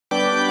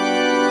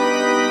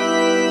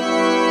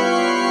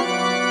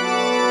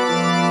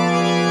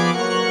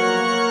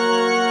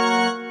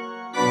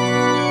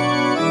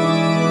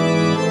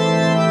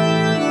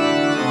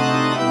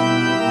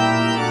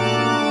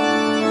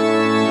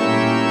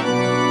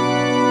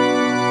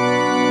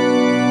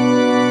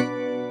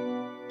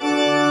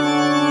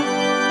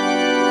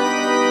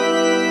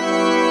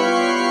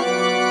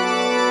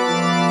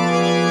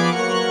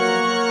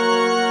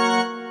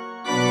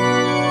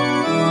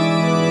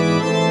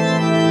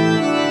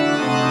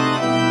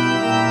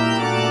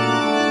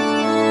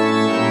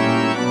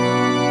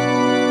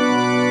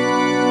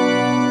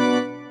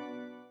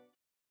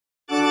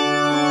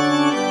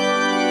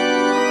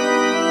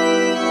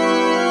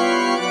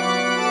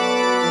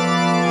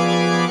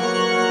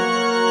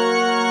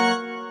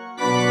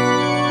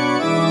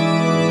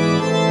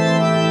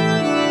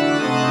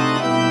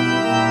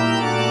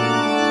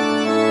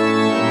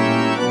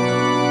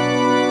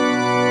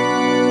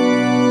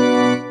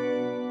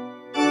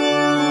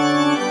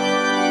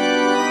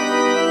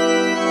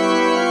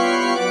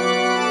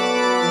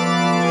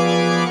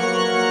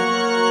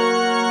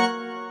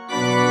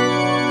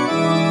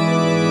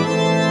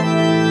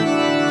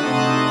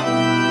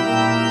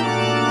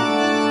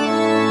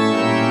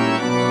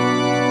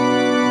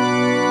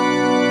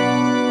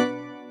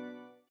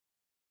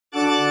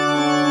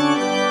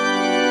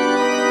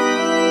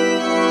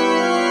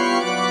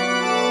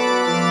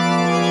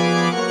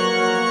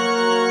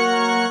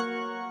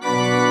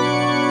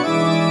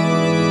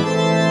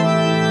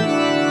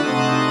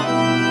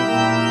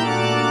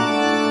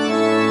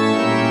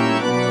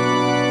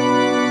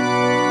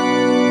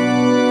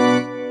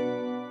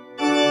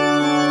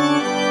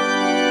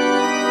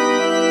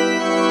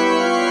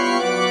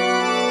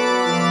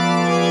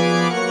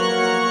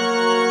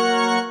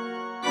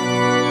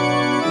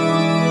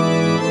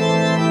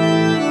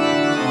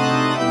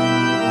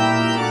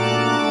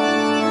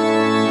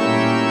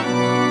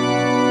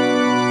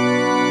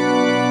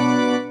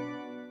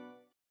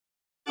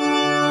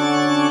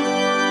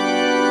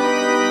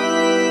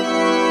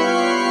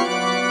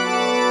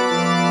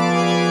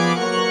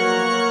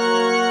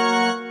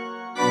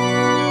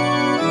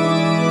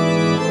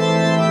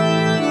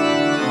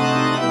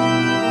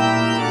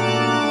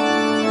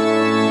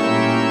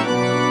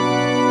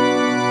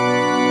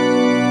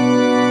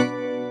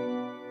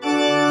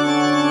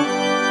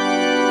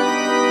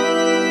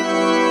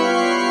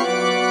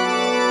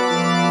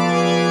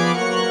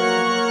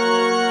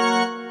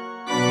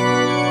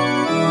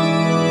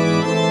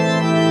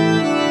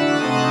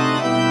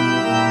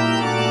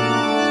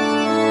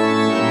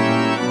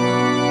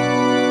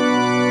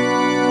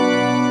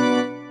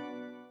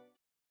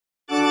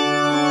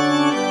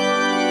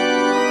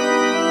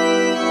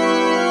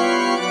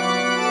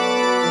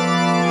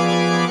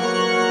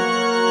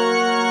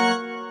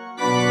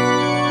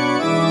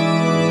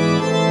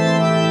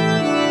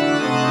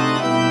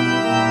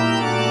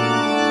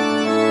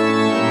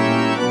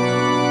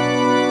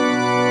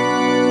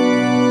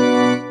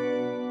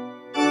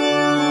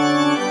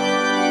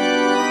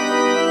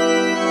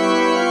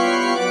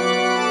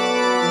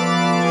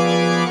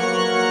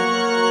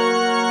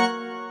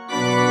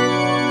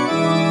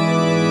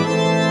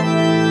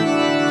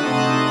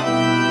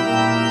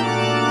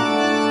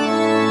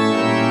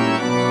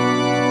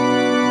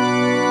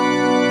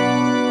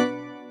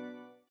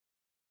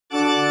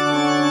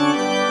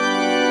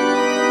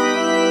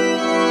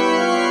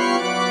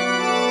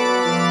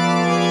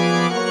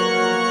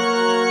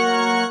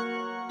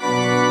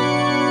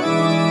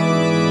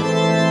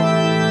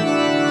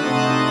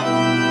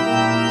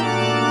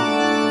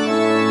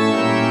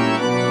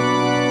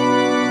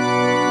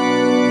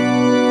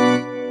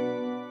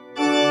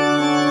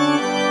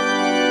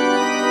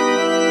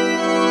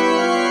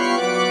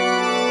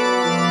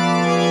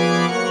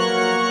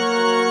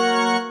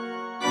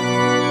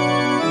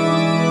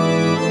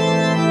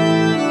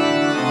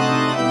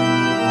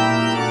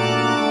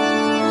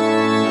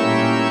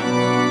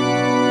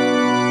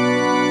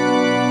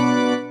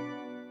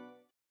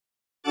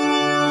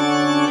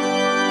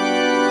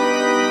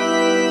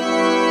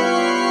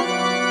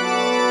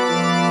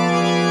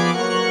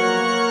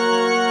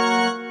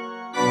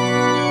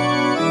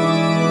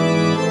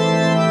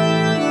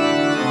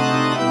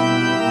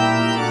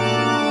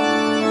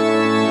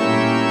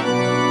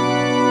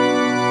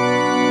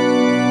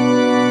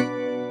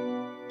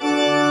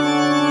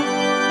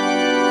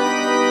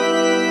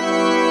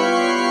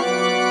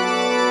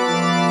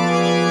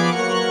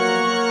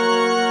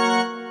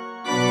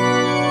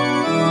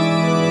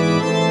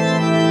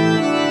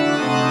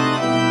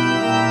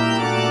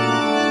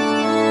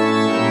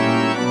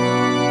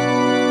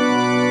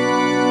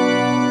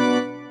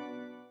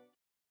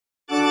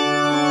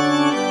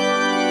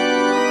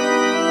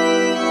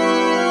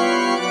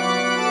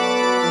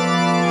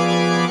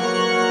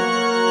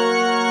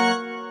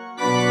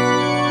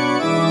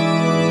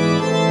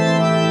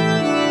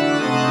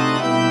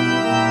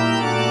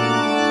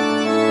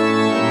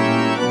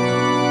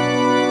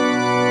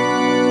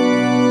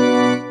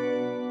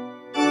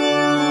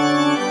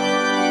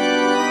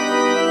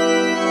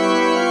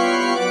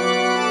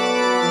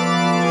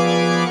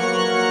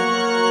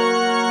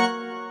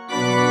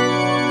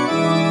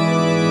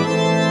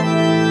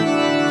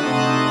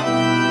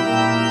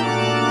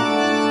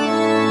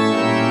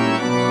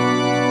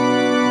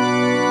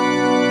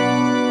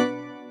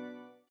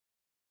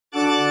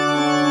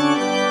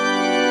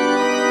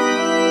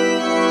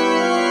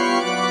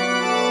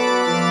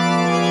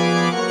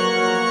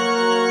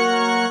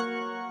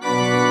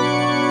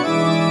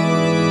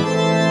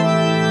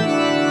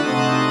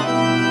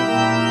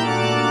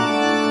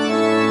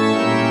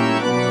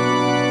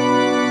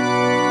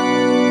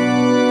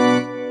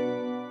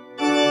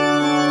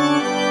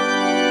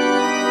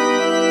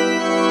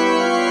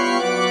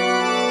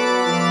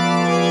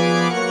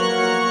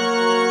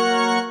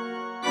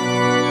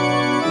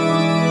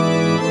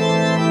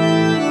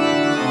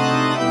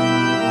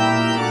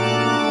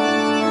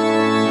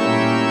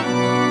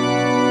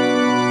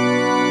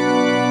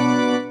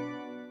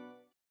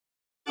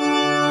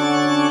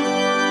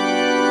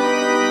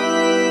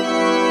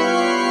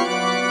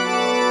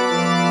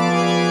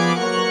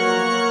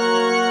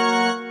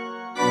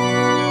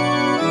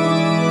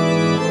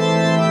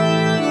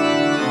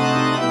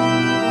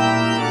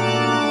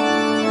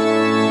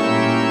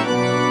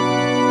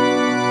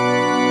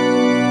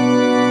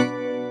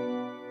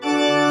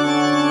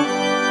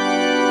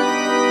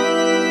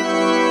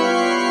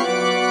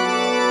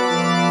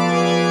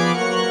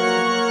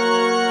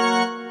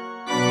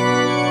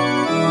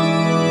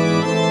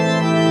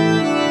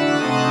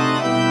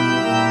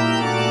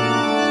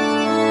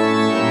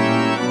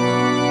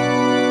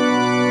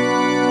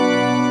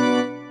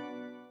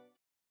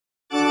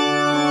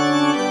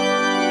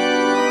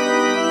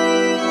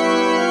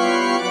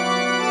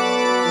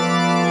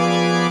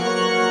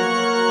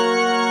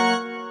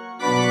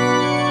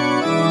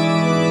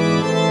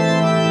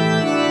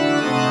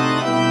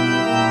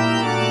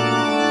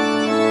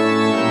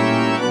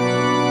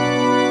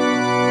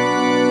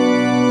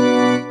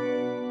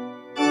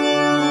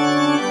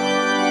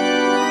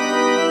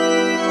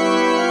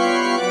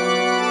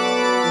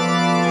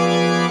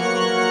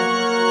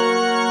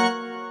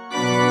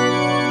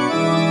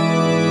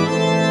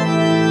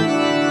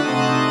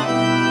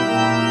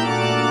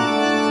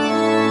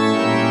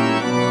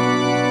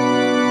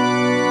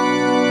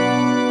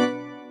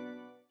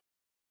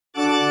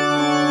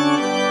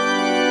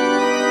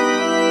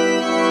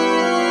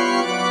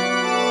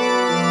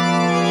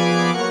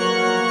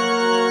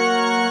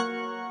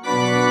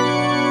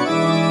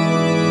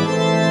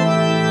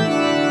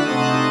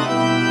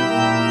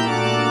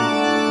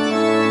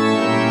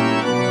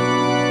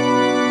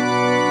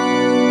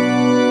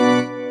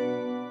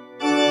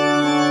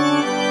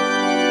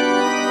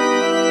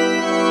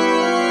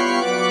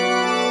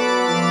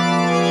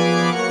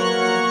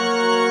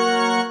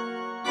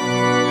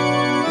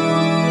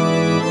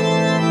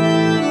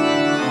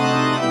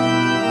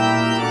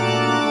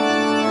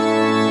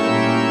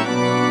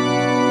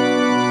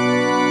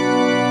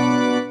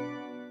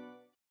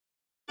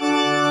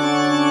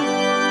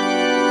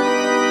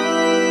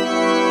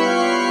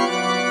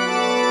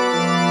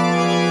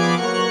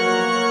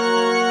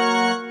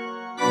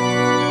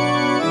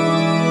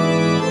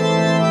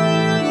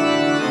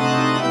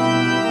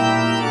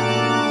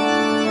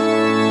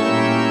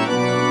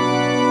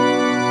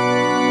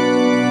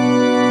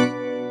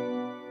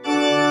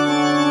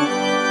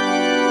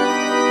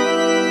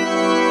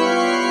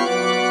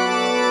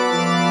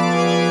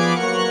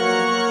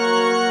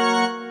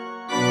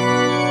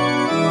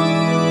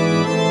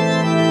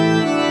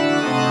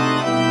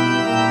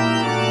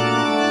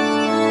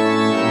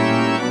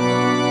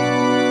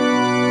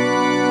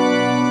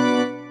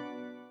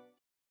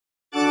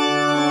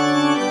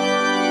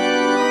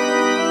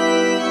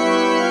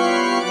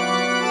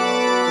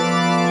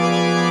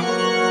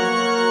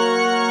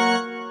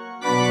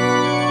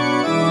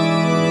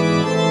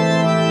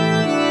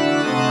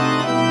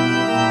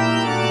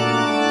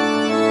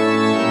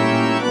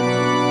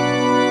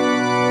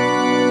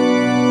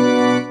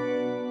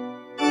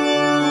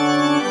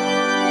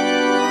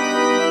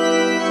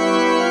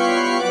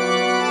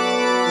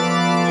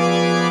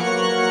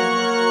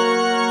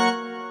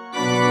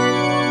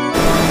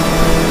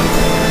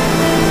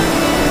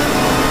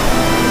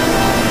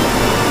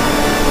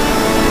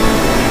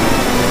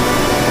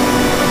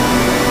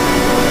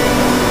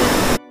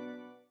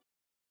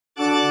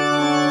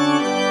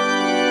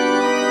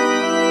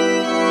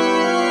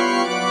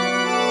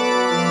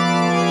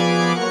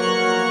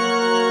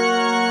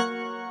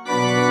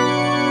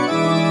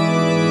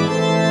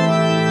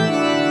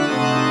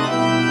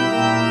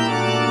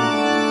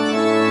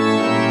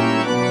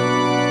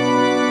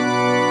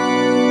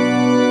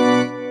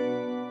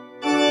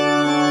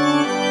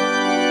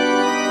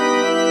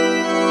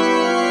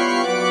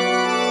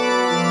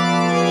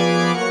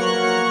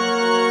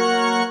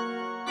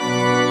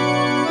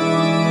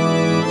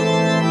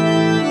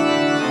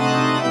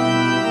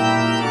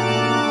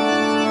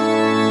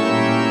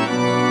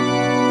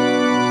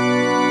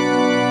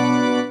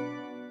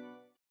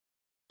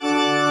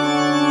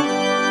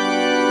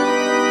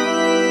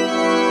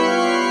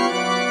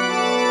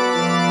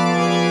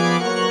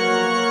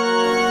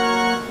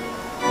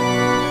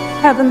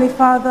Heavenly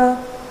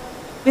Father,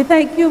 we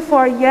thank you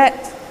for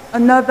yet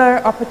another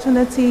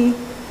opportunity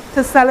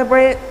to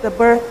celebrate the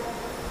birth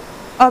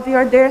of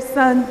your dear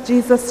Son,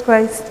 Jesus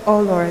Christ,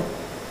 our Lord.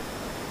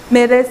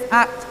 May this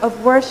act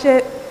of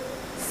worship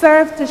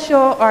serve to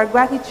show our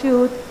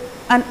gratitude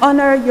and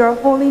honor your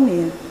holy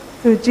name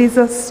through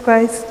Jesus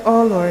Christ,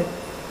 our Lord.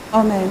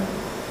 Amen.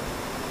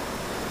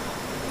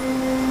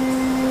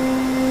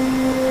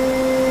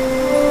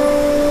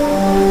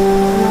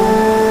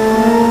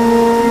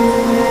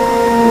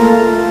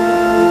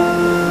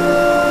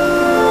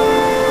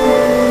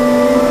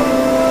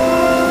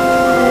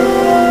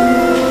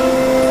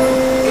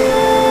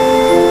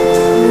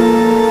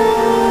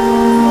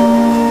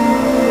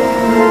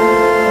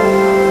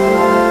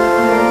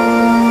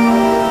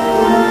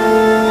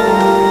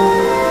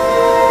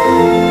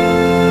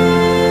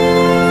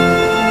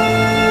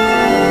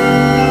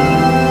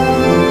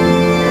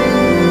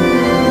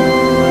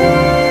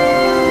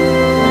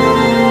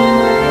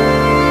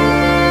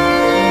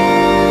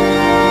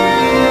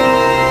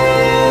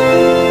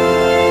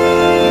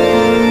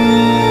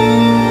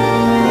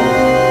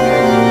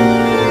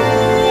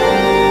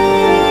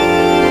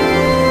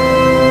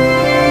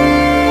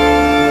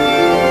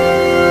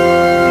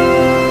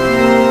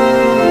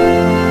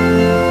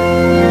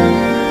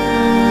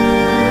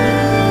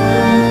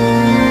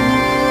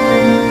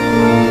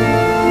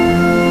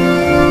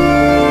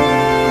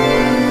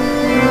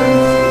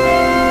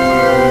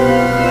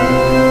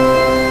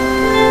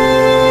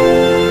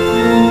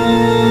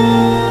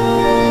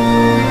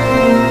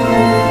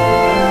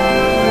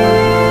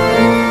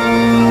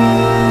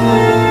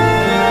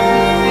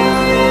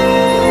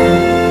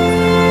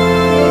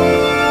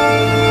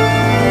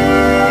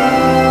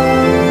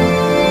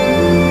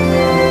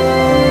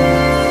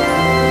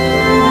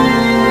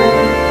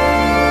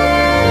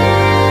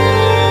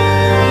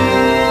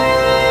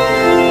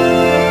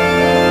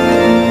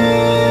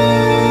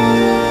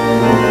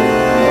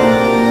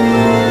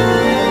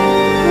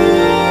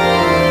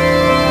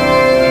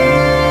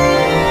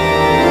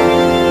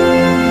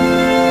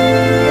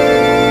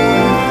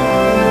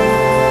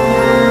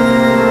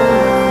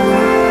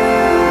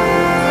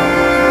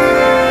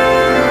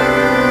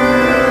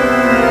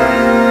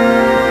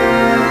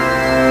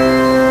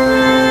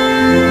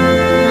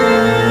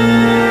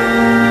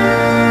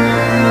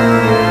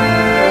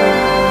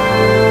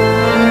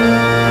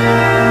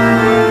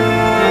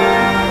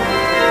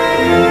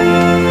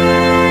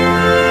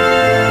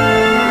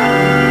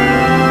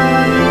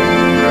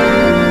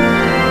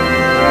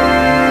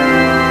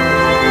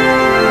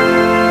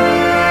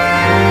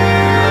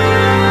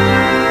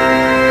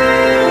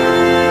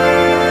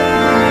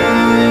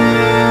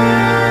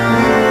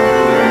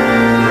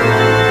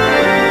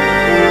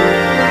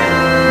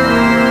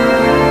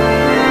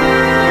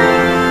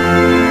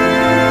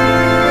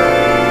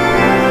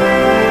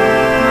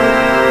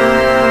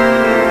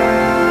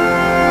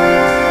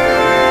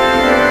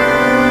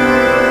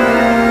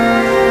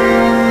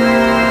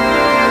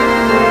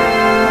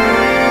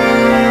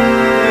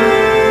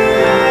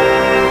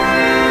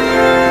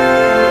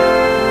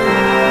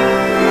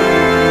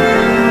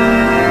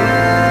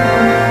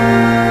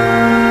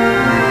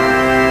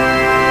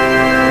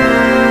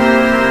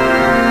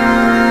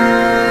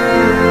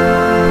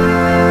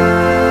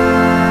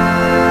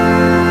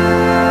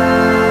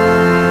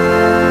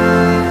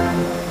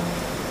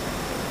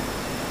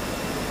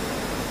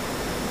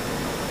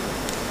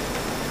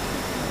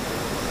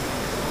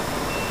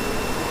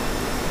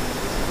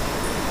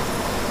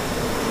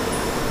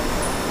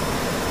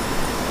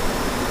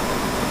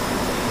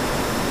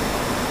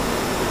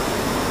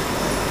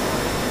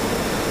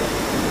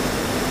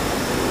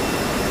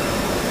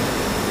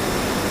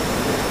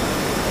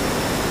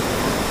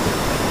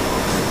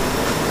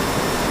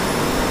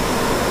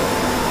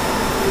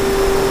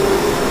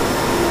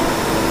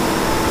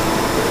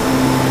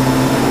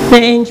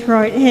 The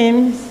Introit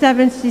Hymn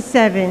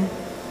 77.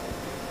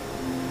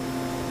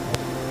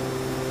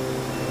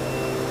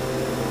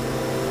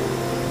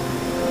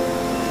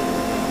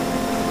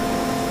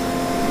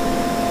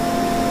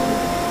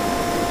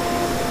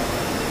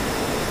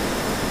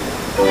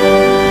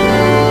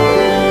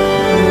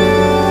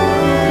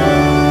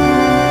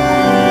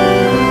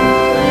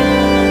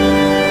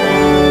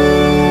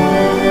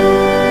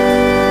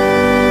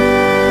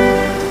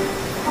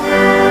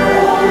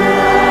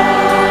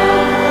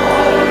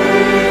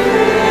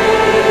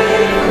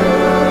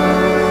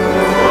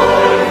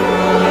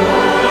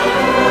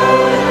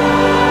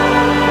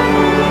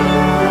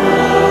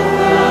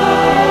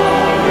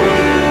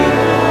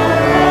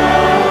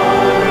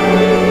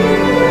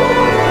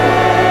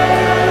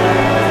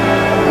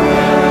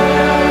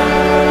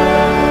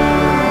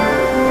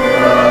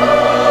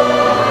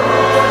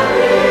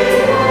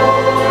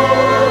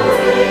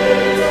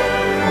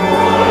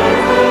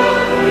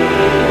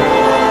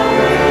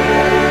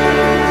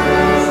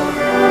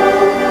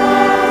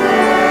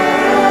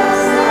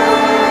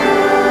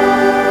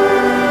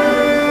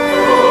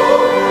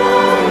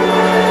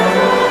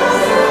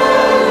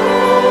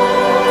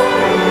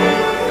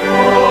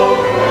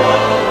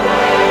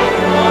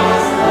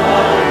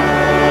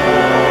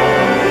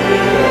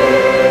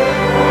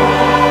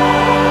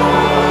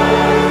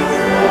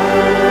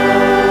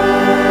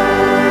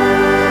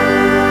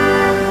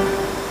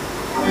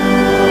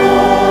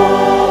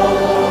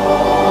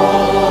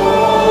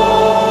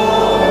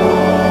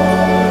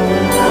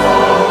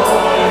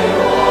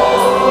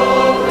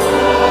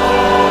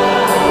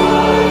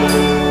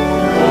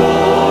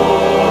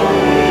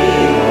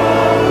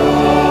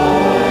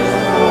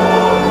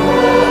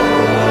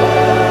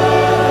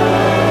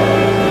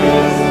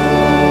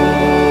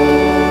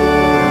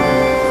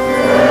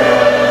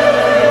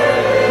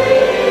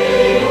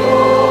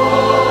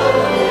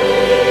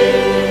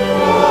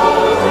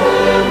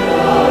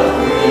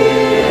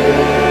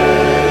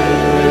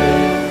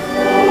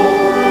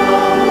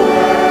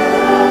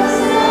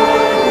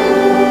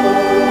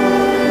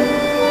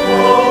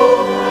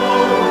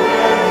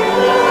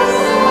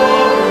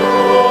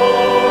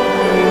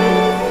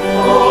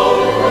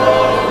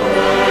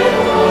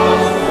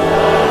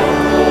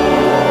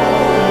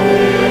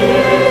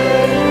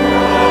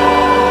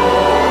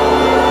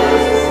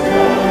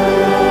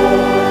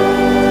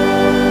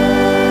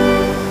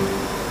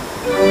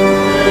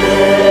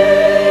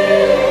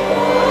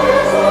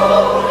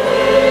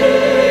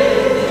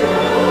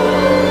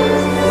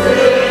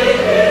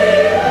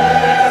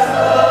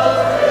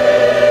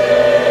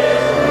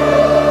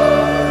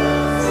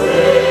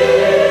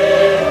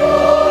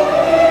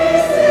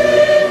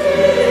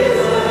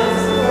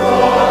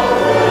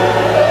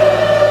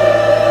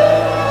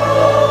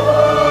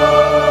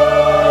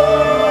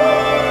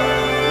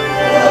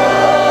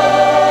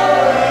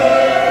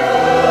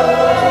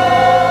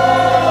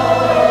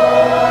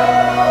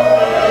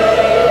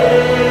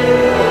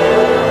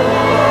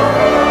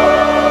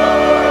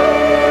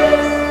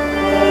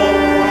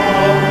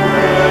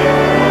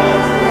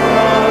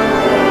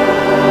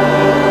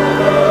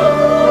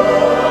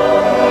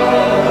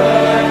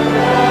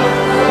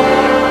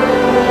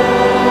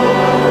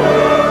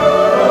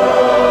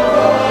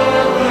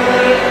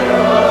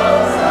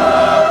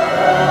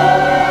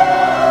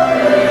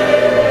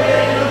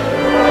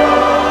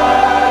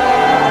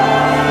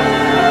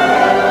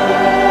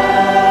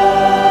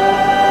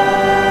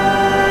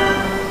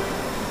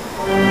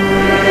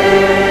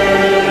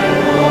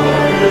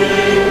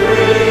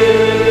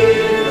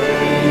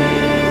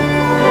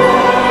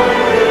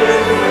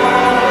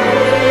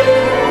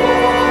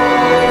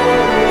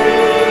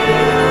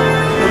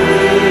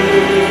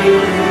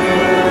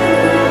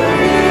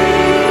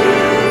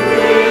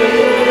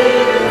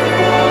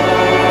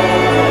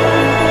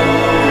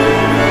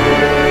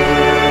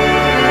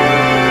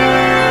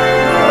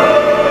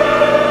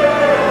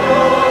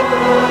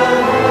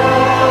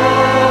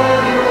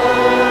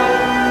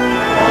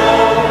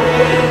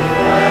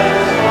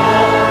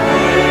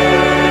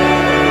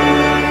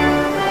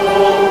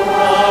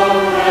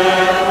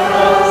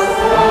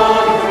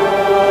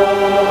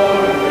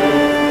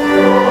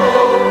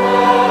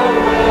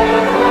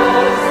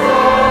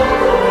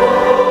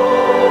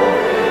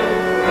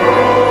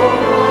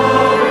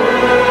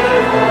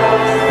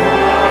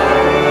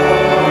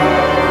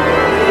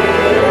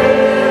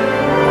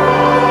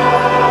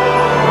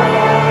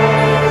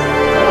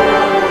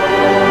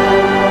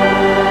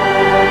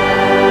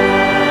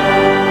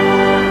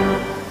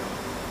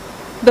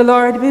 The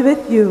Lord be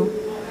with you.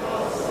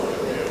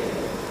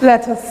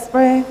 Let us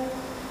pray.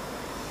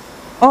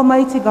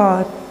 Almighty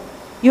God,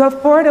 you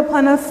have poured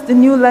upon us the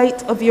new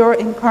light of your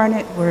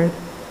incarnate word.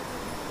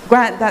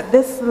 Grant that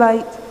this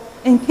light,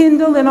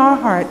 enkindled in our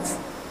hearts,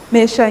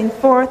 may shine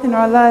forth in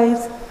our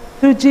lives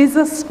through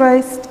Jesus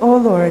Christ, O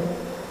Lord,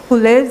 who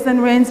lives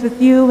and reigns with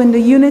you in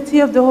the unity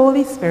of the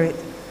Holy Spirit,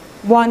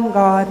 one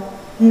God,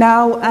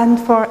 now and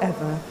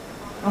forever.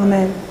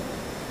 Amen.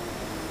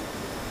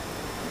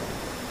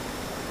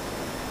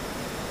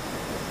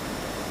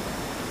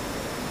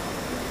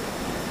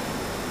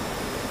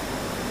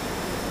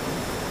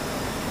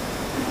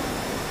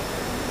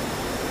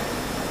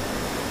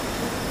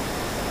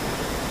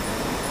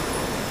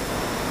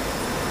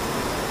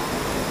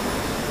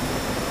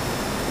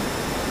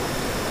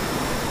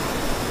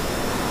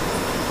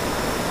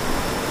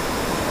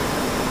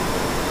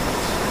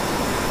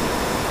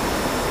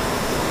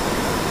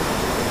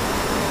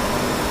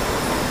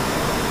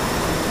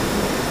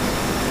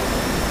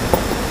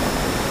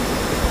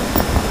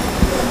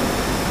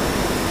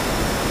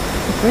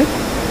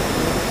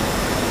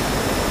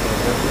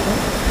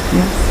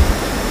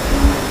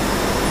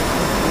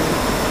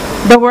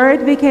 The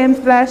Word became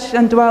flesh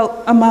and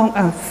dwelt among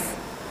us.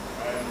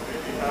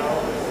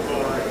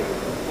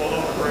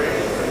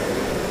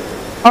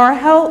 Our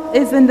help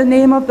is in the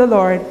name of the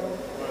Lord.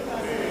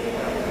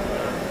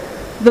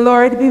 The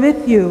Lord be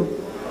with you.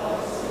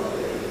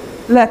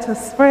 Let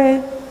us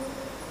pray.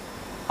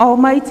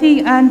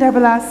 Almighty and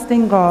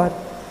everlasting God,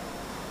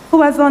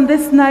 who has on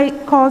this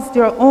night caused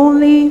your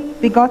only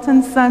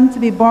begotten Son to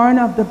be born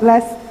of the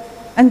blessed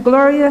and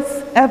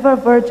glorious ever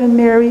Virgin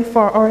Mary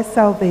for our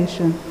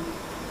salvation,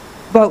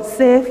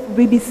 vouchsafe,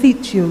 we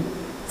beseech you,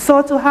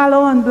 so to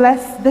hallow and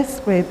bless this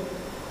script,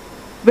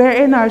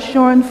 wherein are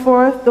shown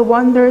forth the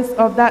wonders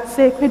of that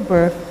sacred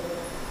birth,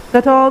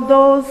 that all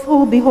those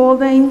who,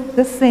 beholding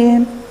the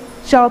same,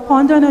 shall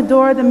ponder and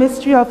adore the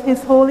mystery of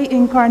his holy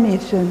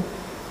incarnation,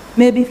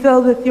 may be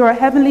filled with your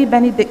heavenly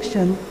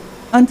benediction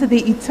unto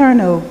the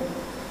eternal,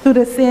 through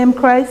the same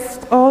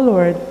Christ our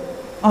Lord.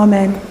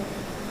 Amen.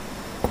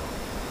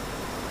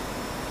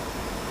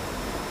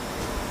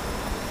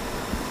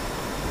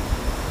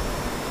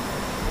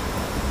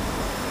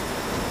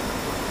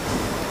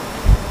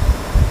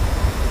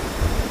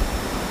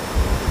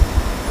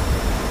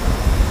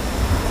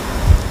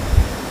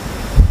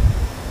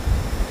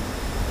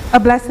 A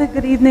blessed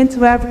good evening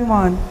to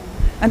everyone,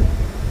 and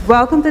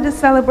welcome to the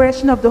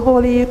celebration of the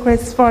Holy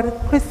Eucharist for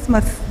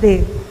Christmas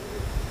Day.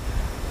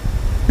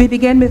 We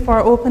begin with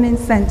our opening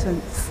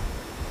sentence.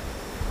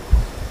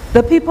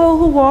 The people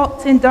who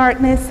walked in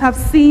darkness have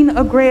seen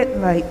a great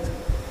light.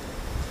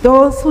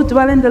 Those who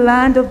dwell in the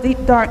land of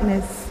deep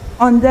darkness,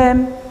 on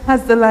them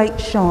has the light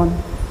shone.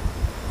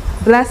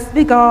 Blessed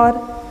be God,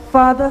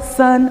 Father,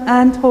 Son,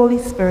 and Holy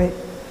Spirit.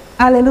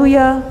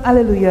 Alleluia,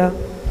 alleluia.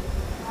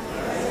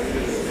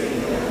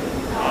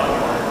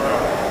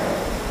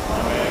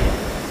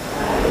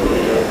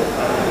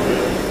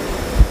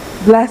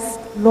 Blessed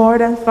Lord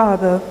and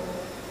Father,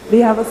 we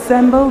have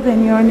assembled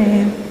in your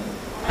name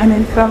and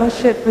in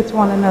fellowship with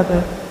one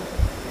another.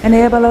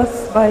 Enable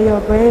us by your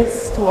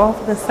grace to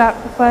offer the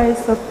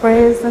sacrifice of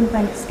praise and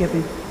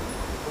thanksgiving,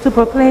 to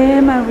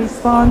proclaim and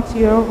respond to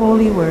your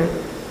holy word.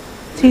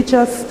 Teach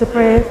us to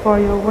pray for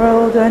your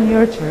world and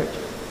your church.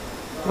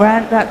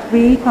 Grant that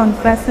we,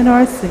 confessing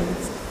our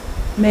sins,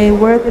 may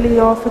worthily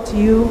offer to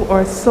you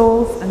our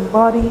souls and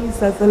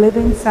bodies as a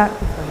living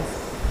sacrifice,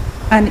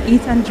 and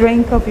eat and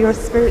drink of your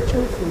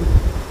spiritual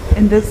food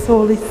in this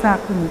holy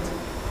sacrament.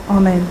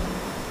 Amen.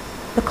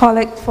 The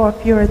Collect for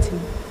Purity.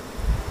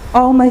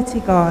 Almighty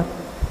God,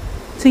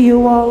 to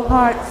you all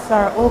hearts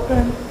are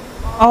open,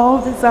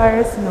 all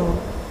desires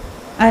known,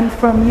 and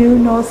from you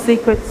no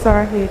secrets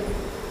are hid.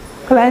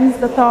 Cleanse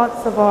the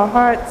thoughts of our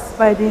hearts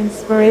by the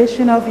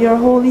inspiration of your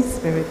Holy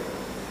Spirit,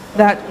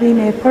 that we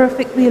may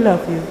perfectly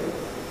love you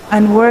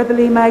and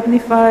worthily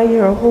magnify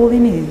your holy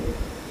name,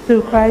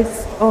 through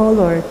Christ our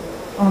Lord.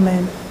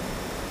 Amen.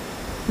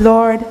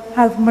 Lord,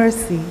 have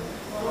mercy.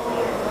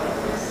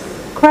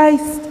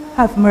 Christ,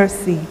 have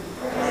mercy.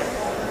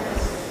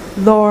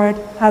 Lord,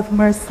 have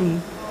mercy.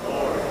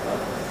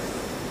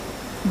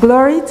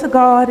 Glory to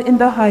God in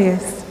the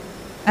highest,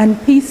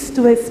 and peace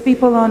to his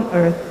people on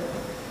earth.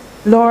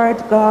 Lord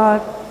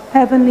God,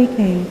 heavenly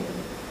King,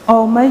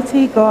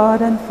 almighty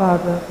God and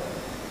Father,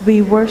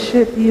 we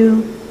worship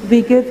you,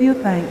 we give you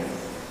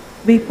thanks,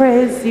 we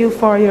praise you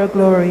for your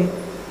glory.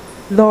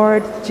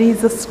 Lord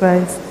Jesus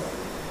Christ,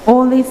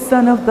 only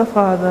Son of the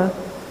Father,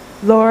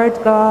 Lord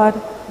God,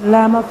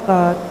 Lamb of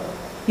God,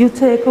 you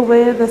take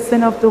away the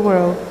sin of the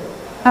world.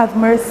 Have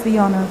mercy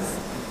on us.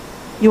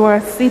 You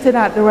are seated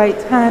at the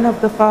right hand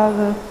of the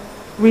Father.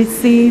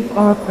 Receive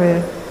our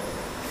prayer.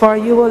 For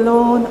you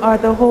alone are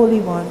the Holy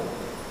One.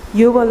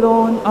 You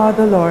alone are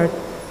the Lord.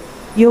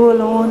 You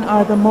alone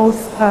are the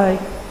Most High,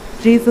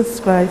 Jesus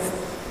Christ,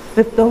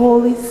 with the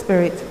Holy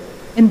Spirit,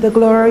 in the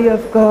glory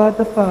of God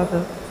the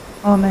Father.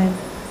 Amen.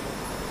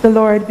 The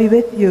Lord be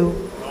with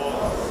you.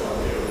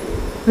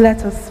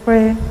 Let us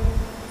pray.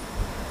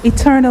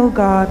 Eternal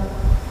God,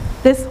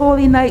 This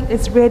holy night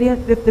is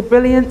radiant with the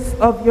brilliance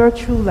of your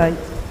true light.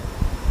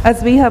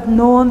 As we have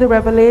known the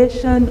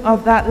revelation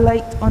of that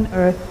light on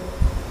earth,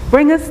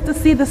 bring us to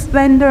see the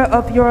splendor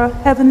of your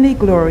heavenly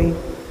glory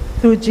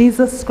through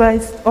Jesus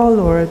Christ our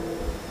Lord,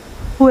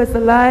 who is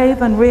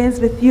alive and reigns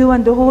with you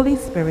and the Holy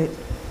Spirit,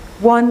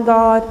 one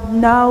God,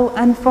 now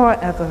and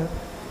forever.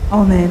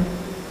 Amen.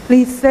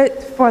 Please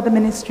sit for the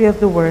ministry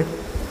of the word.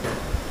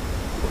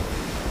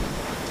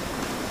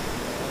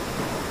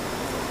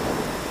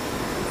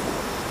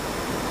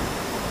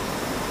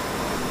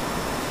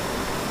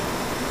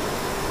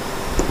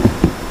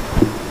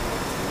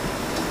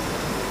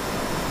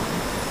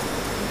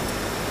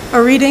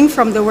 A reading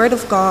from the Word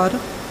of God,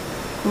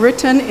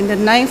 written in the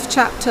 9th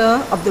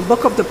chapter of the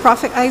book of the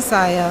prophet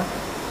Isaiah,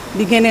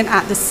 beginning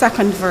at the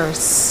 2nd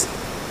verse.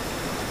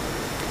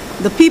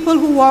 The people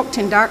who walked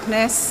in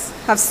darkness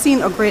have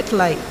seen a great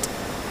light.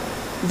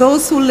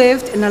 Those who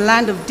lived in a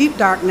land of deep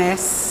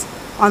darkness,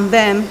 on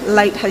them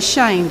light has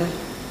shined.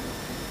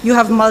 You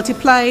have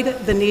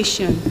multiplied the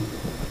nation.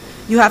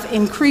 You have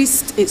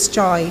increased its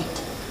joy.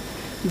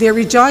 They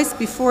rejoice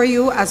before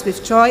you as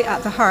with joy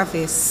at the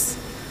harvest,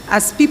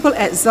 as people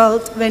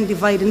exult when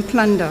dividing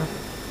plunder.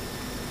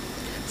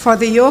 For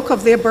the yoke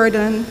of their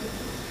burden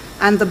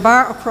and the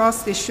bar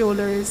across their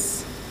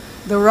shoulders,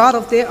 the rod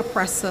of their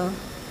oppressor,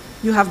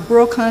 you have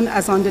broken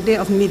as on the day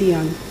of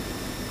Midian.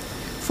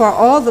 For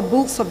all the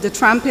boots of the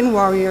tramping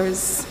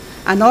warriors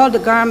and all the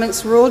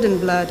garments rolled in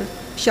blood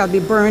shall be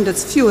burned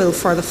as fuel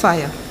for the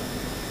fire.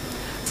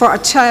 For a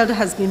child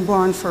has been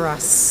born for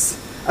us,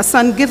 a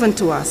son given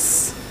to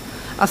us.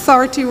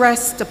 Authority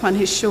rests upon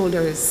his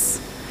shoulders,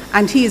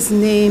 and he is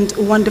named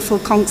Wonderful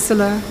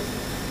Counselor,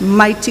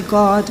 Mighty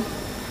God,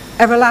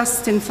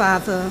 Everlasting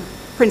Father,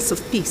 Prince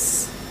of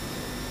Peace.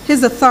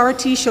 His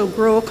authority shall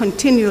grow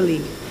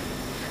continually,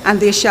 and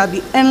there shall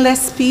be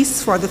endless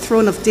peace for the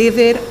throne of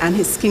David and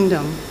his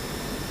kingdom.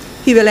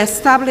 He will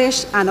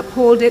establish and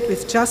uphold it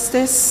with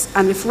justice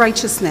and with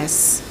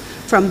righteousness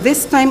from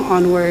this time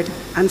onward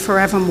and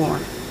forevermore.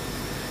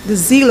 The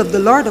zeal of the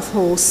Lord of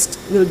hosts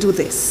will do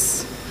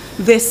this.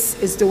 This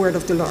is the word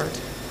of the Lord.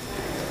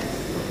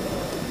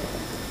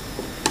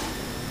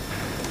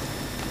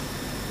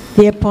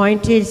 The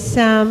appointed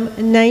Psalm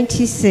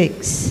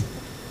 96.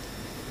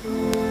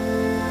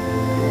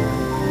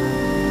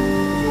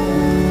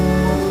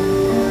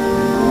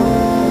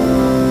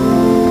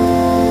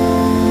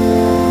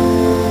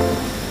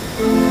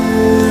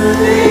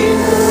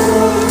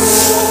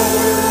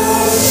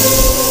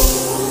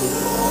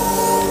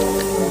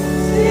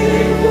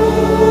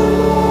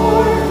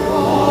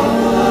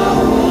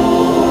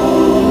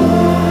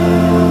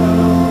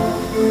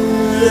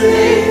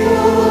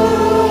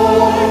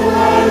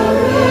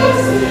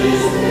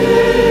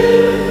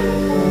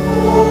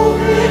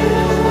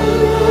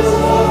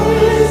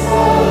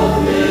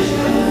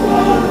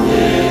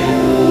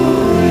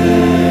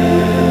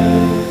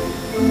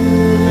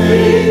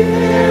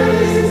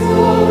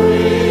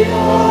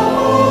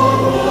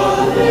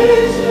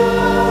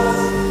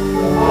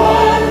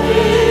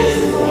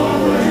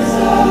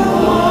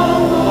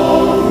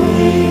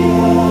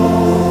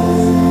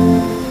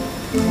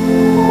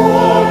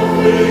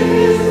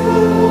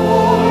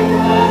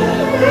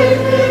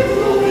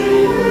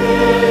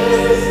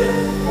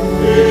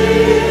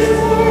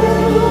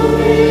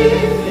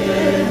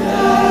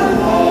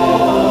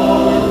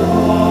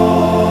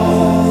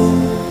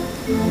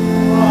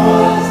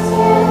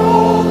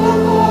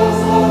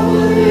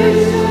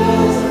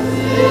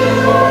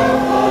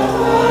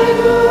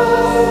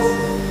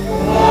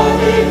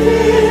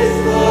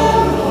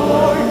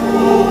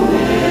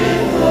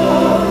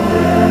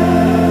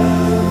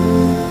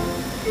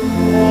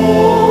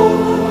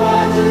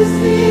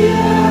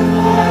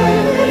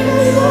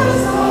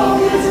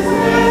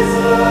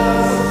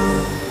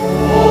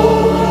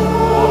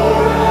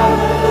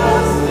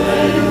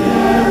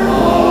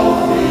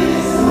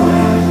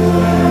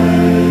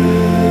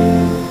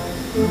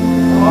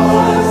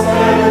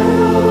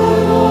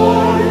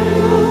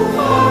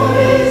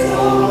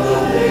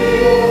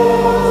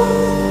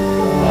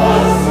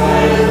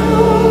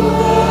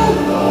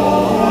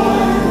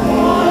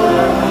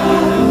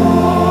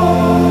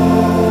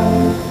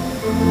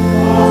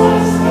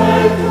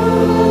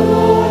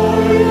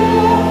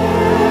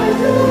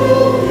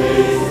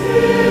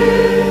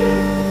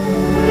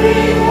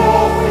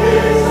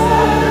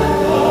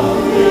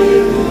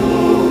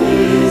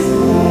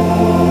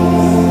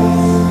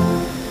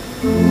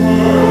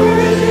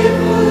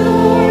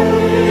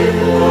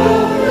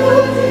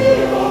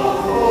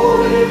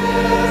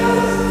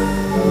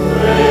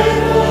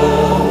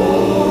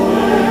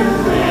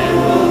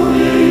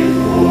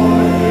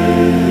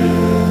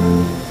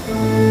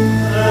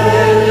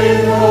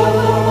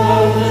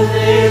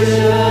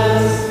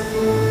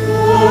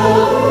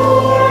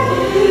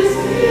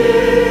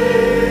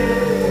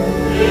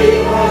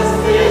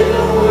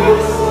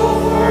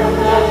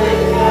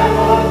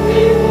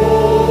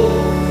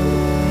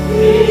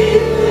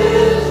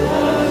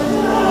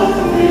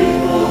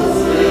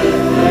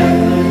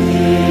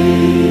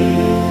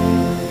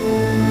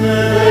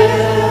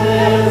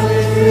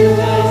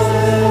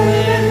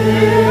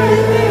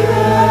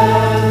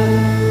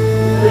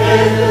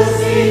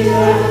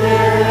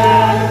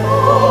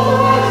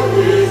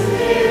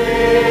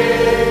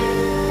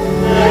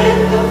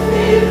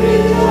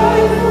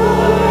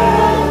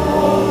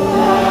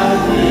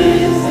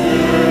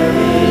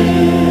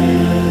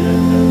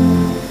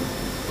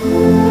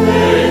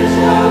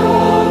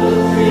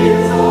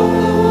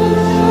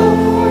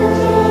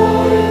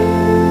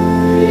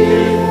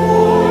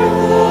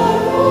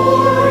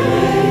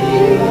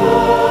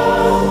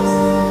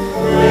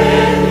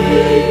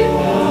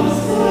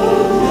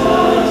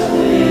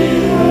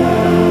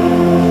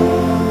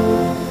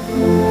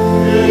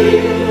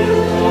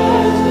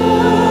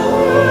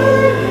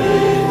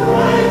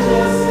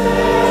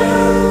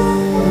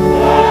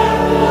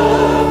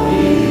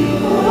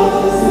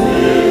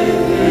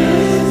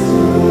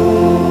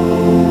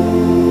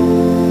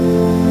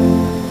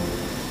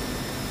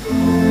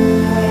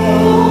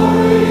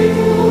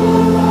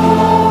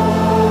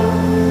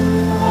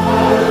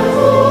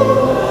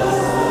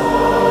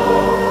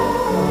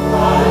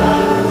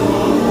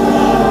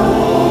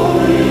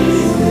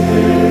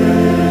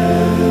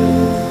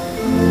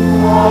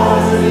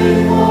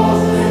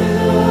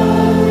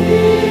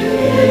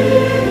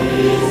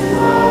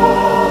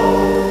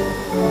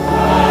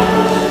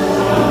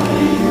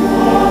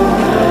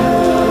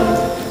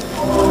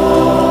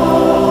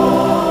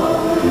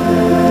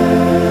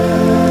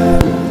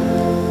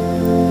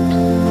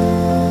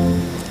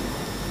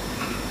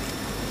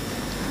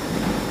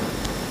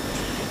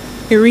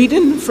 A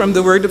reading from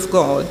the Word of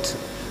God,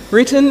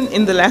 written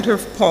in the letter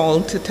of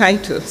Paul to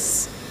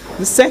Titus,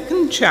 the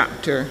 2nd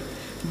chapter,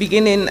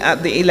 beginning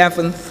at the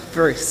 11th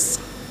verse.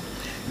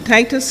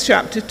 Titus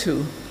chapter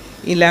 2,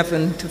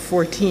 11 to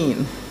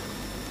 14.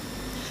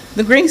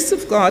 The grace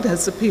of God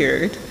has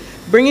appeared,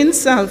 bringing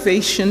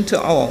salvation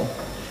to all,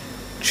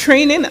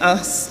 training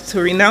us to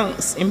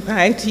renounce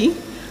impiety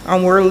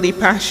and worldly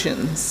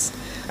passions,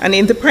 and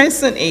in the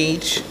present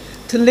age,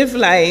 to live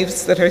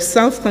lives that are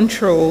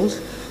self-controlled,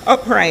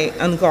 upright,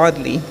 and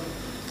godly,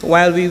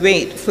 while we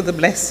wait for the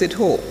blessed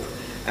hope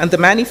and the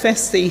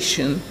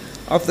manifestation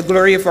of the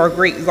glory of our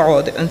great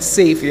God and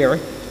Savior,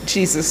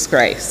 Jesus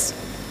Christ.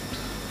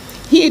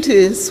 He it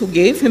is who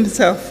gave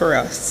himself for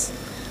us,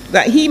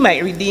 that he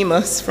might redeem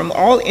us from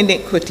all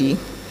iniquity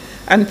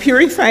and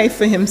purify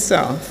for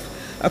himself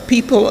a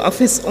people of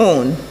his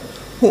own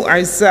who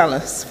are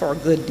zealous for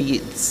good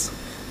deeds.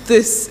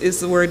 This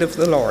is the word of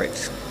the Lord.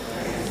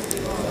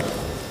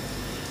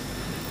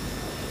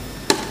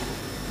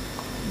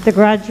 The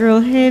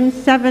gradual hymn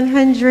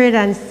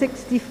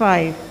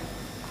 765.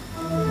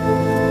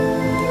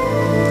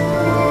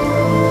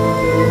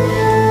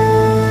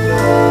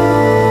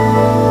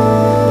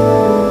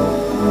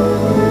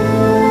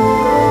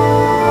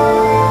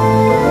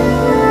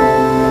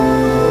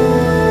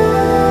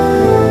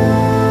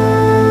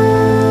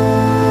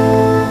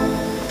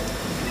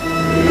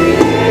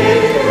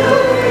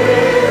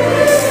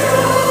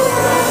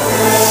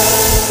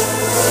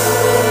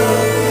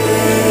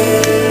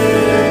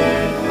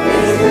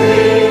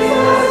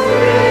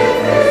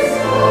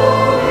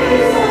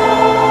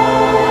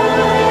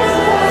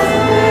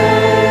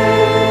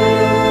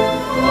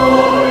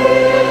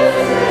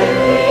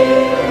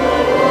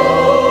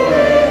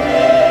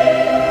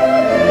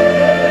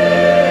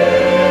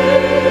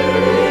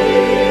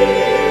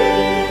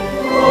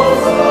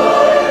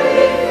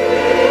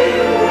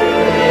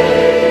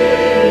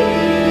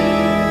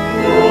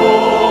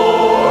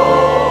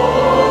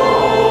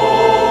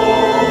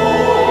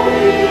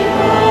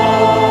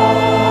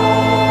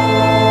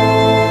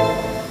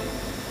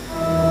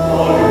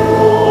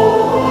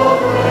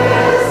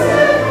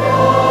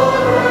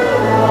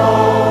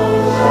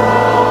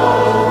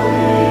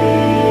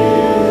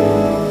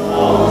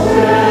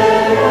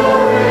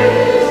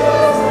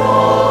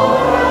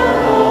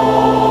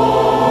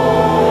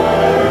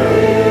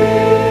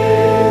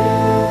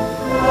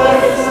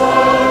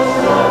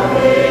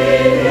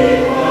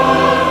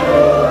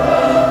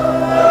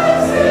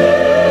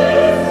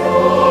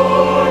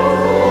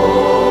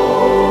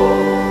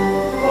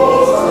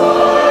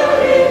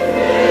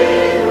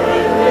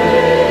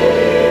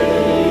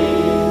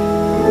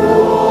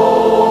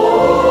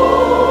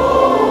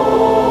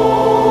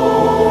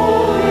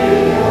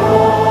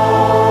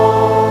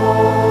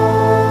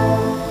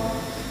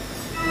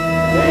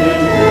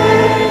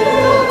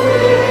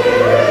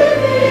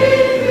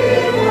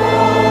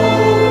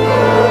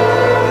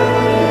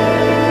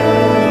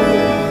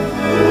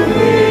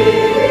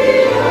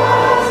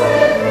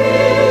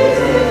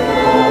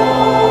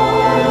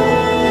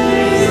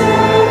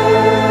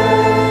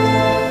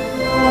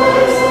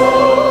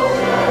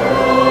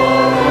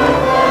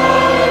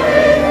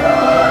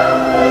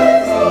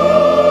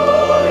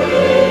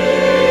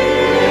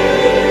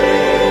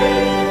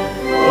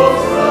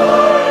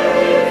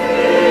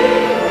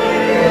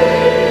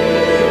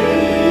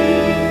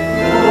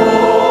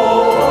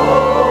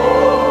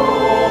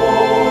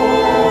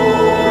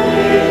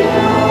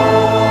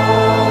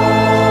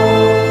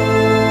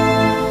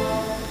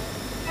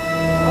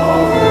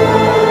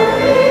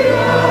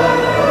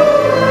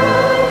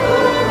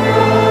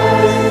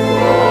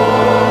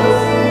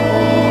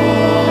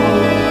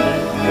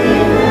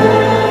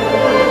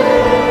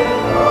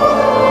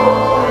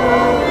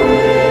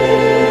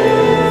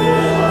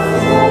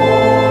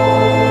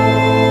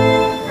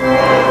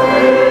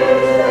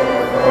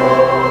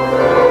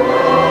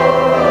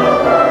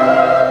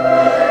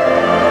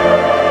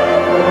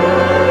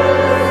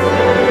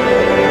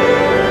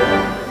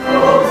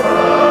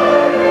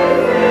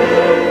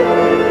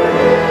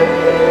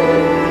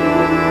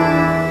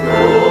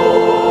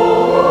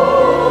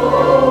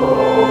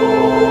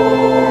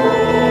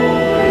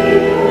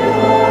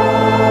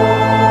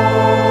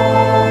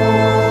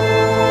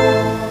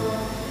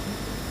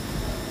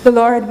 The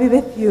Lord be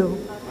with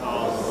you.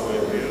 Also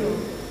with you.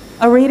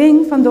 A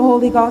reading from the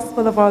Holy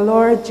Gospel of our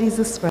Lord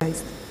Jesus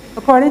Christ,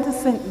 according to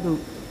St. Luke,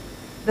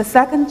 the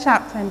 2nd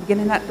chapter and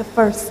beginning at the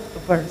 1st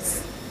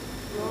verse.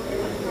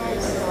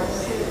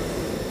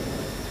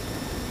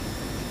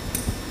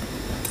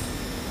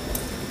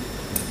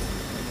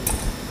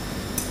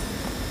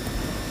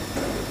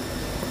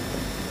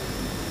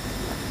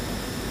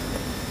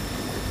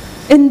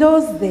 In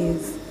those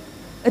days,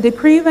 a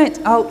decree went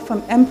out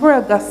from Emperor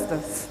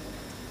Augustus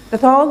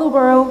that all the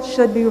world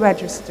should be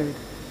registered.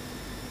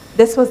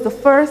 This was the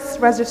first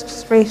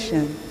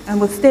registration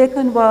and was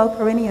taken while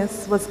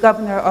Quirinius was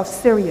governor of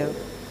Syria.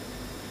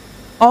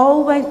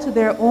 All went to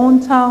their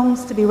own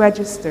towns to be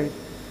registered.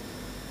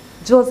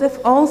 Joseph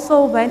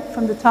also went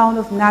from the town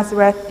of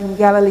Nazareth in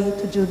Galilee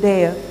to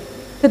Judea,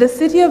 to the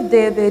city of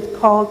David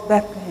called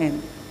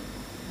Bethlehem,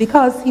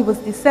 because he was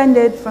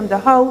descended from the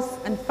house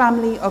and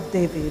family of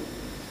David.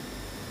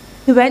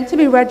 He went to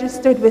be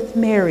registered with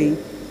Mary,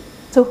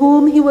 to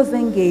whom he was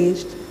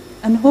engaged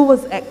and who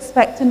was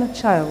expecting a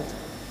child.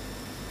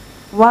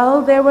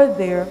 While they were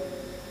there,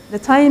 the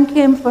time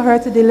came for her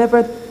to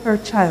deliver her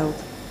child,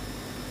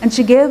 and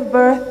she gave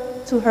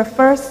birth to her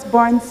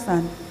firstborn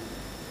son,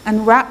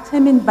 and wrapped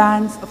him in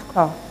bands of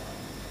cloth,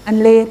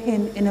 and laid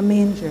him in a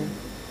manger,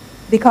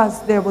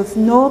 because there was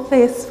no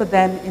place for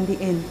them in the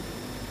inn.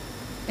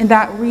 In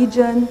that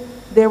region,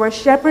 there were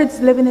shepherds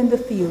living in the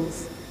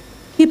fields,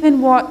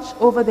 keeping watch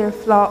over their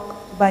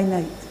flock by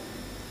night.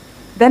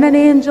 Then an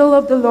angel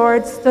of the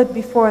Lord stood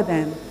before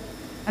them,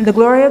 and the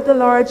glory of the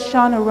Lord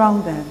shone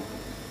around them,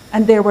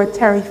 and they were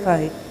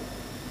terrified.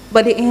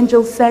 But the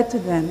angel said to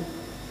them,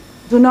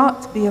 "Do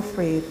not be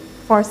afraid,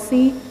 for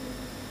see,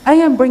 I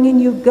am bringing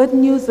you good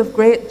news of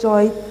great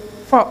joy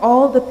for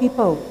all the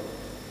people.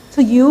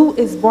 To you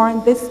is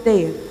born this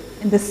day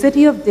in the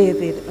city of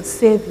David a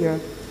Savior,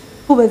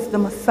 who is the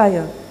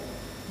Messiah,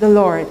 the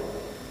Lord.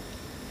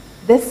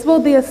 This will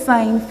be a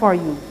sign for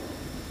you.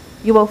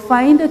 You will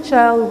find a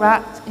child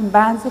wrapped in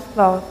bands of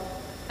cloth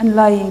and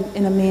lying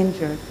in a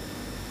manger."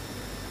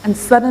 And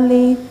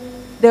suddenly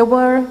there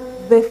was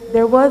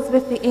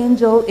with the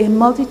angel a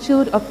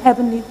multitude of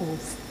heavenly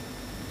hosts,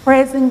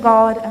 praising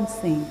God and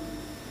saying,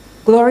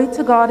 "Glory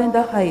to God in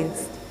the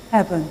highest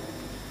heaven,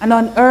 and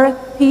on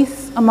earth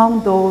peace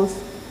among those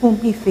whom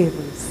he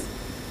favors."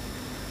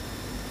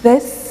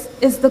 This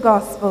is the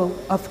gospel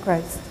of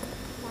Christ.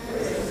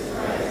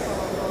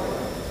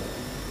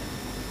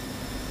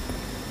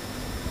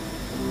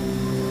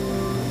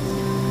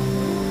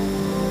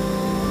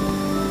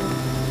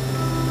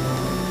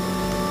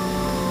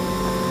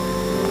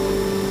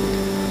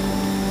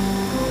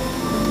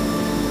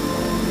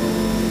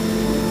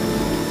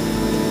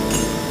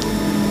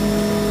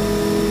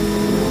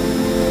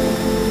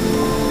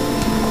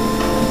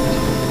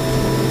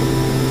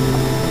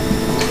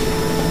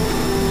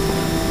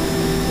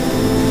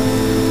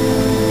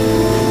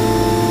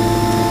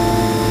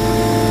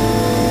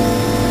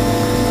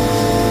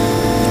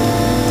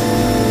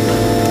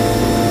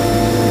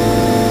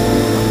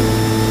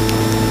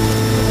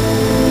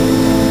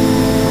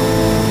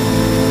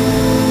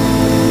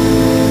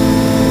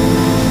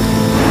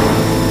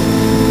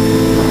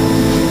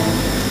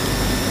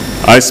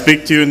 I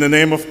speak to you in the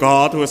name of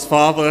God, who is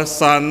Father,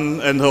 Son,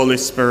 and Holy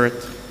Spirit.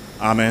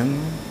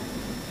 Amen.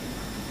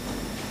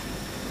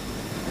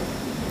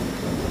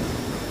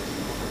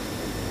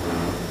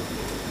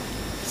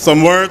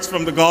 Some words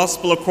from the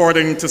Gospel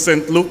according to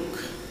St.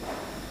 Luke,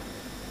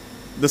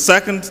 the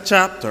 2nd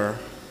chapter,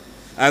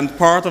 and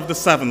part of the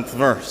 7th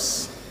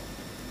verse.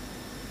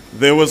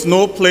 There was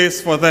no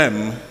place for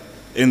them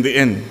in the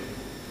inn.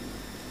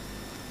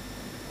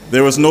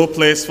 There was no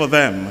place for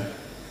them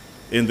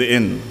in the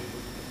inn.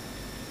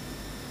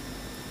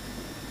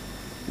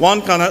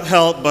 One cannot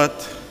help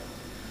but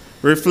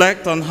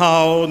reflect on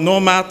how, no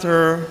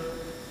matter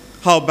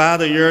how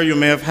bad a year you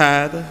may have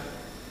had,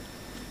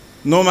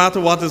 no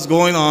matter what is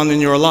going on in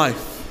your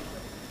life,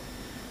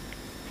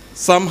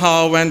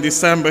 somehow when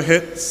December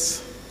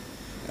hits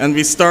and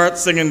we start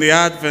singing the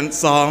Advent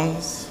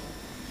songs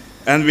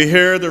and we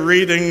hear the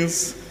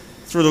readings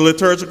through the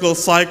liturgical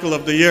cycle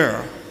of the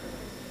year,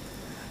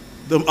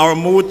 our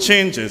mood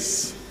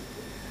changes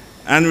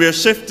and we are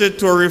shifted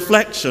to a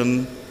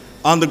reflection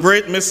on the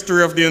great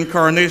mystery of the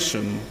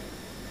Incarnation,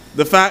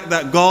 the fact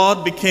that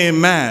God became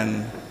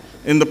man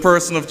in the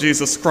person of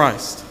Jesus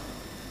Christ.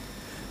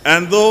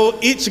 And though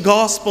each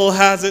gospel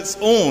has its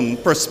own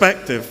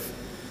perspective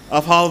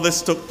of how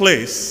this took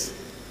place,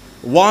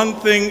 one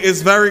thing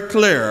is very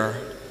clear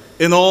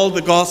in all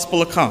the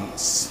gospel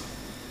accounts,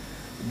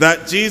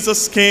 that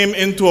Jesus came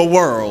into a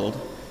world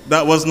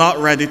that was not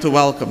ready to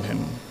welcome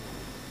him.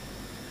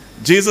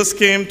 Jesus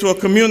came to a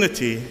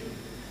community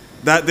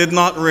that did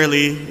not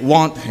really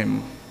want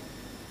him.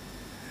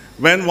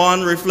 When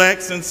one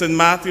reflects in St.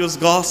 Matthew's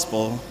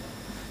Gospel,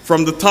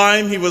 from the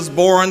time he was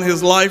born,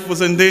 his life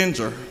was in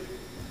danger.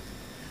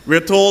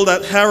 We're told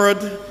that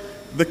Herod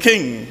the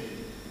king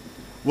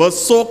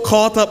was so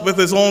caught up with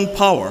his own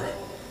power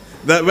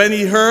that when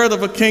he heard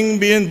of a king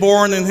being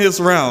born in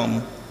his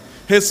realm,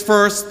 his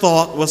first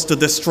thought was to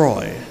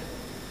destroy.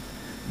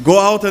 Go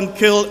out and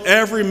kill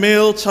every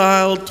male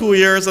child 2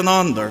 years and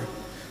under,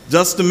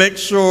 just to make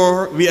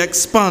sure we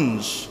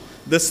expunge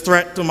this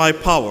threat to my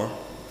power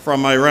from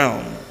my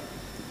realm.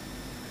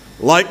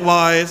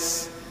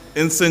 Likewise,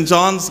 in St.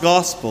 John's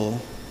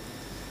Gospel,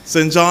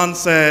 St. John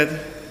said,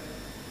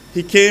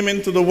 "He came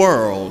into the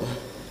world,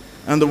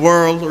 and the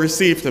world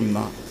received him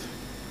not.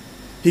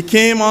 He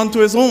came unto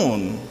his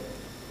own,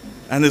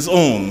 and his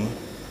own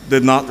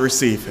did not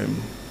receive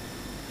him."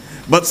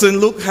 But St.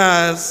 Luke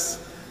has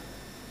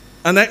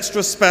an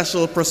extra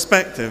special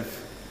perspective,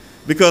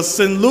 because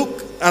St.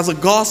 Luke, as a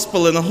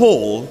gospel in a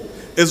whole,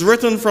 is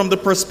written from the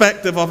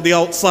perspective of the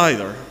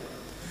outsider.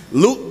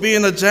 Luke,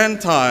 being a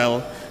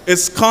Gentile,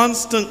 is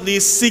constantly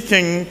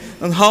seeking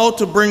on how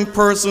to bring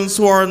persons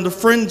who are on the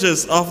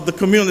fringes of the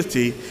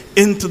community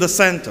into the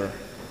center.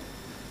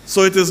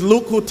 So it is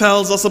Luke who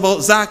tells us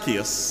about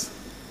Zacchaeus.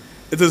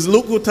 It is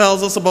Luke who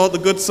tells us about the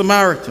Good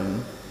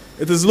Samaritan.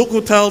 It is Luke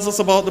who tells us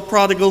about the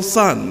prodigal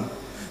son.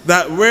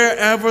 That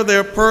wherever there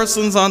are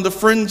persons on the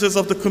fringes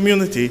of the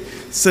community,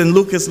 St.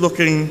 Luke is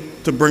looking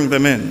to bring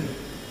them in.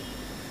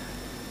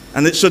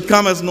 And it should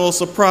come as no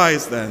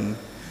surprise then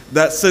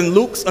that St.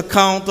 Luke's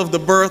account of the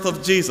birth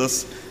of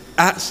Jesus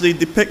actually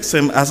depicts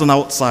him as an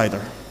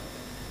outsider.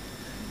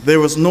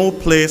 There was no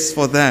place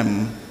for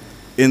them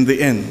in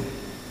the inn.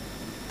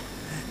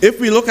 If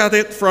we look at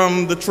it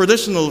from the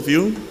traditional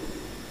view,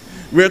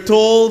 we're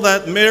told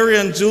that Mary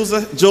and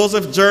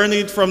Joseph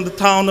journeyed from the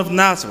town of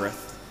Nazareth.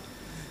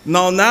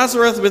 Now,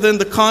 Nazareth, within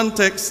the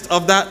context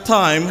of that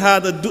time,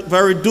 had a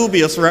very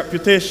dubious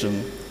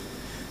reputation.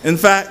 In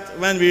fact,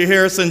 when we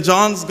hear St.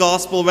 John's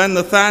Gospel, when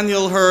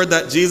Nathanael heard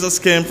that Jesus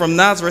came from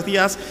Nazareth, he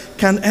asked,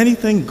 "Can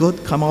anything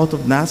good come out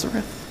of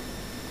Nazareth?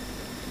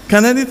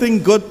 Can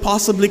anything good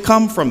possibly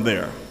come from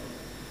there?"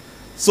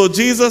 So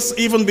Jesus,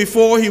 even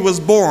before he was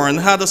born,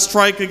 had a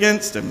strike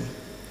against him.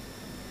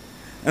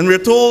 And we're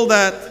told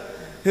that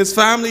his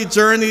family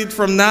journeyed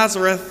from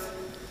Nazareth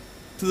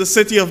to the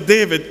city of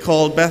David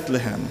called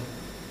Bethlehem.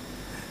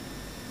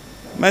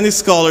 Many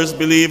scholars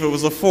believe it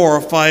was a 4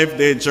 or 5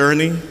 day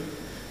journey.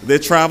 They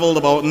traveled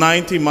about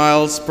 90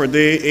 miles per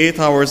day, 8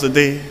 hours a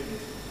day,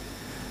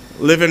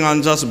 living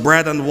on just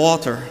bread and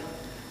water,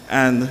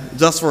 and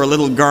just for a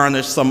little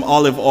garnish, some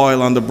olive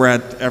oil on the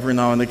bread every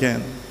now and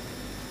again.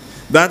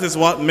 That is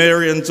what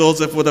Mary and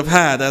Joseph would have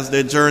had as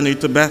they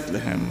journeyed to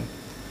Bethlehem,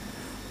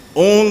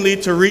 only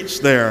to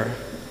reach there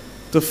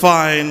to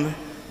find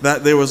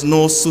that there was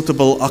no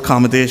suitable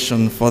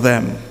accommodation for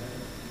them.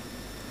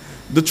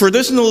 The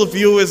traditional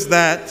view is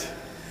that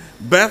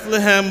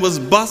Bethlehem was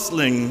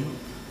bustling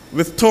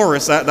with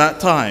tourists at that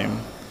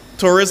time.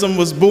 Tourism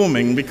was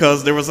booming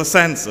because there was a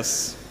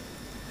census.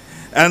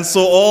 And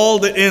so all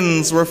the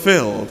inns were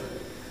filled,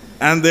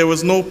 and there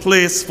was no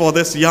place for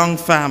this young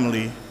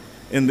family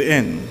in the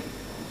inn.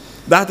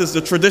 That is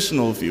the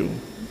traditional view.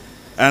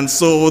 And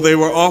so they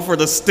were offered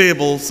a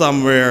stable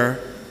somewhere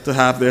to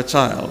have their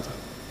child.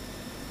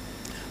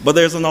 But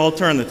there's an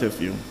alternative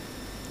view.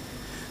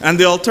 And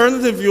the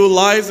alternative view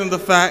lies in the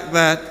fact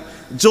that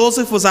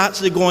Joseph was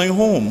actually going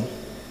home.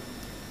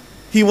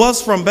 He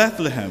was from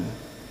Bethlehem.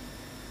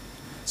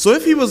 So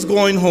if he was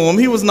going home,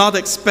 he was not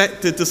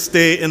expected to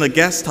stay in a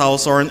guest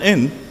house or an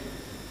inn.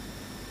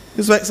 He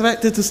was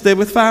expected to stay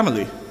with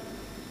family.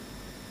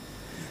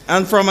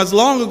 And from as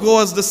long ago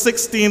as the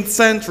 16th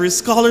century,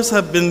 scholars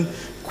have been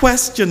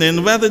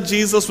questioning whether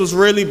Jesus was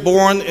really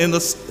born in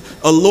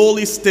a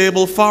lowly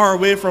stable far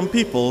away from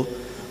people,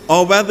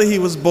 or whether he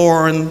was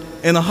born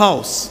in a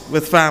house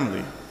with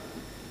family.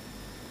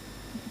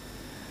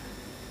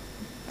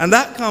 And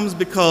that comes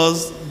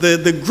because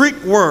the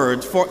Greek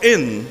word for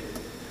inn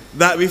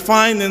that we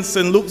find in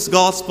St. Luke's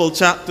Gospel,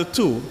 chapter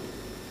 2,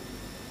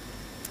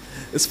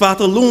 is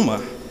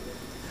phataluma.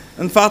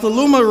 And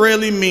phataluma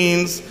really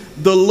means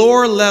the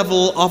lower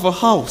level of a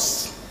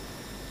house.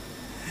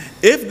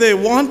 If they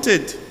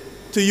wanted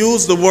to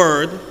use the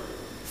word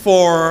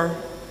for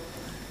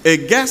a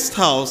guest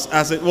house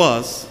as it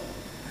was,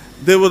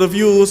 they would have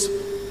used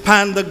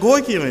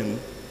pandagogion,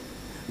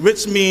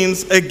 which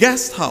means a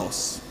guest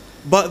house.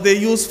 But they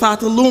used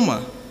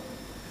phataluma,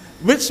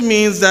 which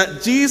means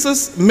that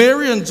Jesus,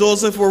 Mary, and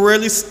Joseph were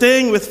really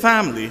staying with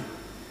family.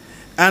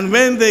 And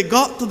when they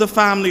got to the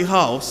family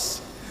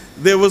house,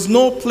 there was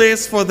no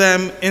place for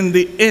them in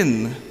the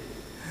inn.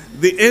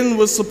 The inn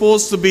was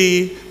supposed to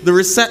be the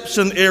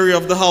reception area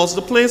of the house,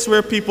 the place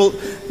where people,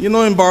 you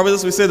know, in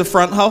Barbados we say the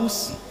front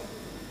house.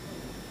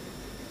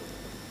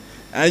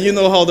 And you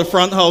know how the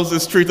front house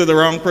is treated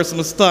around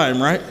Christmas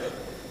time, right?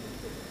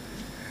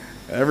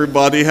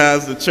 Everybody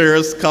has the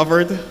chairs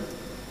covered,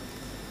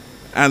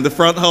 and the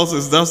front house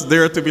is just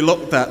there to be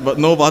looked at, but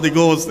nobody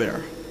goes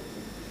there.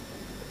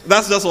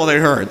 That's just what I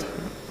heard.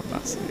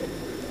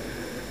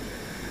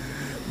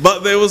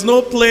 But there was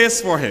no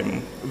place for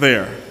him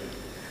there.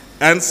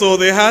 And so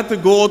they had to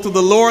go to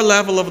the lower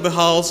level of the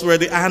house where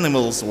the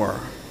animals were.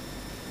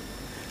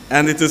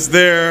 And it is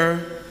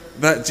there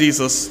that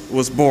Jesus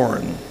was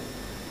born.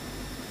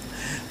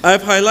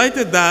 I've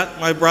highlighted that,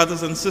 my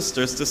brothers and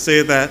sisters, to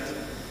say that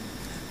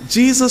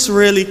Jesus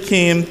really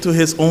came to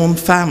his own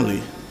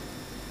family,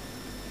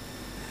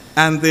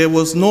 and there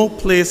was no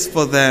place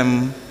for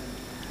them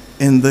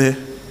in the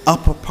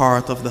upper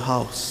part of the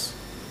house.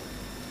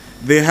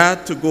 They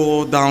had to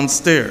go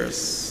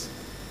downstairs.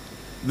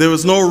 There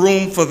was no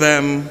room for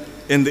them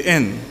in the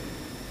inn.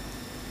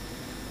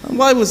 And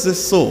why was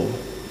this so?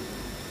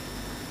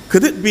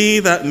 Could it be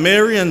that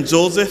Mary and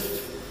Joseph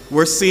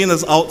were seen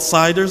as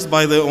outsiders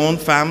by their own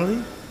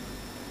family?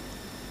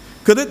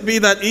 Could it be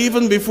that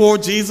even before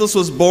Jesus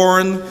was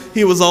born,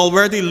 he was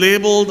already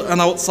labeled an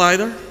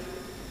outsider?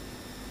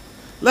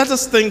 Let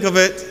us think of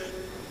it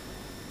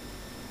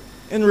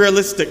in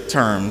realistic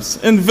terms,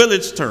 in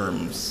village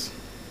terms.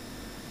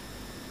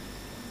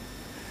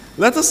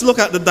 let us look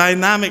at the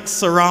dynamics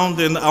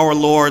surrounding our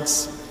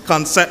Lord's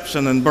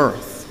conception and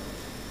birth.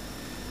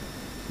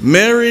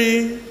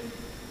 Mary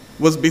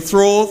was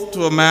betrothed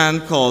to a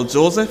man called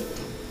Joseph,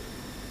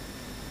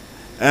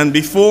 and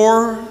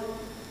before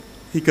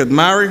he could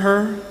marry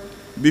her,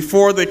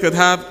 before they could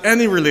have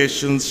any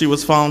relations, she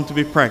was found to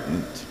be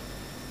pregnant.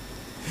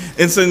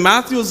 In St.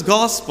 Matthew's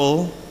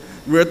Gospel,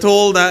 we're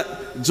told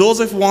that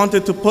Joseph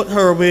wanted to put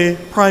her away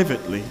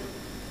privately.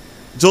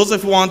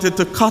 Joseph wanted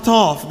to cut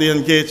off the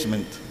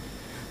engagement.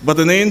 But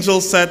an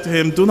angel said to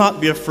him, "Do not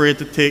be afraid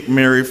to take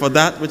Mary, for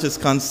that which is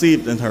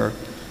conceived in her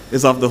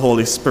is of the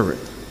Holy Spirit."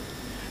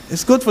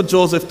 It's good for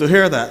Joseph to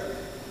hear that.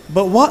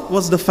 But what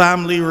was the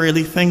family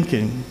really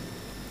thinking?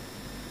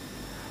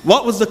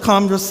 What was the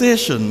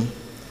conversation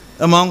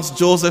amongst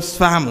Joseph's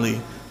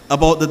family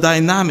about the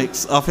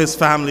dynamics of his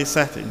family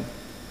setting?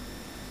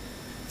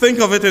 Think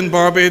of it in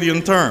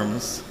Barbadian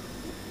terms.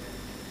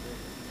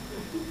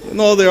 You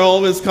know, there are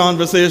always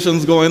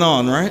conversations going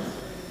on, right?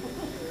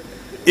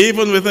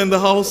 Even within the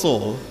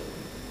household.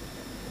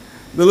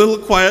 The little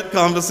quiet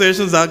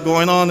conversations that are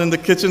going on in the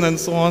kitchen and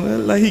so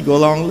on, let him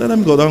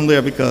go down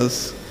there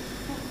because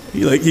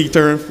he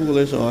turned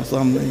foolish or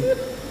something.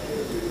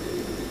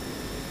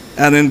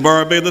 And in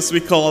Barbados,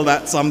 we call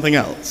that something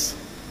else.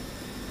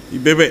 He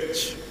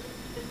bewitched.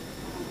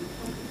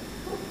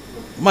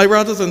 My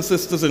brothers and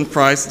sisters in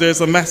Christ, there's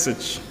a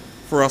message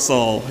for us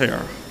all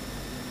here.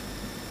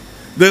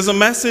 There's a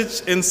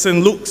message in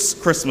St. Luke's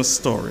Christmas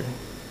story.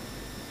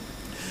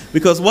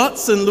 Because what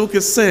St. Luke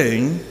is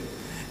saying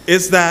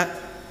is that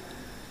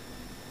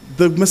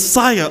the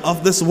Messiah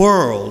of this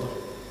world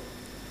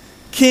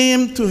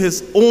came to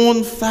his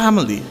own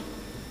family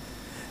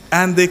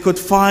and they could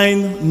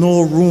find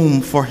no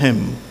room for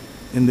him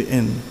in the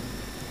inn.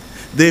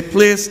 They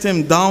placed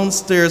him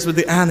downstairs with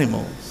the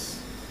animals.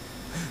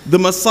 The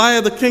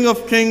Messiah, the King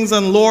of Kings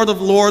and Lord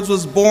of Lords,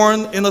 was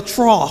born in a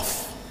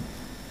trough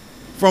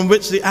from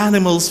which the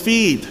animals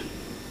feed.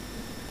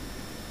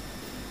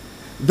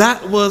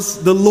 That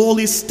was the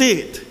lowly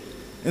state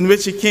in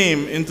which he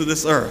came into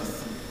this earth.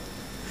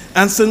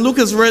 And St. Luke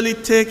has really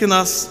taken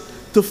us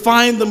to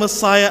find the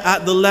Messiah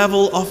at the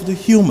level of the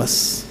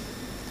humus,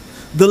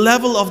 the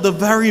level of the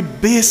very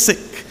basic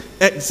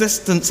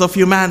existence of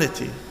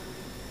humanity.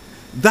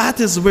 That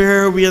is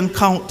where we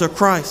encounter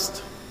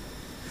Christ.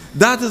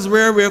 That is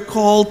where we are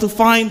called to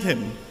find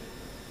him.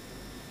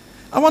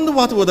 I wonder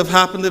what would have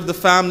happened if the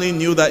family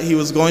knew that he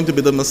was going to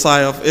be the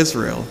Messiah of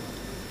Israel.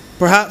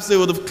 Perhaps they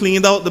would have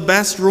cleaned out the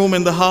best room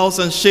in the house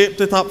and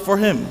shaped it up for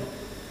him.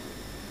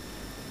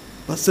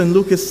 But St.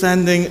 Luke is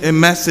sending a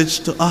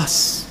message to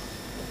us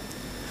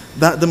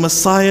that the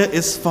Messiah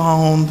is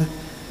found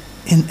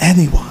in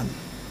anyone.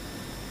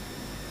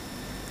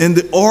 In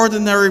the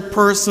ordinary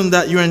person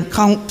that you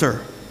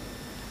encounter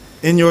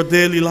in your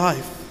daily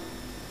life.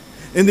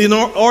 In the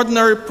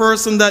ordinary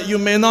person that you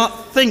may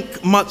not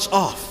think much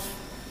of.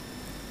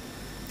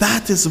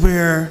 That is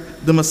where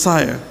the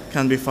Messiah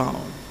can be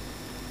found.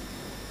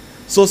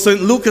 So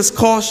St. Luke is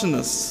cautioning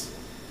us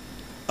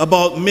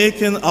about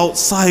making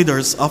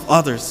outsiders of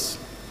others.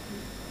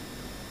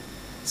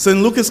 St.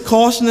 Luke is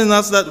cautioning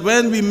us that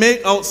when we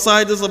make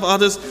outsiders of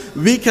others,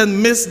 we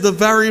can miss the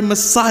very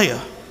Messiah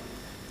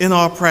in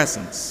our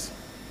presence.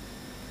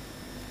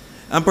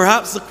 And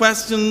perhaps the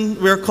question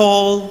we're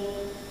called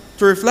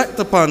to reflect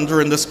upon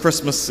during this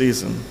Christmas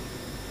season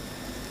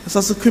is,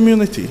 as a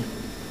community,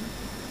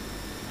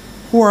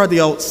 who are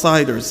the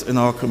outsiders in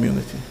our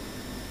community?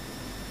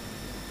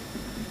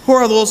 Who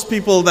are those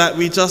people that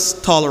we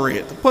just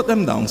tolerate? Put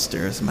them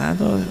downstairs,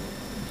 man.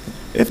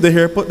 If they're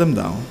here, put them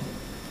down.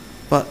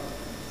 But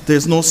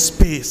there's no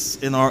space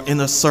in our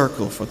inner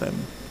circle for them.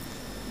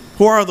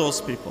 Who are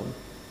those people?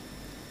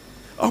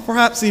 Or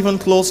perhaps even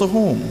closer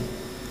home.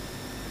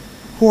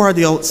 Who are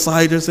the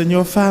outsiders in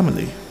your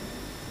family?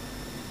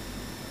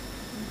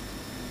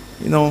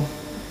 You know,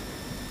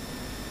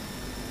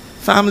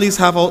 families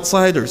have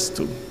outsiders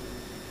too.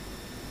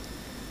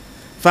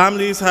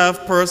 Families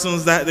have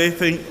persons that they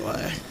think,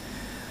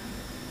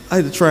 I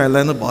had to try and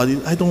learn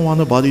nobody. I don't want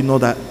nobody to know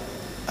that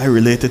I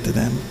related to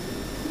them.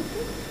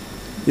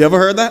 You ever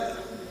heard that?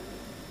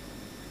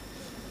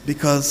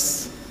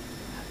 Because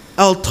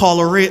I'll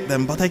tolerate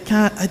them, but I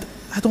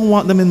don't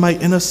want them in my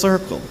inner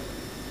circle.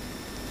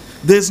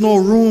 There's no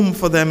room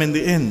for them in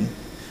the inn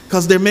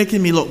because they're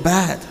making me look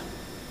bad.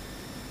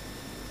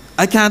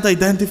 I can't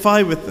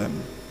identify with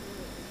them.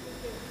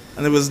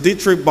 And it was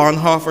Dietrich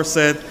Bonhoeffer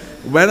said,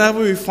 whenever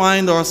we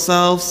find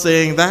ourselves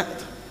saying that,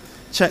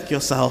 check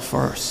yourself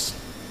first.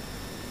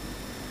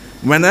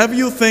 Whenever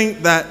you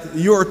think that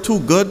you are too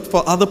good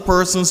for other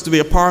persons to be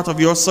a part of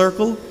your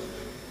circle,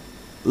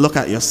 look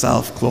at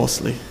yourself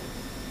closely.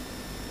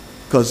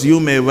 Because you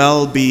may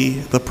well be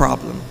the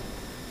problem,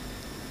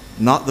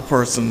 not the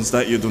persons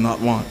that you do not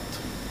want.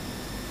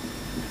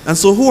 And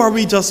so who are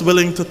we just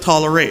willing to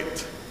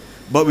tolerate,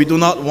 but we do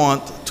not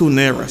want too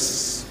near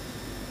us?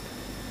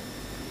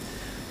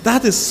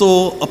 That is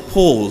so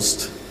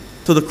opposed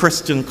to the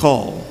Christian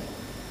call.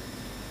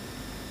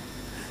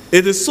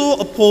 It is so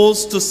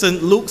opposed to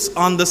St. Luke's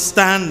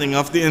understanding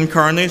of the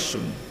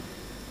incarnation.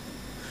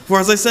 For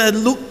as I said,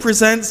 Luke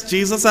presents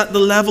Jesus at the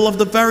level of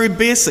the very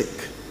basic,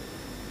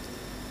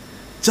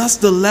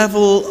 just the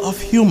level of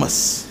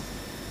humus.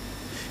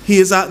 He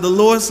is at the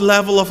lowest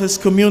level of his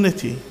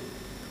community.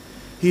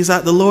 He's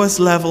at the lowest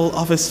level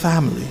of his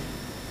family.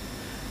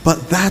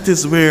 But that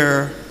is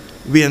where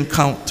we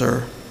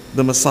encounter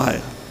the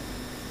Messiah.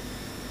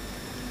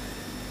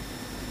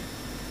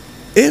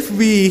 If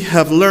we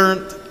have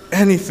learned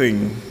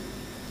anything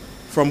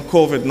from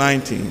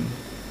COVID-19,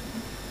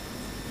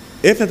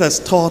 if it has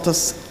taught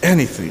us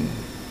anything,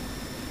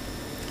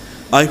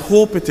 I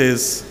hope it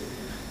is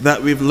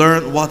that we've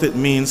learned what it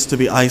means to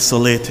be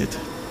isolated,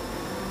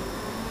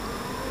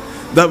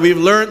 that we've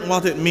learned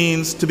what it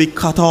means to be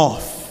cut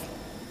off.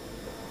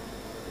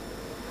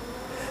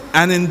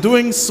 And in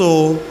doing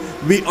so,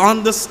 we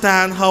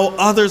understand how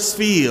others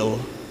feel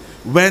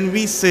when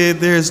we say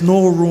there's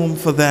no room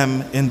for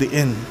them in the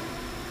inn.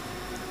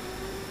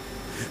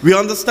 We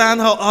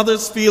understand how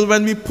others feel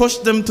when we push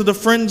them to the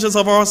fringes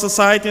of our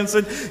society and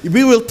say,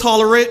 we will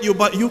tolerate you,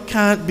 but you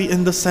can't be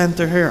in the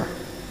center here.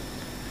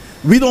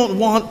 We don't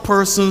want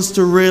persons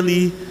to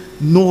really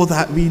know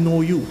that we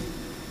know you.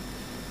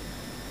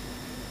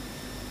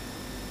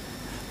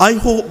 I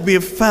hope we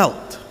have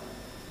felt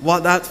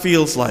what that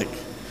feels like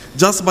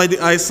just by the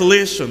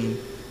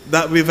isolation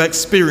that we've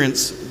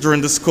experienced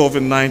during this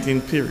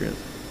COVID-19 period.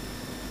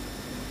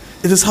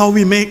 It is how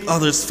we make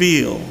others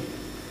feel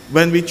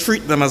when we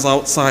treat them as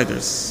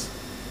outsiders,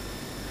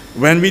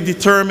 when we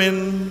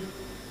determine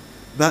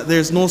that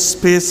there's no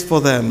space for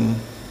them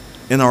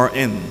in our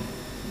inn.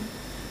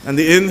 And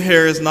the inn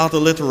here is not a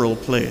literal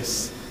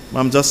place.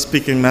 I'm just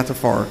speaking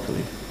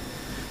metaphorically.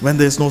 When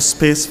there's no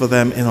space for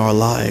them in our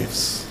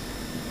lives,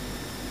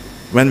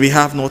 when we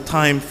have no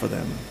time for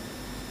them,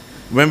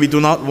 when we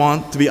do not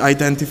want to be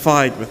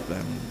identified with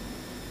them.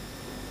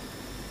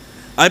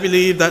 I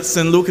believe that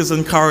St. Luke is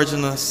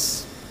encouraging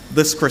us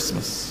this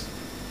Christmas.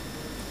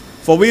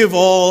 For we have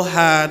all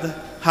had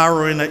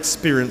harrowing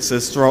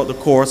experiences throughout the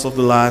course of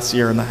the last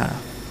year and a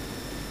half.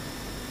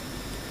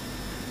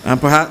 And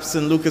perhaps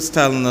St. Luke is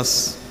telling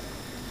us,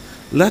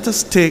 let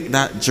us take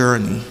that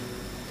journey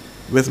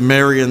with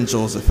Mary and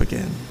Joseph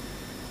again.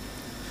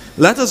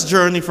 Let us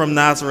journey from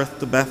Nazareth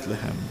to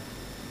Bethlehem.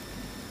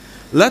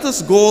 Let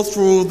us go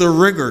through the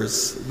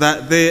rigors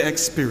that they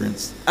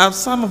experienced, as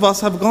some of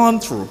us have gone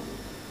through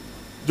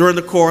during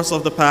the course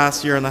of the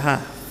past year and a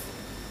half.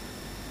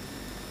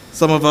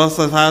 Some of us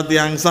have had the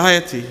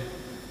anxiety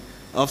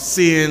of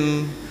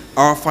seeing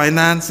our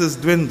finances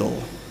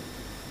dwindle,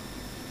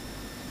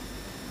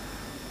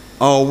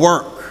 our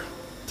work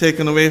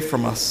taken away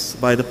from us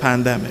by the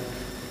pandemic,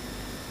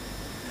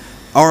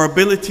 our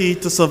ability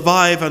to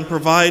survive and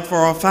provide for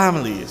our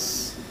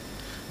families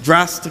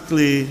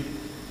drastically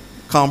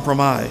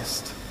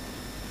compromised.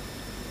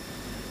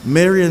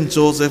 Mary and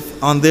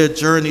Joseph, on their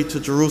journey to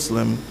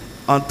Jerusalem,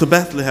 to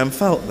Bethlehem,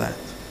 felt that.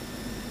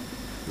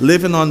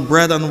 Living on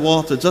bread and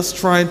water, just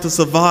trying to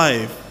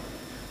survive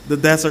the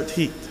desert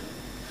heat.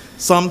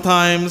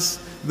 Sometimes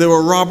there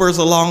were robbers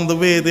along the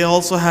way. They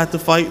also had to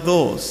fight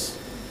those.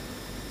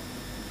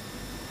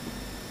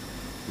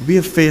 We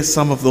have faced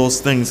some of those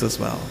things as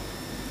well.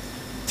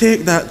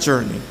 Take that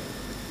journey.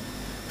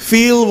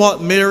 Feel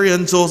what Mary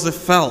and Joseph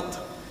felt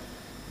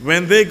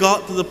when they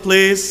got to the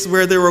place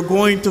where they were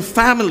going to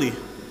family.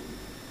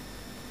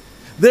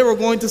 They were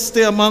going to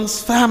stay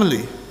amongst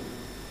family.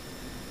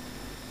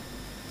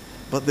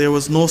 But there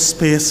was no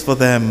space for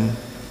them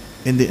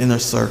in the inner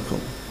circle.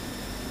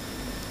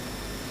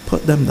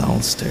 Put them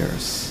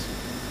downstairs.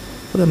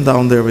 Put them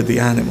down there with the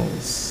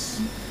animals.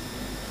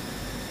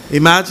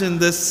 Imagine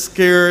this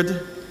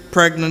scared,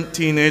 pregnant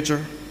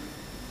teenager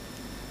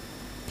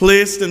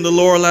placed in the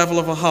lower level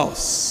of a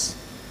house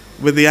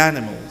with the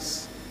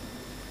animals.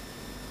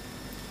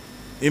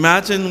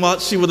 Imagine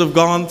what she would have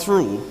gone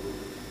through,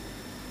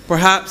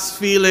 perhaps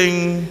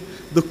feeling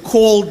the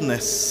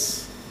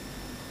coldness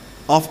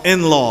of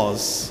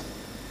in-laws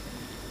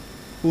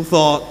who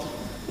thought,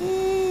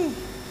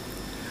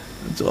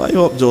 I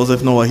hope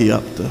Joseph knows what he's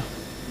up to.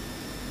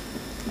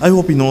 I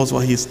hope he knows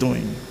what he's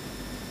doing.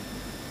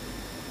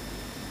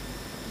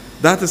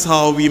 That is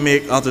how we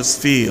make others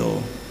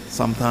feel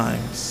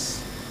sometimes.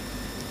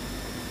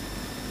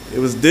 It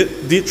was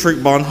Dietrich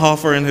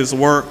Bonhoeffer in his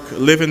work,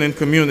 Living in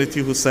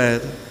Community, who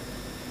said,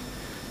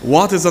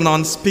 what is an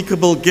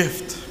unspeakable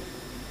gift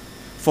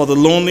for the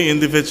lonely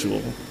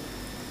individual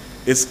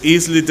is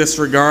easily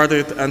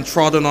disregarded and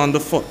trodden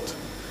underfoot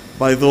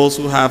by those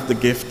who have the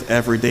gift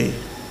every day.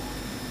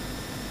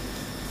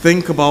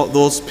 Think about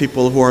those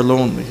people who are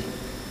lonely.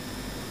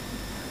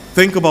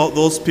 Think about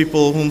those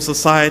people whom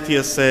society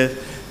has said,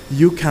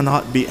 you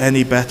cannot be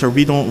any better.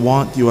 We don't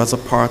want you as a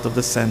part of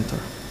the center.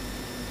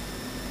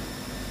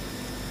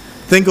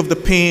 Think of the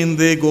pain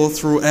they go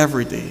through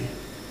every day.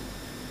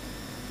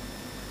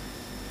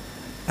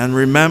 And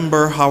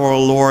remember how our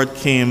Lord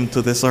came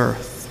to this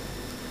earth,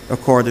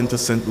 according to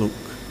St. Luke.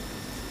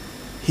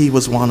 He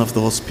was one of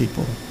those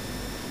people.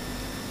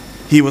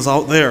 He was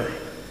out there.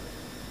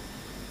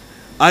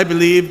 I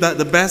believe that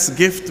the best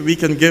gift we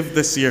can give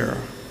this year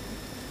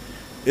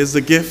is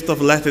the gift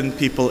of letting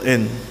people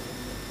in,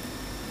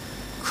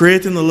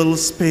 creating a little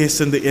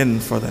space in the inn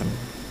for them,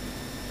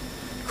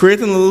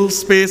 creating a little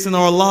space in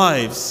our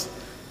lives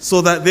so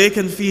that they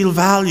can feel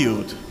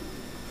valued,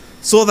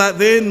 so that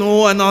they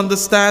know and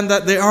understand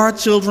that they are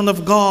children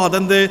of God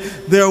and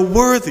they are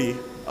worthy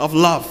of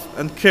love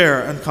and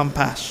care and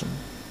compassion.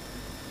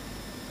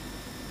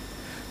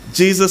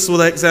 Jesus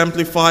would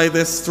exemplify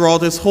this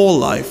throughout his whole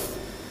life,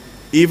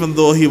 even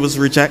though he was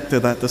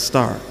rejected at the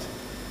start.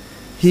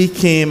 He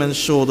came and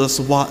showed us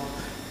what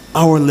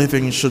our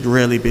living should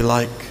really be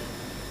like,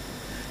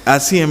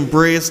 as he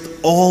embraced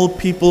all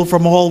people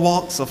from all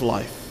walks of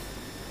life,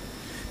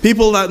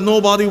 people that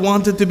nobody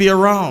wanted to be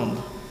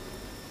around.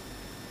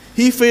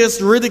 He faced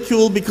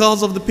ridicule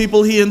because of the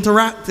people he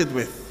interacted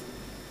with.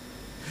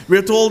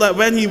 We're told that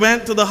when he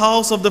went to the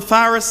house of the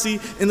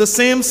Pharisee in the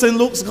same St.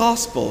 Luke's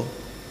Gospel,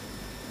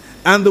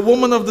 and the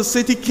woman of the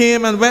city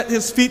came and wet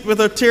his feet with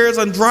her tears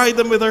and dried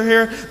them with her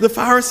hair, the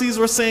Pharisees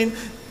were saying,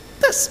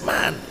 this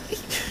man,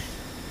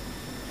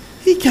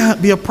 he can't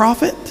be a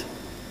prophet.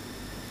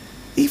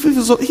 If he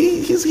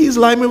was, he's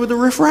lying with the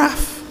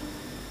riffraff.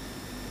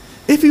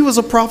 If he was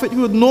a prophet, he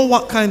would know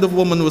what kind of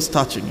woman was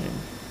touching him.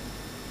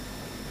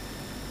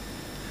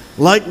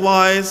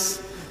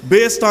 Likewise,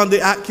 based on the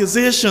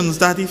accusations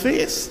that he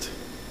faced.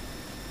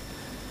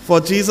 For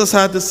Jesus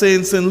had to say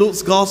in St.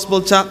 Luke's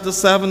Gospel, chapter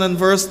 7 and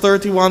verse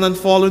 31 and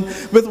following,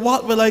 with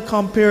what will I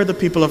compare the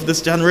people of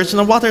this generation,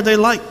 and what are they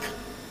like?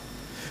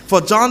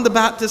 For John the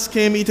Baptist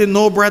came eating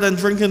no bread and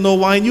drinking no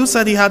wine. You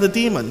said he had a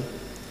demon.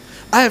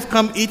 I have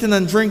come eating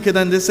and drinking,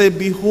 and they say,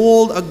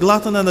 behold, a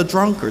glutton and a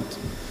drunkard,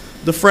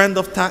 the friend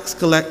of tax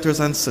collectors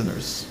and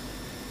sinners.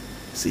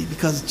 See,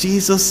 because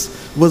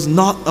Jesus was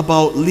not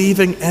about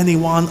leaving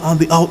anyone on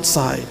the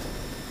outside.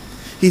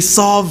 He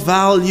saw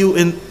value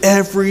in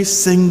every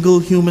single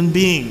human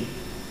being.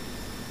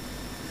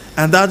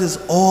 And that is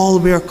all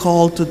we are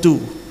called to do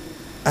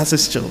as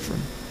his children.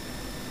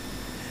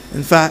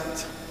 In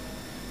fact,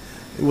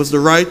 it was the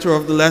writer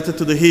of the letter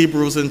to the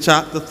Hebrews in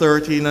chapter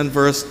 13 and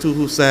verse 2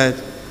 who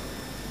said,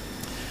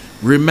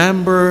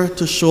 remember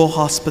to show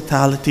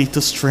hospitality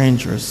to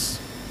strangers,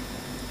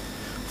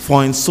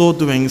 for in so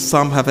doing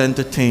some have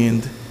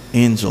entertained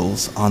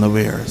angels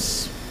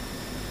unawares.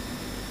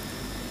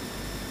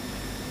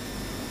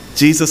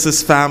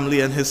 Jesus'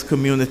 family and his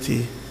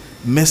community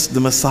missed the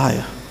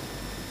Messiah,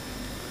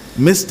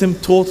 missed him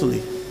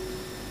totally,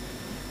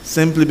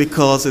 simply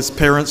because his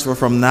parents were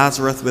from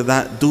Nazareth with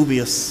that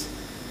dubious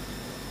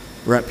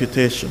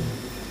reputation,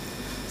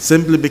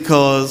 simply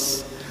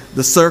because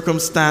the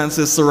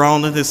circumstances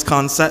surrounding his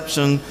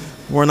conception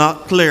were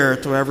not clear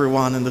to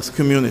everyone in this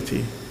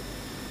community.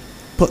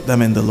 Put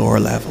them in the lower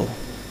level.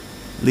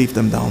 Leave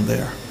them down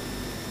there.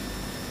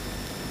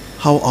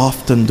 How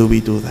often do we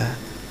do that?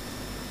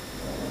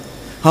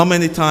 How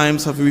many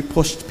times have we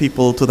pushed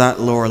people to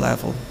that lower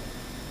level?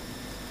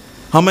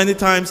 How many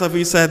times have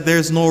we said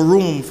there's no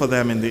room for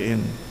them in the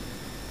inn?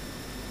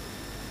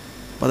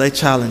 But I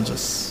challenge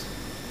us.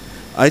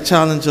 I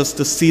challenge us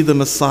to see the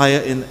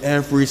Messiah in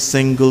every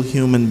single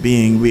human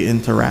being we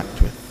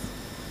interact with.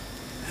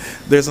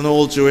 There's an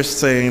old Jewish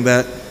saying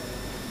that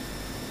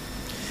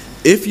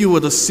if you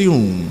would just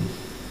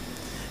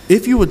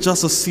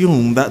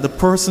assume that the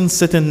person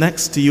sitting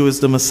next to you is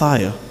the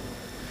Messiah,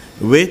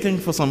 waiting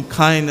for some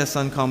kindness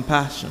and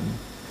compassion,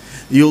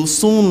 you'll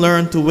soon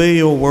learn to weigh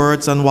your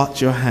words and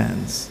watch your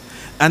hands.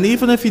 And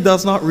even if he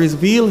does not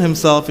reveal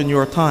himself in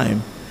your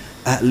time,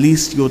 at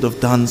least you would have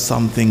done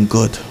something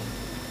good.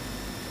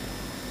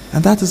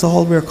 And that is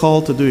all we're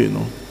called to do, you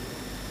know.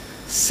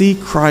 See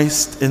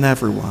Christ in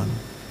everyone.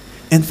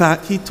 In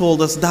fact, he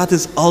told us that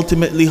is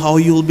ultimately how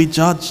you'll be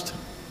judged.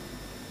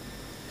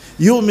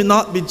 You will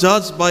not be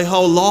judged by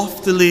how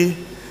loftily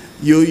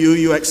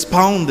you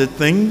expounded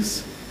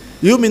things.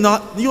 You'll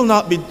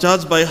not be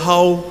judged by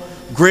how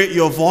great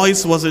your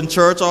voice was in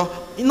church, or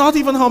not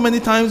even how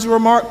many times you were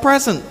marked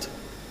present.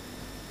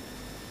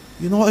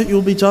 You know what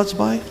you'll be judged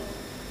by?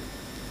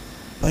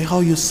 By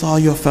how you saw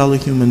your fellow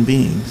human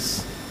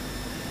beings.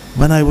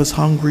 When I was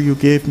hungry, you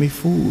gave me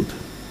food.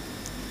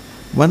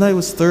 When I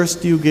was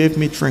thirsty, you gave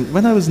me drink.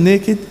 When I was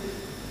naked,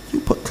 you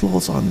put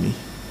clothes on me.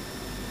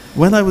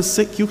 When I was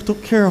sick, you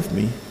took care of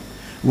me.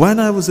 When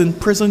I was in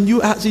prison,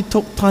 you actually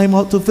took time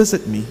out to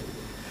visit me.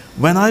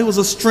 When I was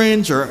a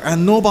stranger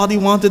and nobody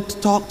wanted to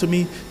talk to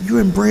me, you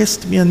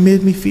embraced me and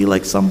made me feel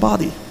like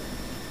somebody.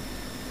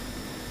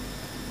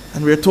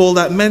 And we're told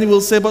that many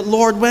will say, but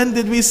Lord, when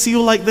did we see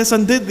you like this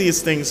and did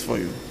these things for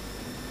you?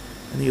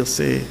 And he'll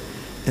say,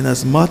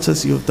 inasmuch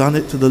as you have done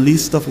it to the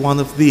least of one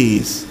of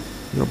these,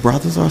 your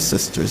brothers or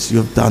sisters, you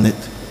have done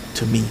it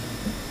to me.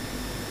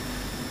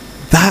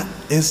 That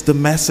is the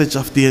message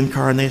of the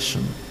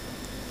incarnation.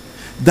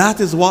 That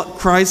is what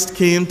Christ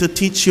came to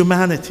teach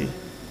humanity.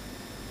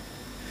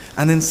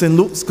 And in St.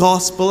 Luke's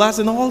Gospel, as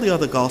in all the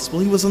other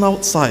Gospels, he was an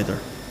outsider.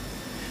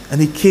 And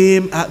he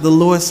came at the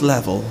lowest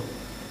level,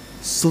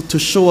 so to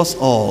show us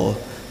all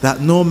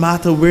that no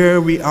matter where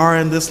we are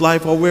in this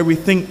life or where we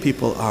think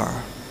people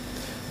are,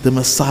 the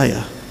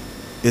Messiah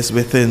is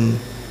within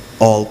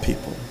all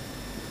people.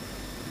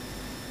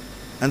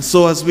 And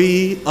so as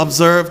we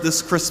observe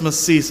this Christmas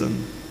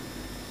season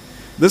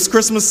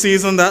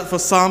that for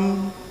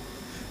some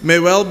may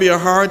well be a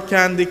hard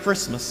candy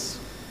Christmas,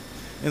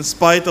 in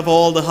spite of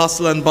all the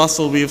hustle and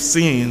bustle we've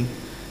seen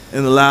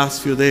in the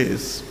last few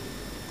days,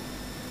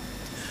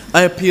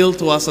 I appeal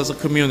to us as a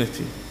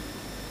community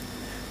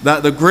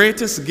that the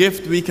greatest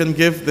gift we can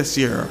give this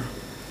year,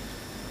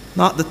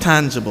 not the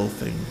tangible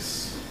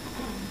things,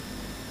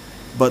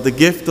 but the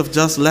gift of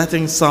just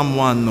letting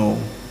someone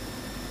know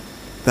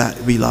that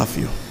we love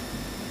you,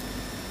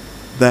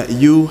 that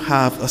you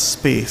have a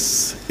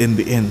space in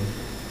the inn.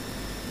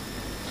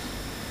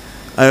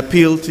 I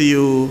appeal to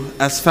you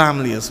as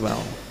family as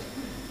well.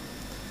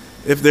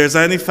 If there's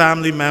any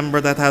family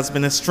member that has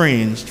been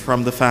estranged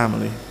from the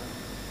family,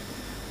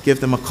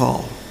 give them a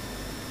call.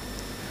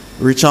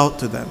 Reach out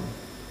to them.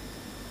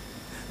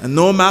 And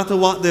no matter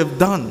what they've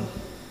done,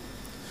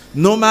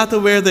 no matter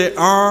where they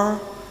are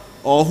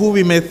or who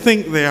we may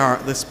think they are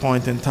at this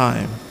point in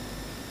time,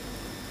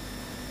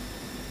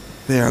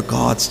 they are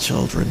God's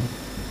children.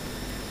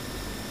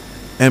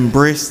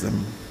 Embrace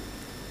them.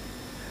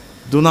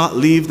 Do not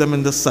leave them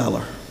in the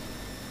cellar.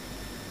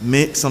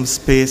 Make some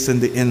space in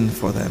the inn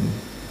for them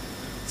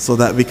so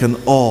that we can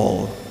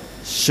all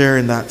share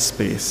in that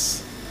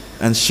space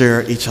and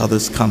share each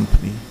other's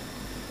company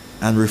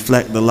and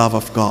reflect the love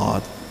of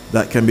God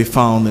that can be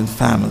found in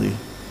family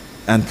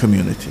and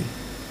community.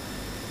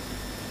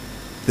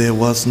 There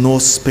was no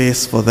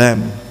space for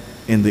them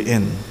in the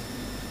inn.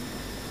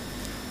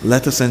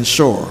 Let us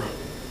ensure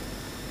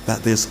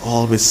that there's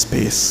always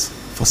space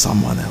for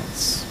someone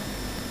else.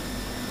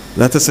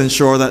 Let us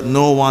ensure that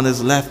no one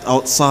is left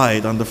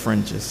outside on the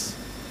fringes,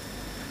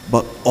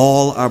 but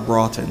all are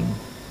brought in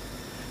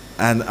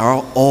and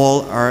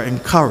all are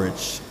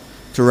encouraged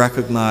to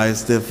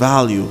recognize the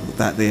value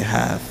that they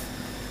have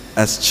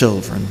as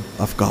children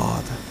of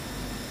God.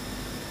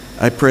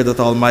 I pray that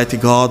Almighty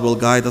God will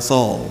guide us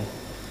all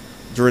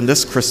during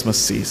this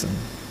Christmas season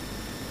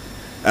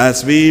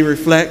as we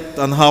reflect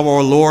on how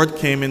our Lord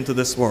came into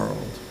this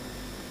world,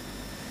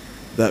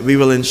 that we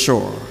will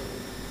ensure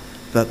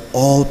that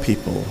all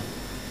people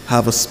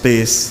have a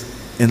space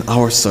in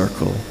our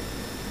circle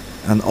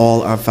and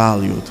all are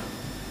valued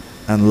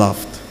and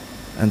loved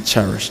and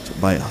cherished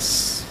by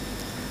us.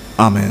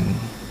 Amen.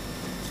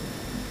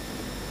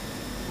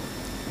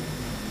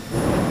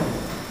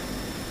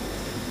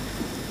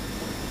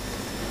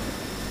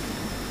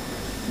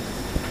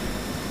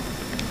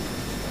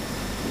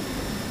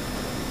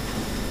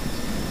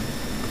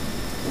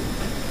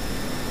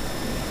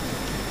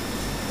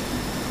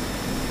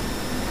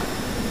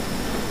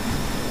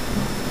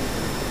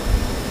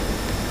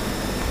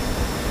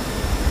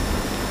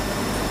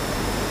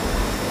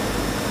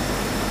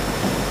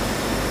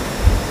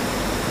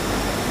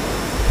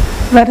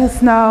 Let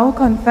us now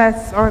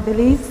confess our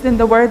beliefs in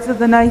the words of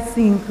the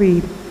Nicene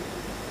Creed.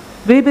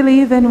 We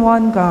believe in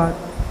one God,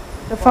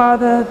 the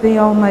Father, the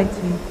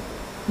Almighty,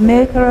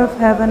 maker of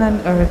heaven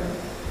and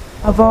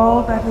earth, of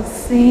all that is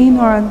seen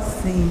or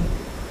unseen.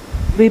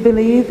 We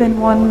believe in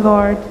one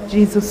Lord,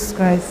 Jesus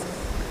Christ,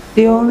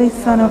 the only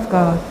Son of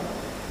God,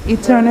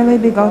 eternally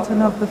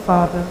begotten of the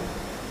Father,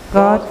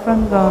 God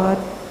from God,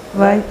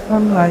 light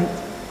from light,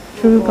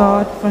 true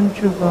God from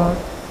true God,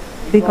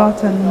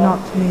 begotten,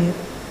 not made,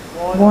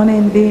 one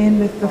in being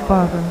with the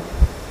Father.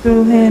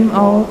 Through him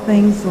all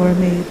things were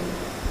made.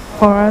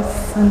 For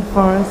us and for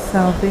our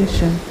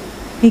salvation,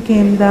 he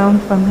came down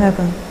from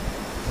heaven.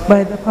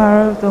 By the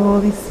power of the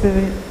Holy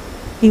Spirit,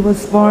 he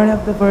was born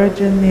of the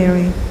Virgin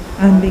Mary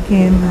and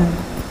became man.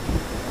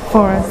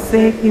 For our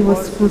sake he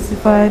was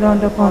crucified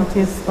under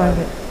Pontius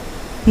Pilate.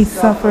 He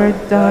suffered,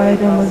 died,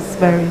 and was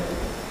buried.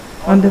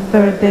 On the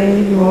third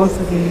day he rose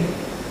again,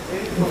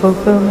 in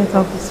fulfillment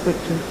of the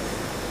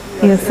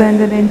Scriptures. He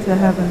ascended into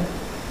heaven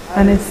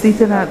and is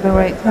seated at the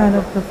right hand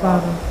of the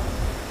Father.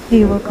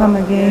 He will come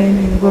again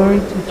in glory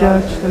to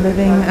judge the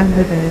living and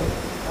the dead,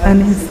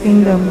 and his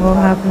kingdom will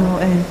have no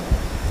end.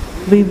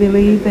 We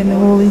believe in the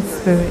Holy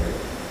Spirit,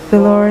 the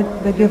Lord,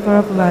 the giver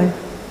of life,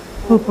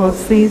 who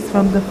proceeds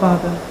from the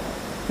Father.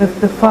 With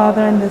the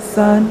Father and the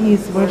Son he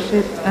is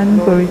worshipped and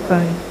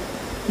glorified.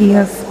 He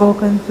has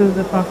spoken through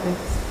the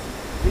prophets.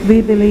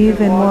 We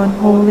believe in one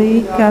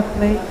holy,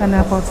 Catholic, and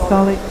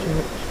Apostolic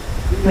Church.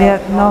 We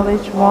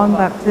acknowledge one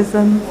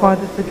baptism for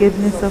the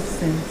forgiveness of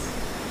sins.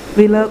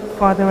 We look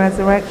for the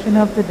resurrection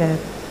of the dead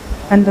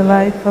and the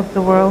life of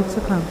the world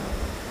to come.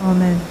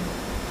 Amen.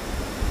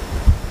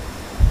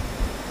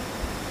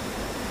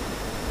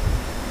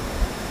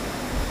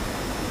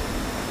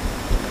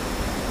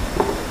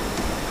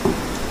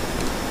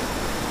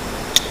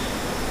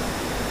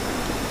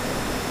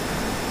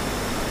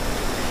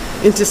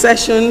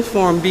 Intercession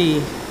Form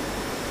B.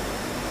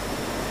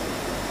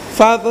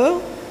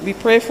 Father, we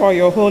pray for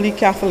your Holy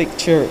Catholic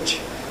Church.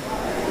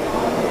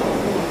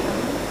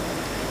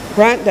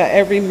 Grant that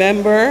every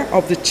member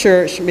of the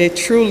Church may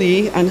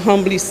truly and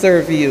humbly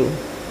serve you.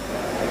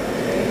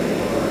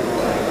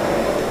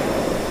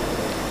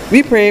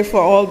 We pray for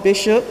all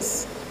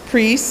bishops,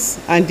 priests,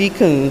 and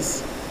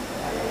deacons.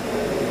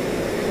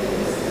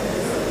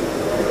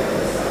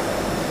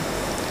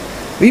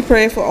 We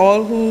pray for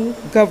all who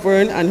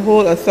govern and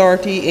hold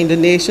authority in the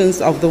nations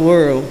of the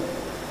world.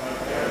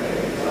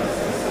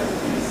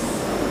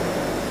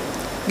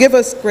 Give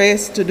us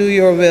grace to do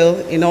your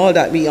will in all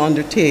that we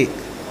undertake.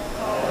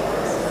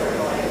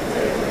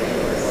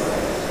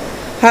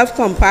 Have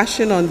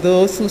compassion on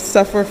those who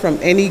suffer from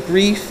any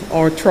grief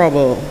or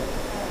trouble.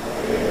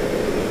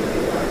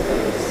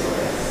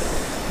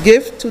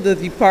 Give to the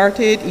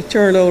departed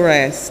eternal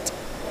rest.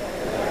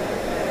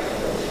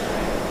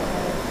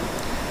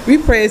 We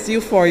praise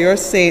you for your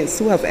saints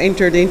who have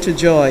entered into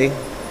joy.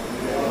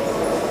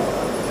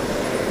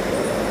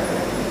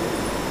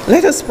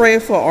 Let us pray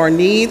for our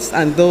needs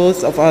and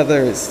those of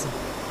others.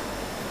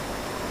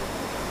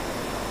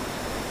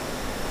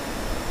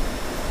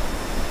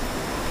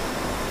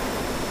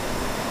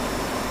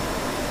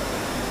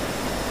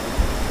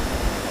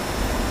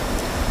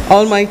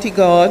 Almighty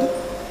God,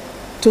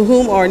 to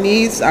whom our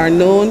needs are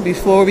known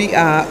before we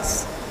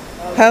ask,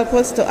 help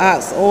us to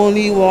ask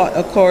only what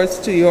accords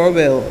to your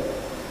will,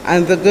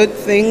 and the good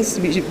things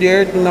which we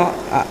dared not,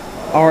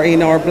 or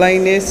in our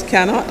blindness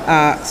cannot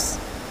ask,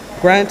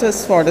 grant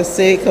us for the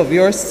sake of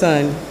your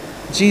Son,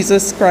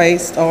 Jesus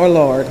Christ our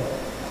Lord.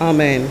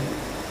 Amen.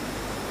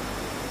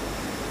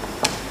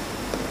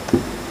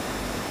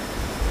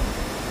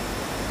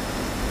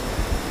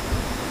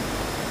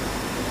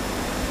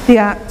 The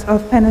act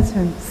of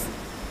penitence.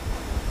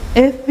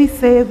 If we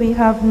say we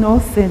have no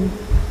sin,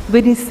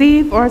 we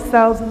deceive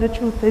ourselves and the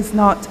truth is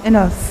not in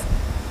us.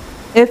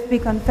 If we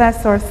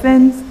confess our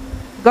sins,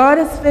 God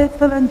is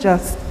faithful and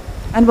just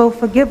and will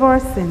forgive our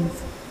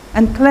sins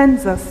and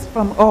cleanse us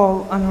from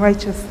all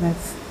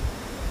unrighteousness.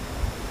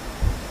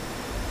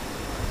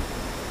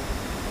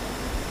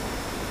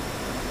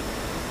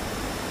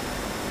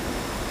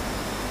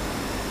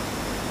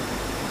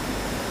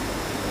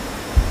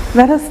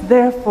 Let us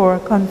therefore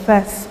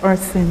confess our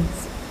sins.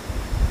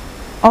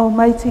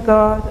 Almighty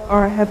God,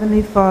 our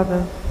Heavenly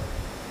Father,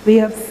 we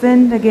have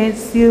sinned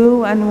against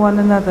you and one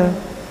another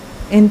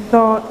in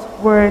thought,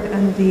 word,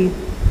 and deed,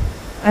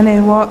 and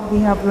in what we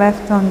have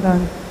left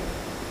undone.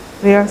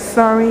 We are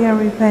sorry and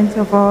repent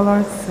of all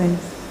our sins.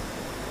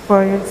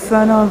 For your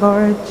Son, our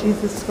Lord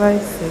Jesus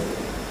Christ's sake.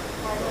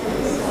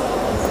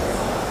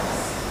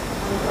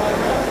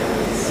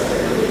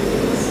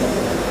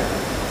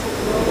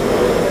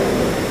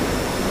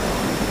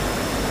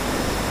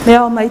 May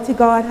Almighty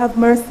God have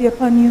mercy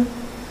upon you,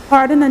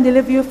 pardon and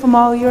deliver you from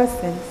all your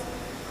sins,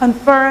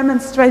 confirm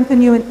and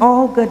strengthen you in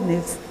all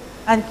goodness,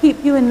 and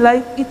keep you in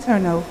life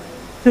eternal,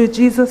 through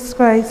Jesus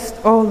Christ,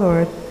 our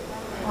Lord.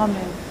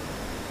 Amen.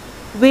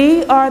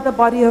 We are the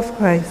body of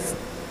Christ.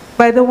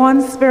 By the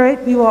one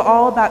Spirit, we were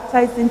all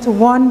baptized into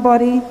one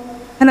body,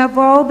 and have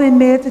all been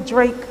made to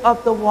drink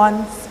of the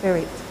one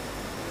Spirit.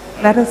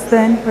 Let us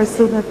then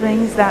pursue the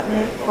things that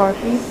make for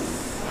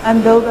peace,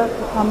 and build up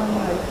the common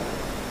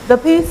life. The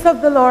peace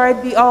of the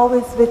Lord be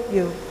always with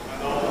you.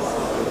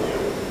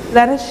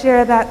 Let us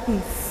share that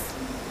peace.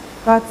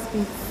 God's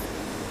peace.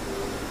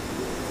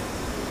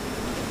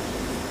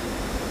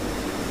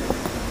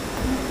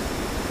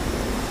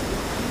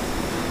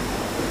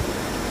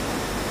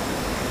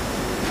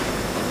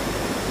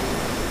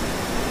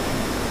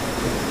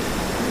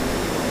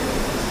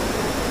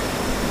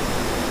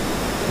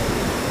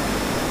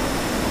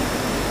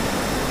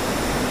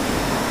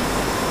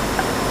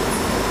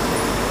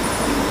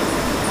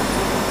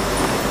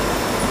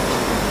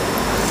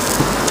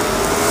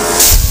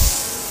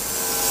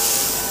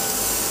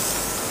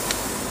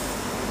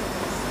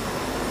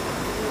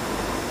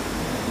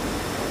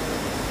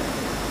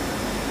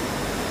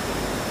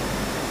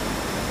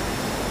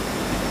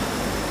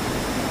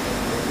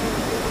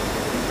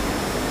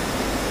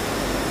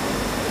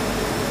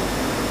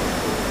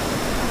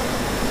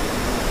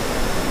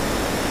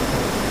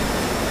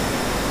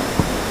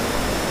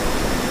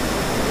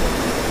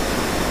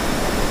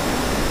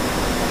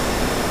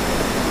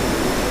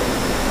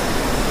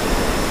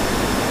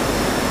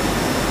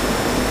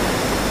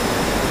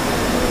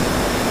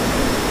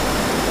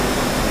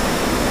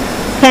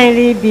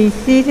 Kindly be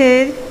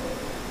seated.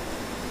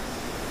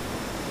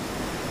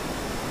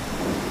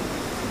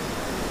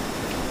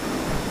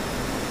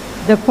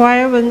 The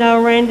choir will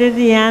now render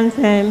the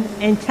anthem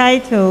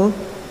entitled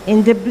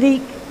 "In the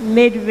Bleak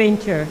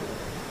Midwinter."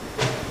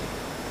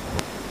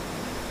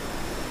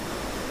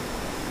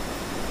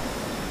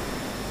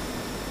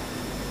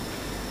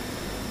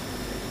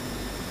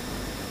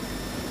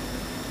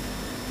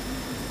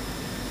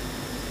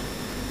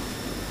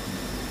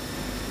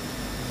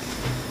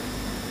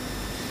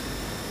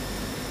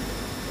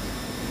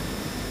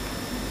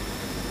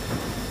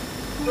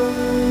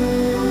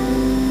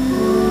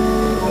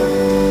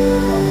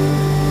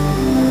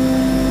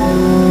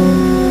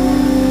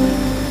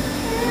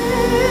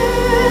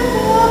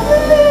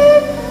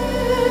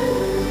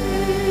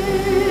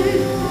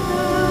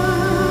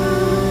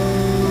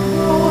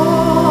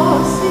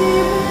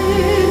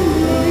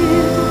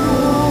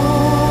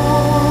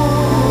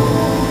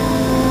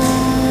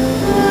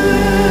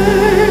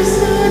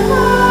 Person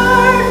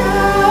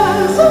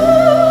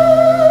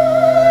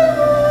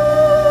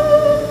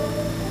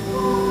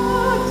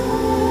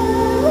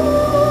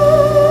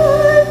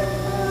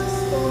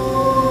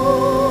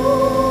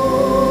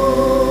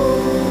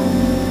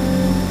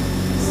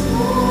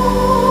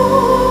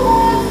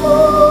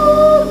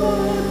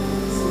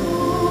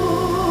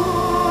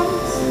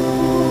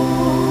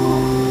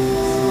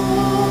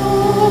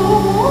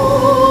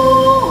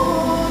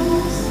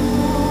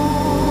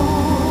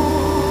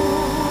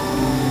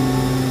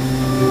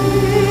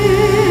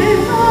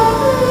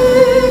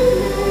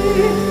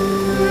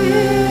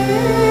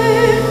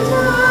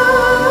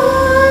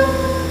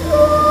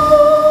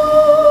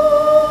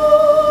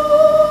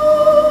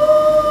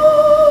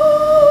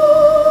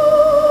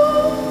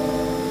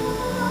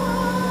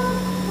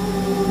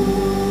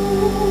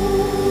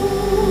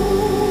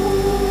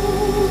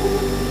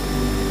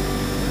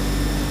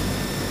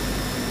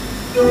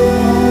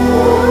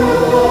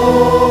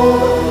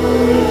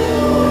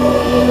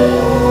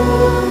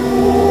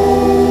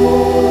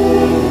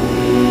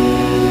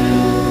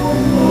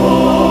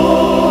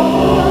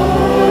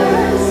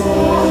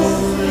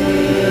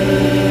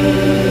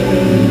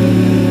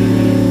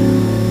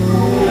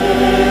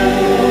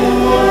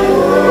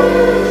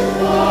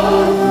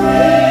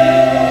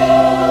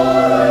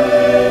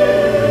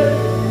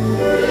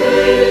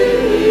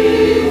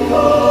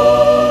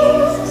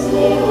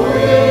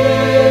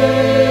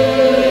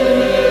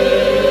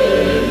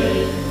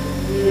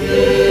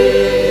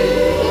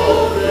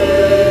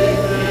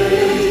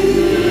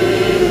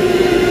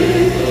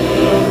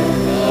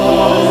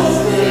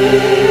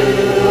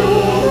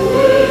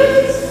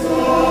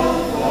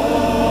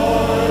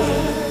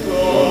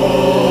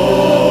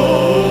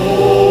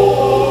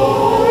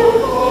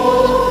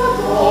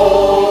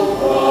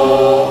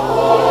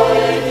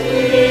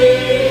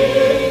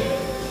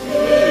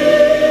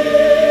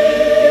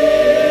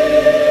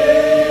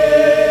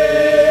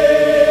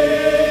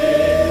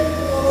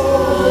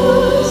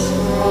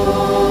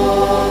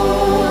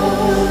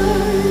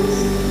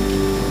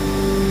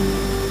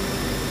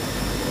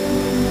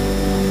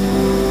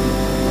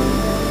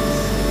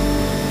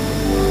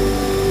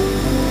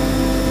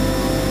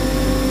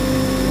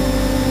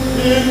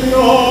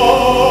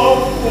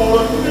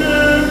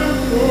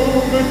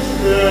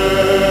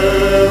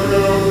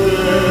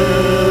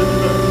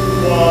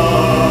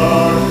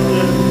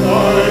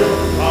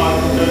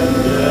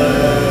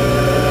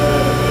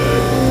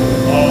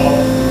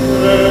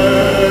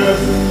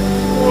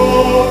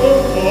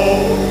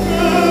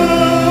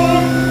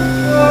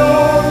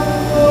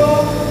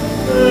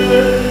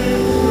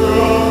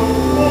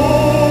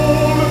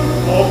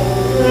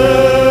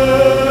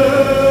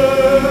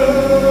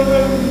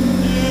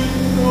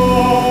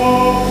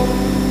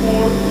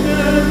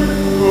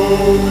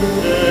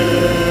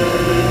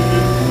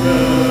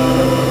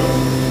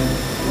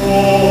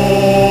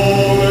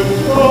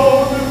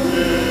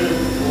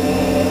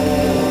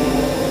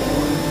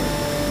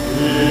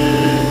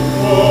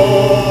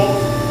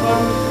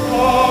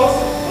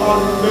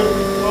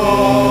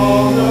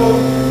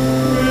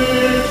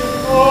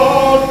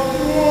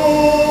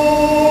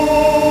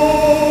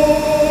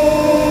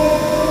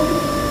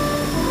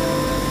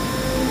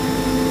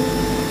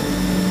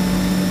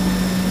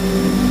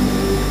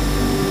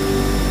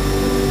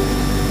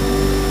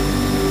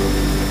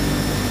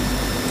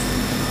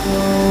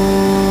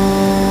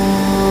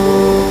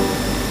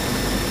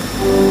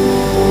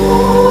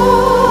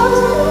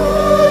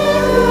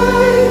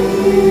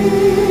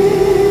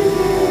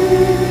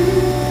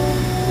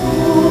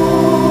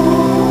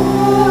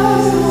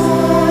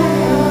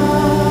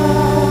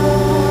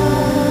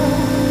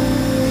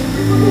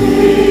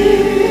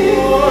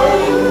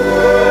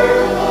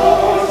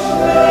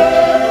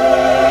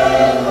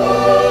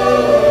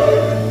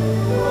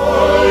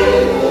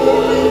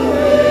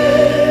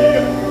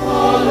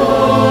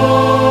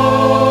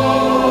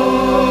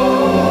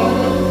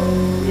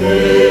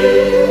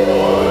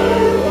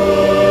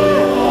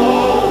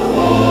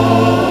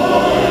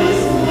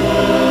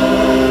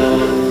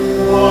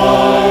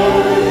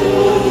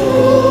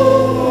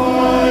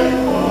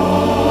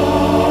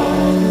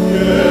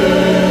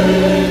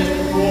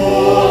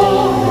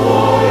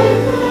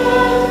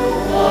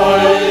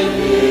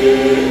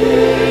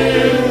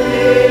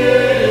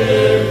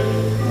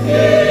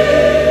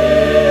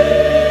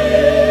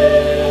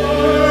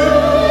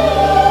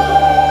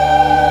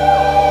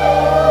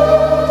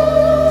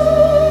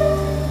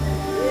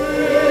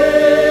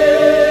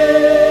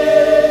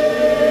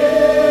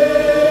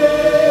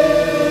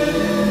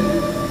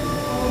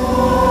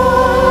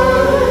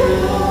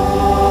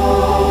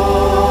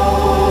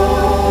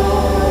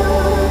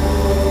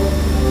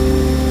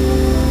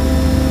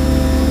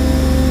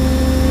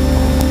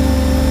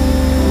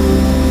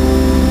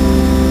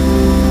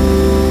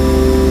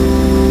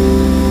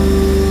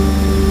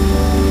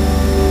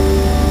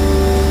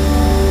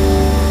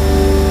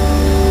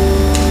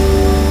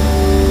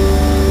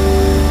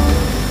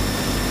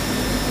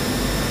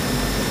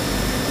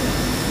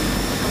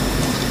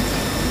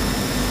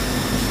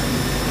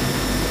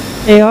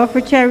The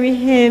offertory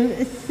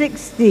hymn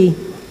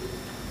 60.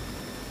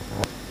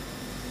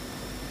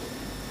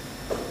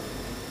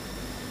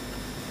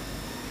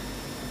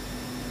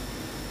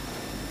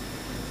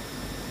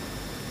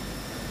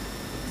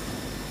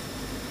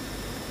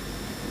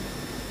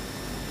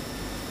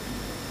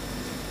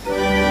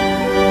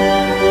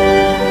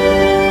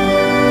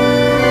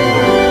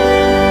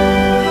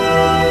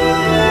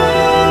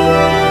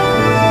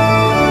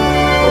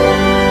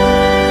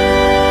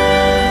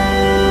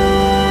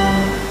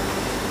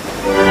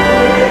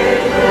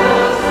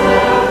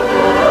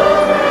 Amen.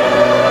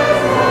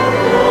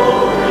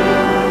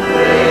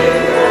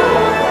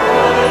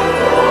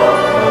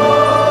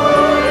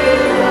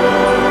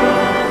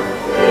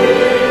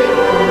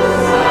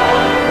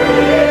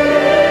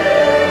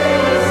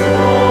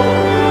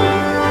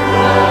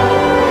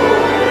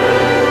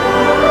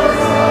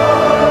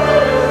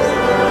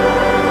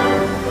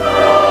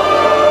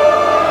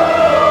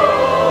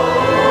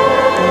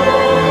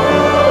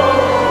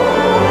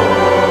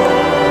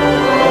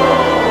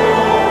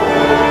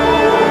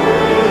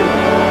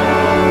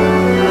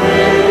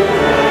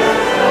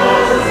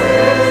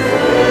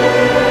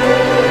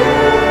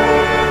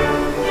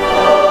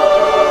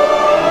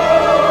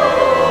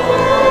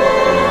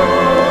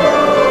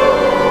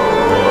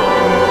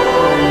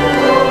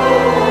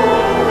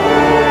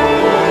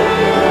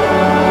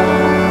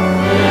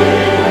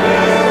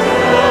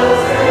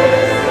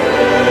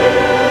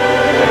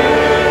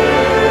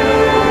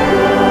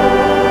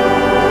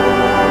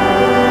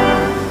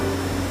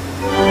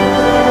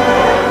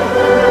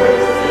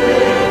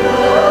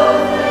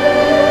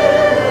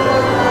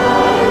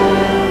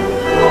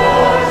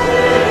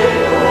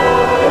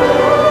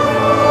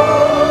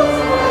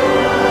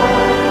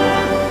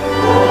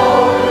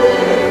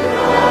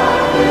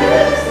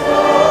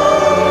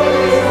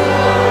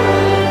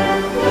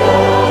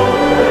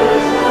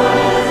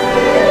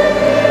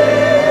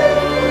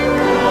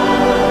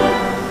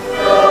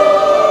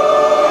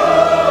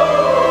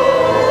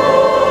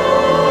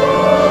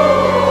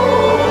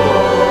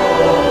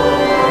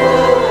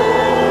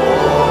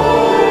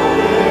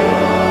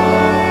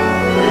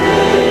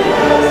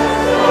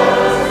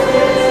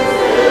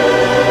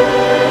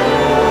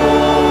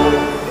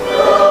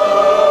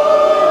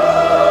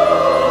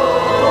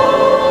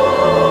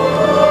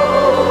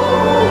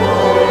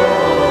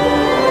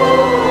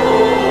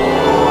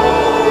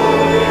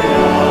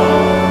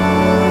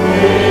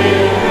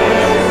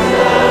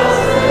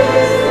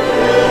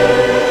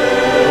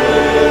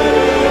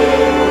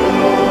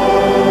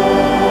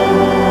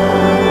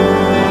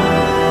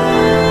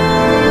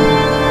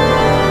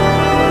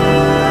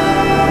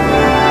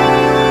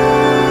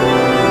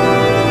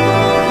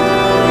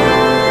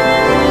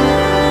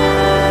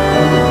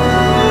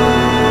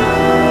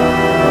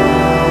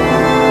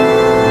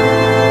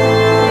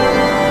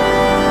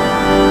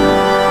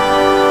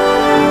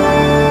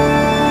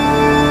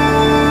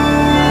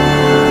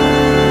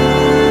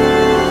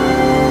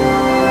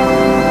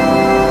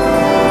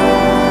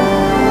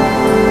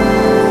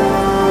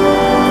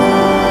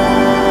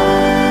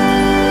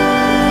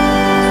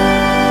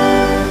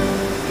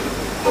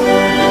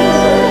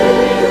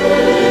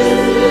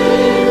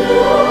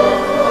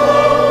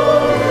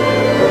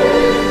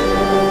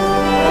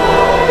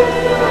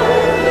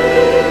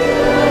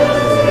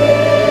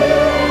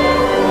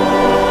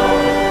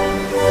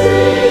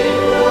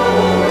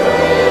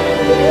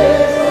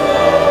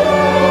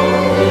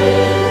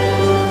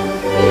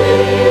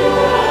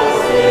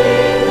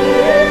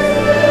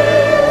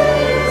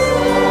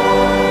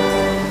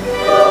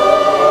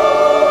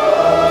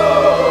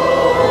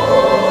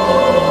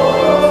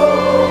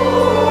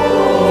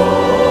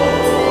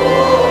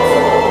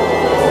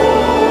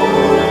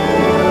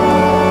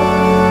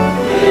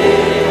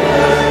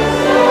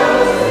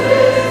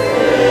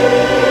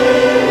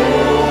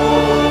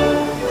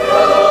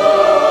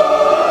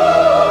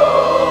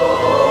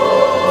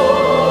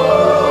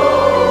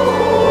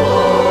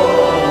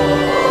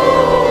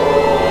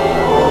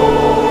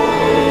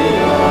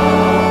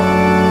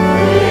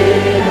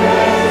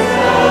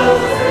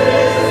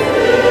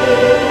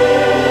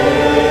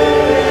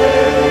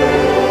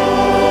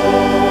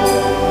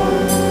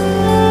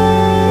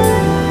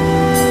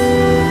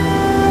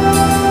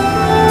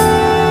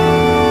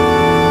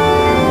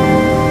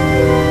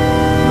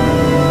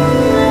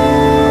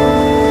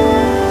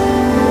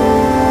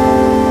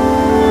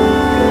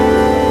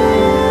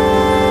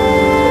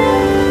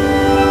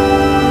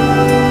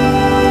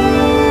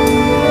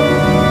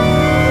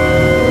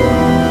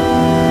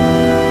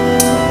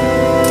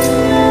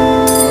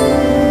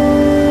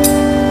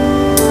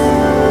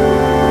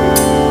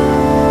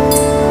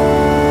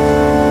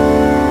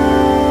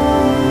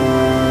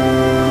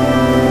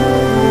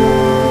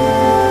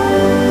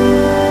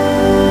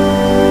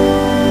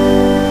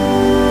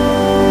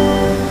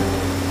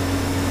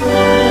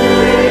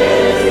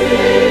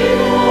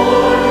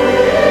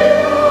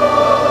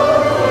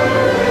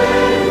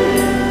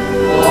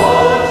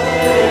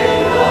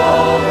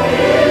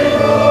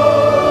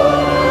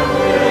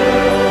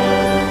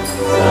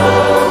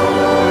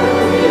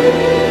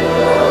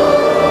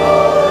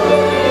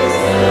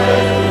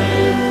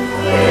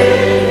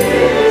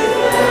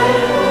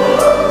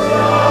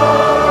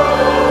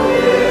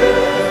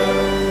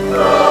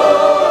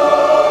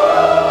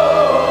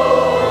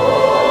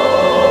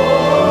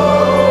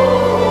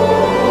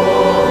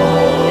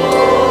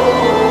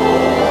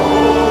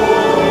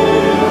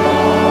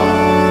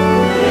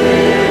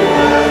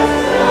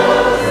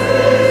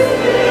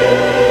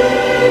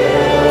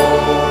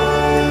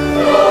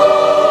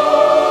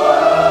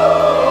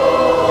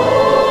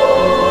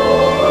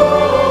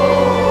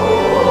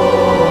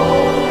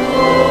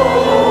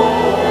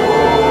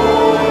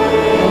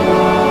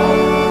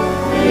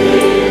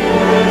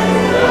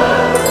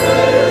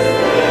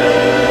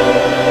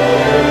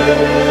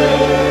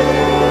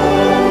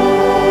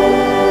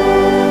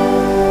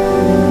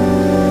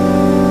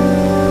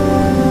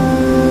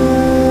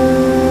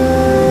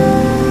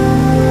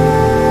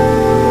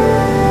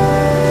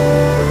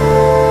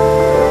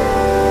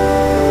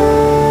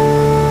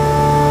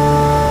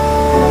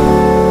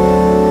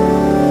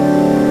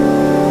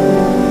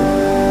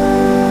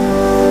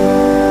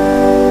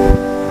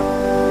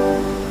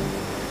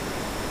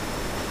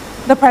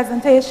 the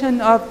presentation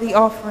of the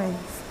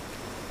offerings.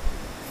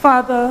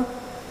 Father,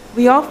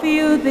 we offer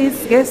you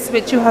these gifts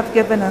which you have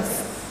given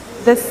us,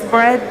 this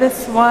bread,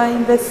 this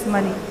wine, this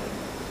money.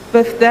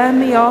 With them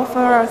we offer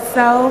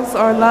ourselves,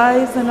 our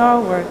lives, and our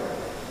work,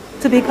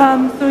 to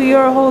become, through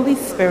your Holy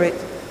Spirit,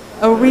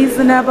 a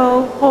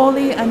reasonable,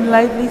 holy, and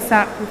lively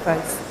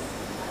sacrifice.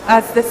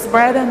 As this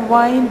bread and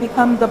wine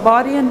become the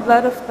body and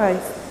blood of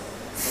Christ,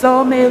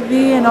 so may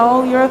we and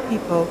all your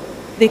people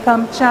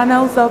become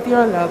channels of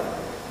your love.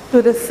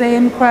 Through the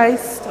same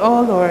Christ,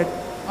 our Lord.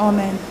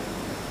 Amen.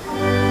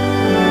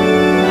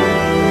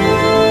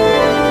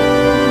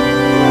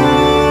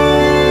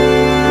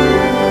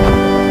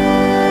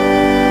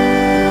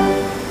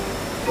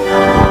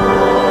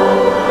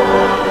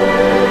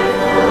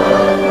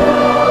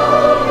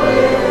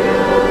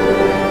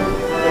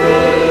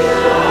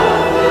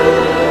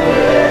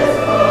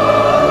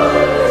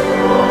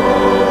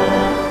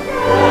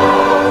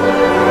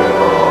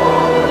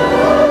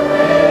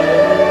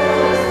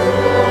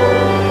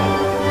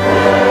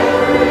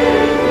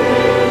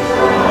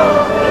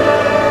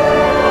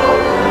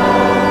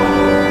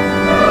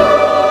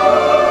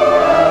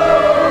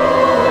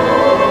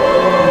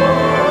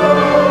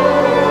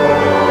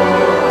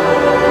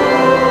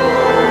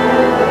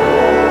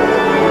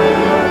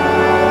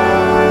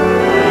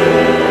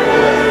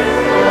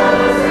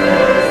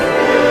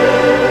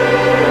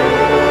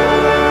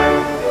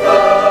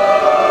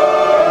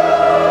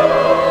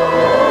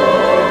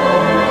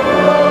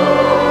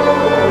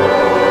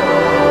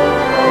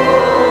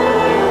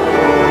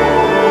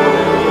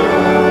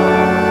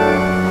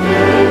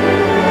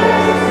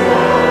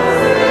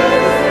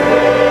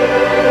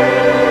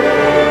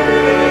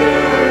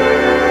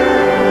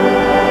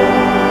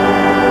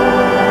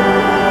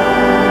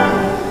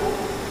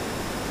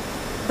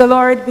 The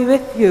Lord be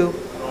with you.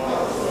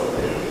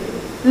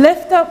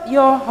 Lift up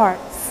your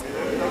hearts.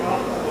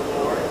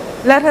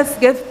 Let us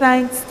give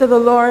thanks to the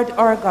Lord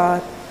our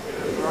God.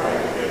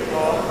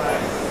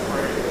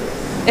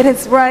 It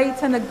is right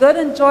and a good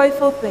and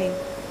joyful thing,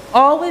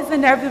 always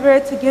and everywhere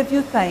to give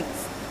you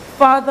thanks,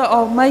 Father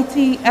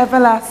Almighty,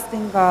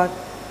 everlasting God.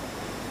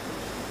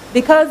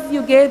 Because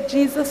you gave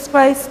Jesus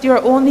Christ,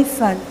 your only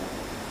Son,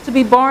 to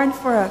be born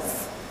for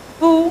us,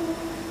 who,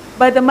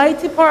 by the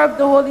mighty power of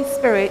the Holy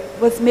Spirit,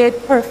 was made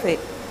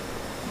perfect,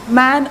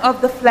 man of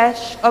the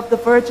flesh of the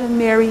Virgin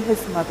Mary,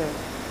 his mother,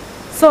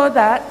 so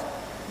that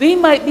we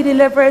might be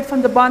delivered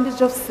from the bondage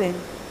of sin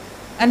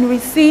and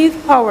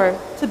receive power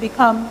to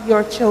become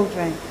your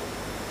children.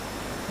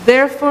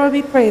 Therefore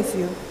we praise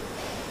you,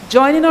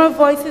 joining our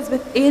voices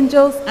with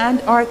angels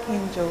and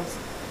archangels,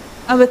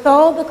 and with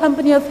all the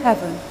company of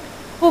heaven,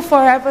 who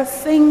forever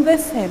sing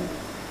this hymn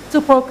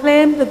to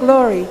proclaim the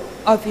glory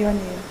of your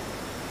name.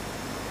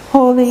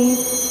 Holy,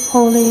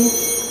 holy,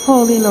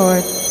 holy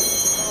Lord,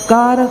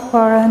 God of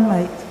power and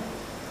might,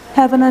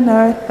 heaven and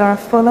earth are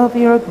full of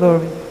your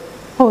glory.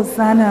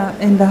 Hosanna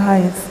in the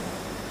highest.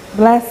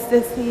 Blessed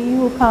is he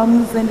who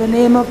comes in the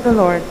name of the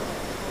Lord.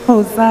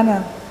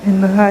 Hosanna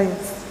in the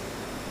highest.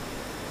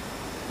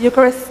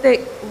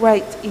 Eucharistic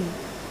Rite E.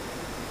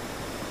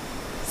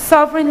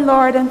 Sovereign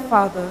Lord and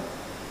Father,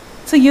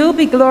 to you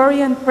be glory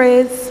and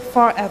praise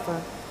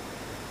forever.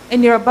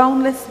 In your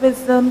boundless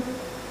wisdom,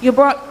 you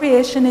brought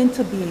creation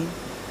into being.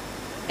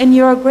 In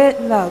your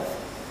great love,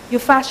 you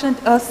fashioned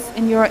us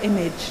in your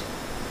image.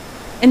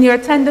 In your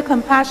tender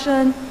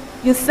compassion,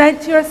 you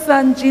sent your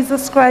Son,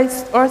 Jesus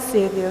Christ, our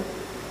Savior,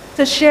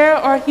 to share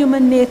our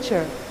human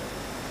nature.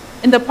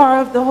 In the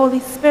power of the Holy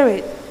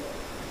Spirit,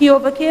 he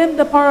overcame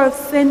the power of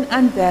sin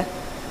and death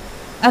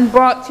and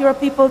brought your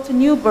people to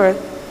new birth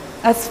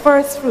as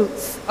first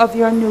fruits of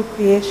your new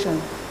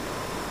creation.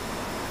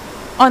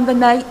 On the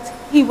night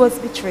he was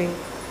betrayed,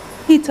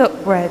 he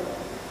took bread.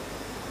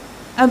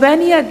 And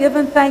when he had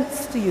given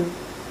thanks to you,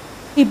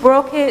 he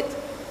broke it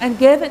and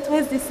gave it to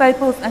his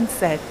disciples and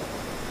said,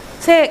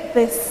 "Take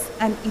this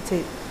and eat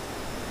it.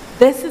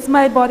 This is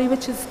my body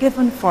which is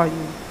given for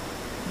you.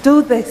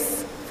 Do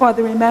this for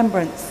the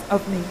remembrance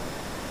of me."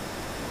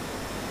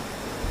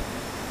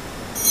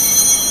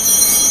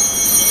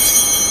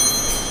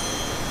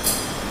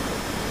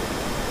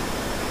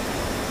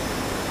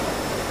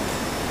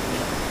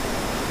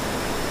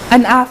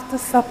 And after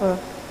supper,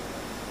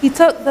 he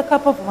took the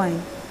cup of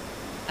wine,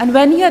 and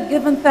when he had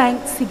given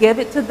thanks, he gave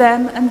it to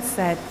them and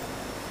said,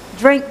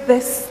 "Drink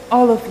this,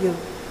 all of you.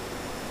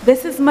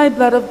 This is my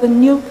blood of the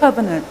new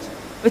covenant,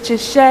 which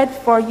is shed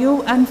for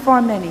you and for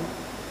many,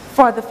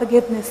 for the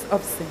forgiveness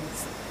of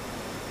sins.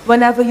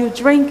 Whenever you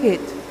drink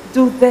it,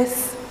 do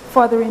this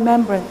for the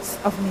remembrance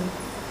of me."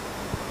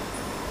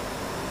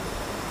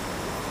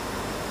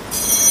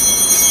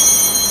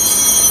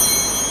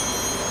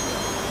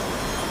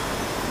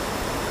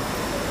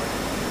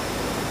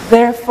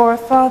 Therefore,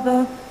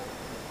 Father,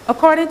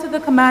 according to the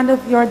command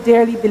of your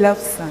dearly beloved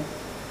Son,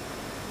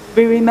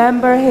 we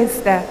remember his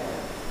death,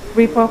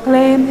 we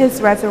proclaim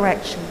his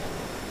resurrection,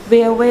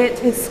 we await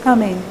his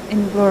coming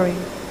in glory.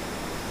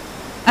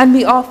 And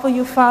we offer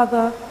you,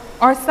 Father,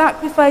 our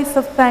sacrifice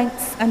of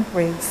thanks and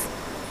praise.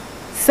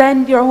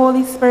 Send your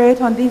Holy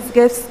Spirit on these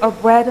gifts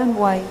of bread and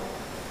wine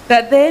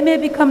that they may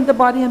become the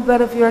body and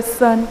blood of your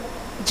Son,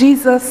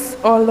 Jesus,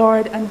 our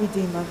Lord and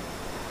Redeemer.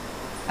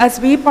 As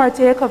we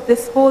partake of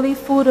this holy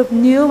food of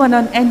new and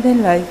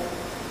unending life,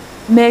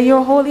 may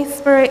your Holy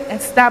Spirit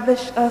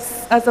establish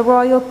us as a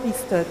royal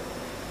priesthood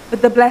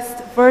with the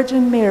Blessed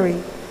Virgin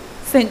Mary,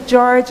 St.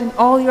 George, and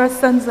all your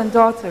sons and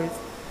daughters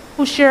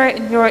who share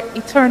in your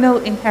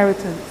eternal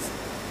inheritance.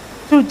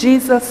 Through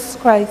Jesus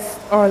Christ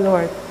our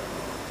Lord.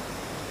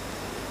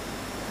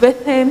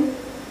 With him,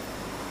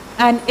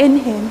 and in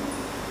him,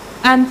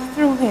 and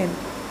through him,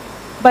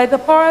 by the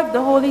power of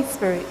the Holy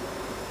Spirit,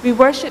 we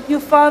worship you,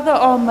 Father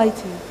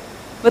Almighty,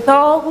 with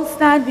all who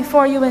stand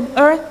before you in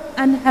earth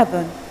and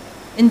heaven,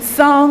 in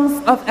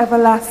songs of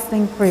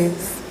everlasting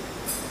praise.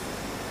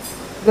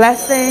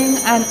 Blessing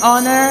and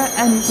honor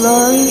and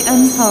glory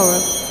and power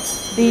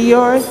be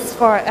yours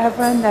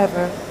forever and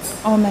ever.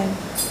 Amen.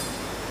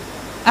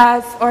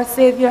 As our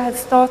Savior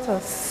has taught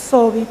us,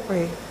 so we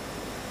pray.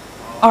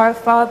 Our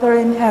Father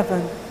in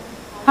heaven,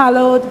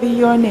 hallowed be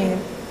your name.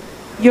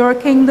 Your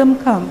kingdom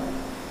come.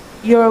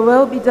 Your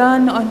will be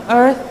done on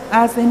earth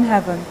as in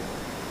heaven.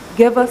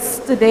 Give us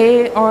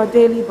today our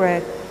daily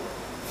bread.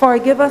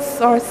 Forgive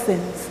us our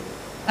sins,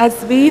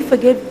 as we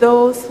forgive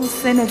those who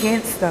sin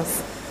against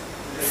us.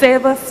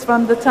 Save us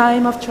from the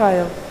time of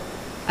trial,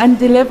 and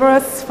deliver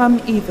us from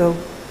evil.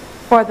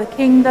 For the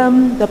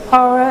kingdom, the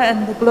power,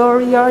 and the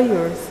glory are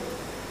yours,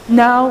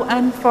 now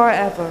and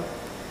forever.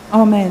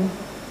 Amen.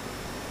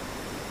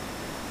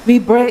 We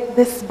break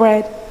this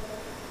bread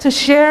to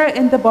share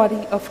in the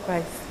body of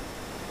Christ.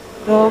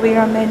 Though we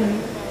are many,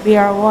 we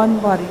are one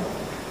body,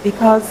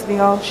 because we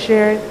all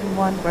share in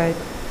one bread.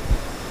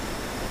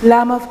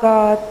 Lamb of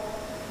God,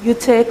 you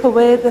take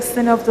away the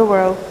sin of the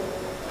world.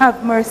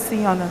 Have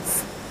mercy on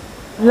us.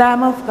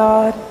 Lamb of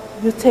God,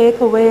 you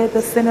take away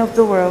the sin of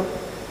the world.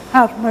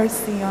 Have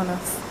mercy on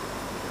us.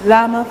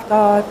 Lamb of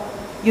God,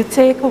 you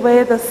take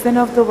away the sin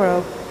of the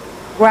world.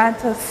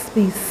 Grant us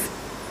peace.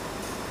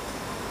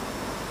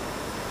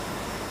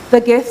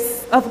 The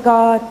gifts of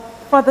God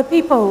for the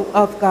people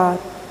of God.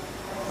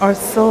 Our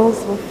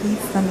souls will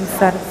feast and be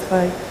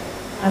satisfied,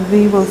 and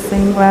we will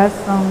sing glad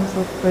songs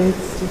of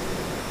praise to you.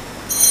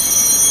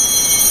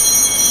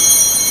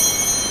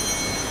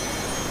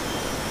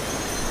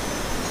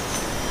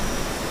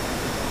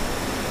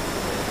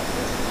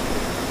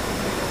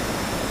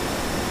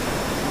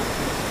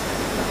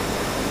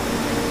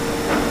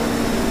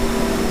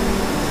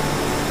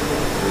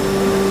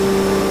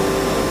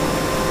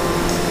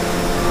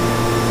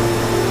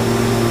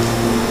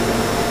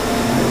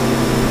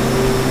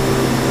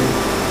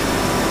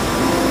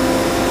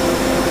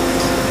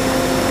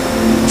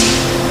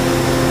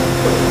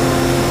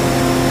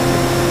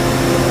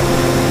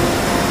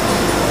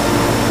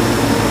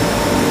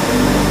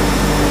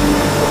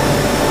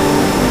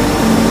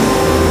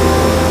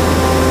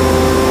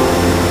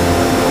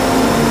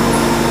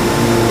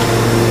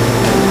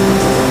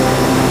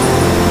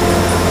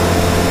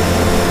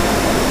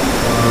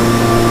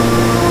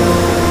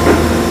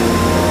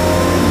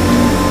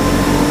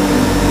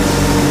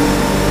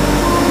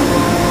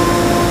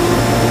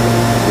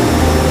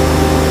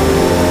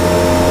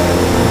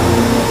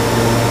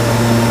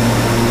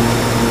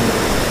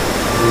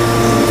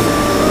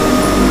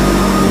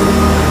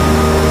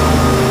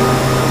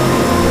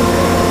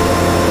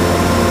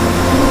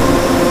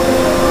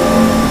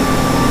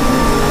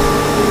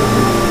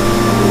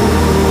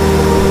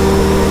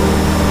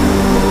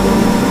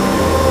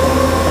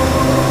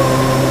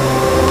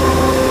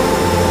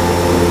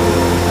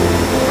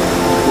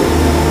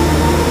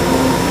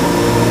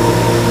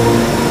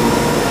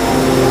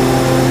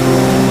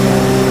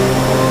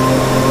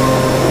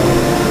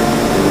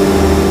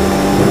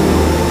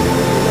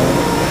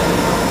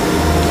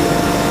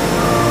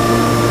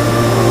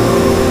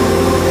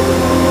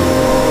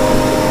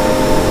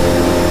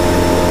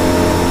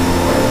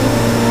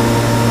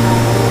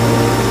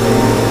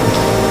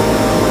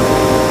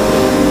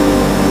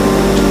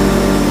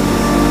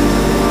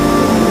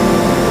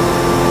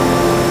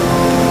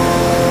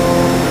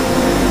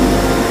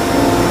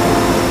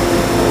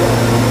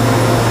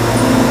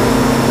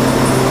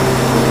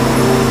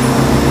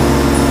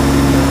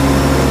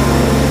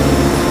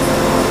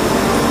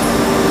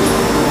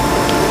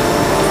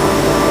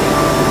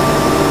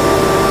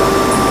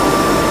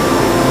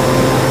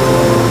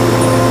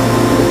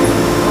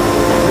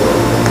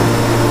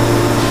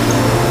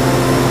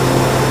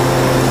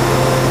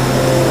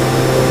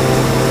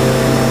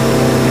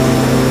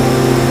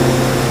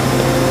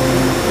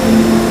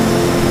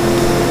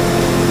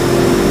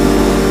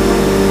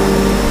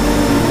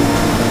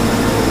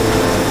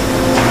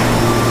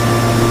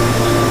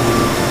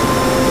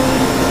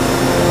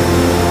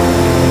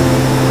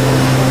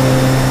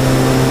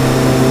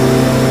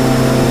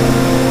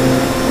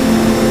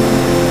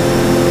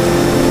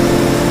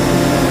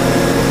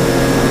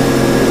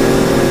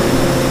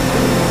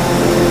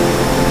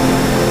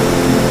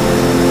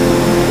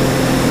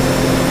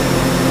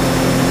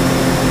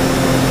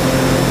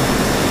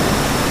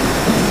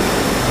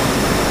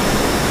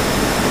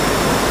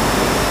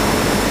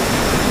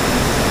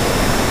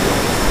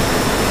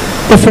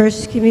 The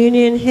First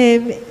Communion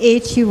Hymn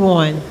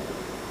 81.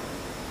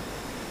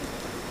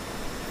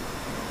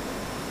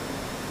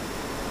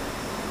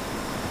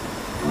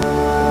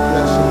 Oh,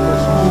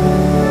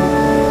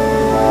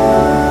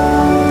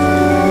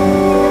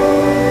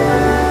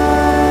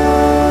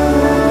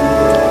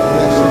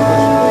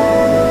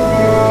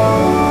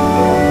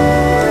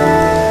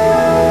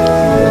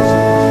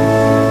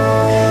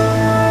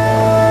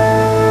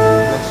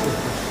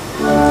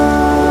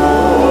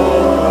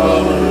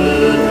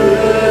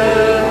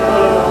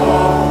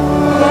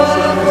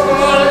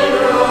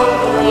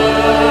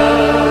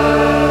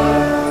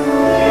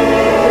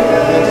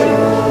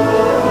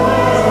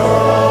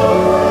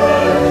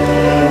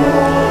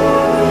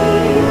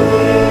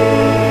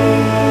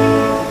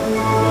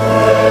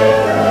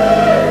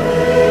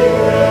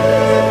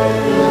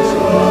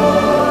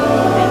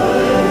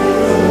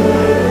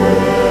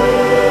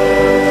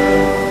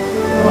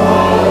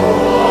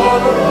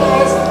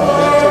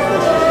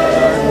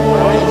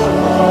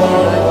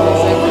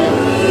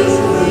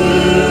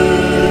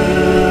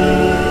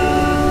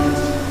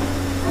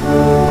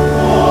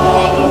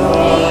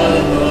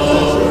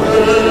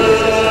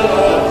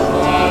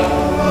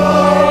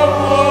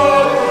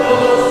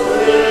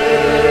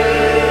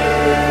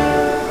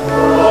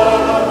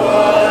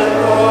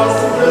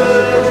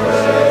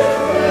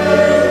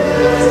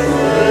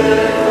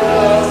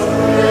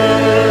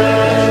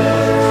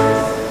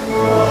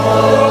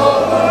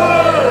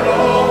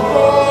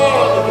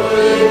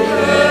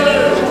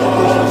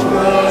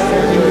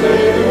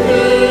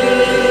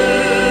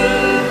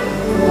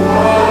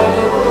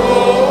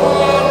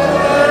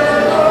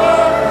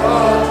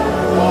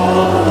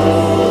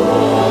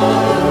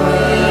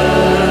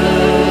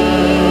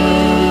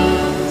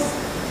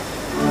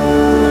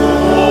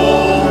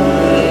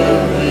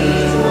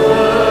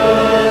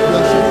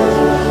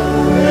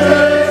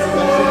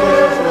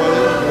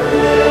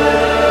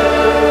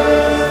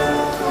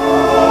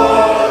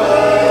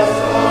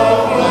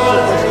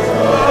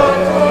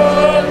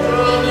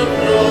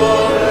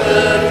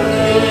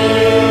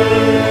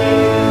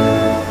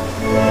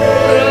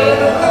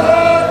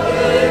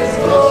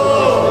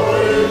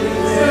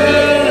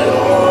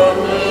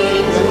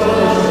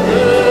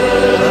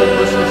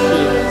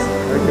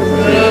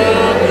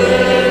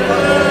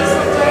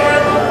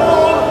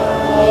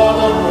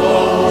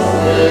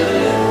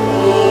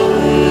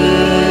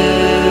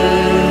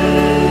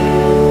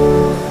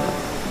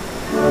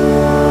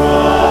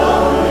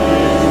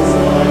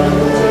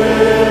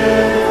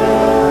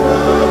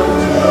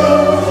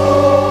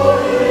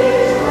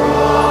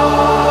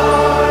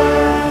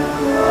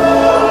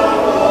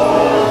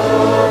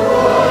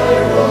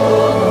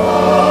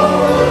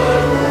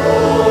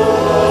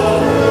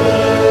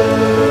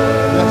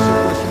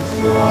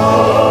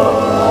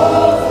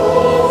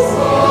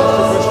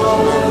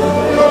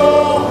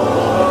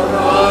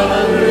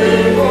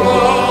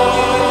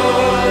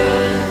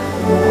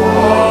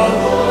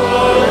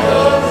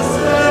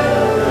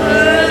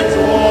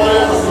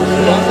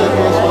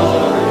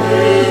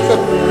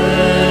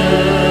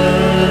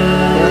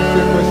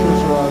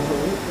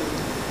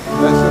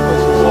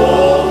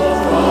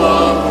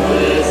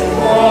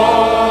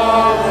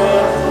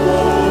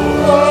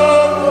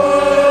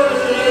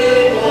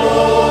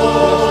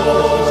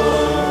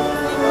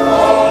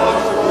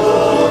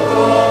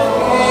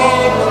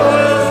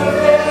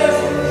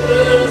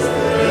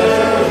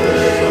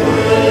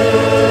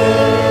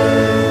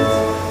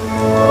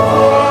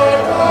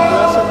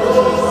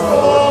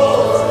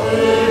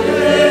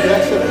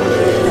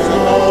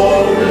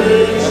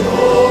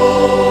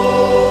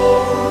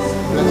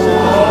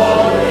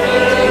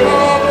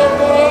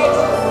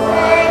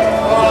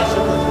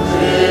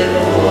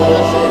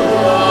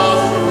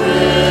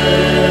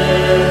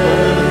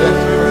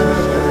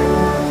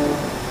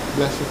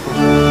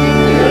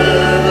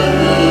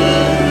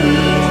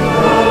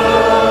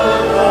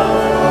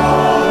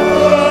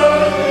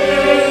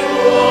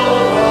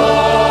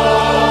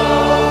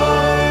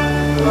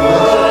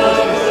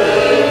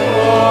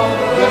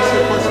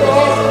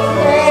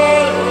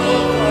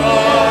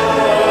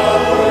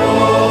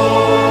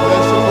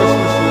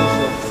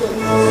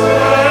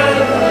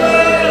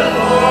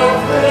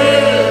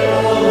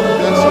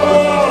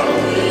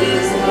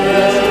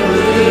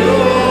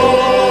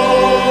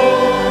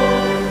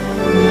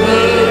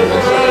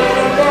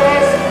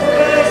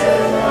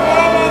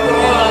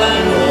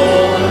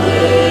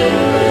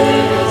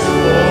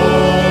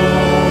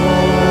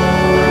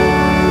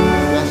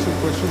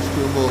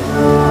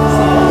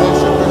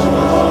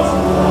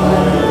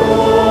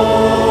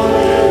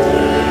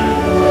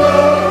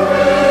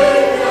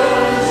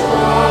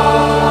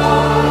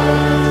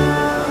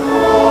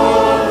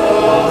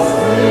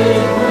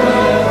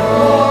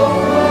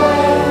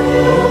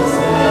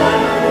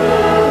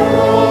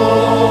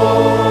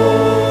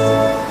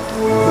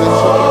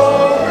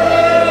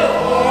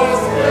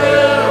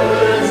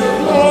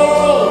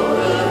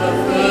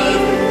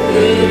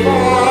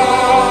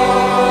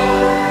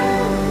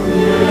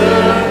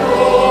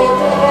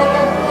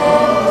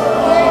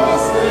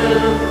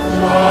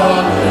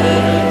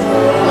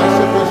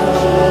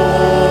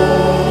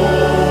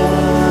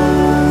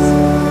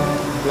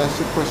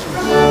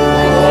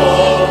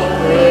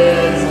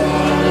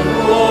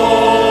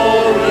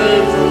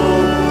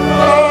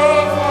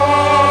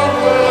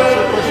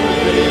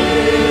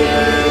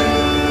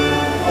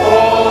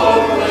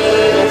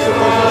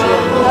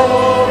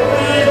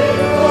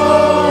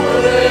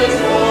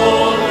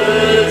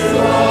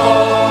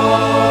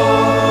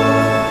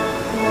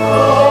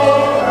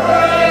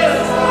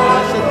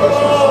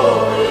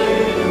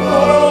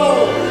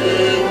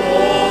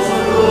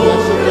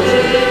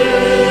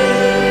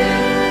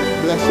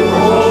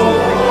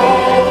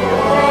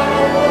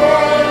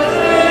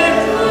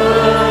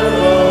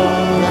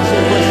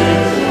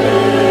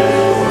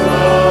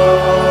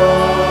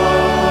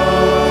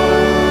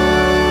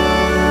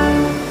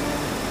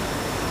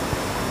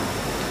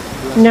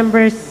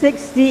 Number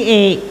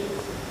 68.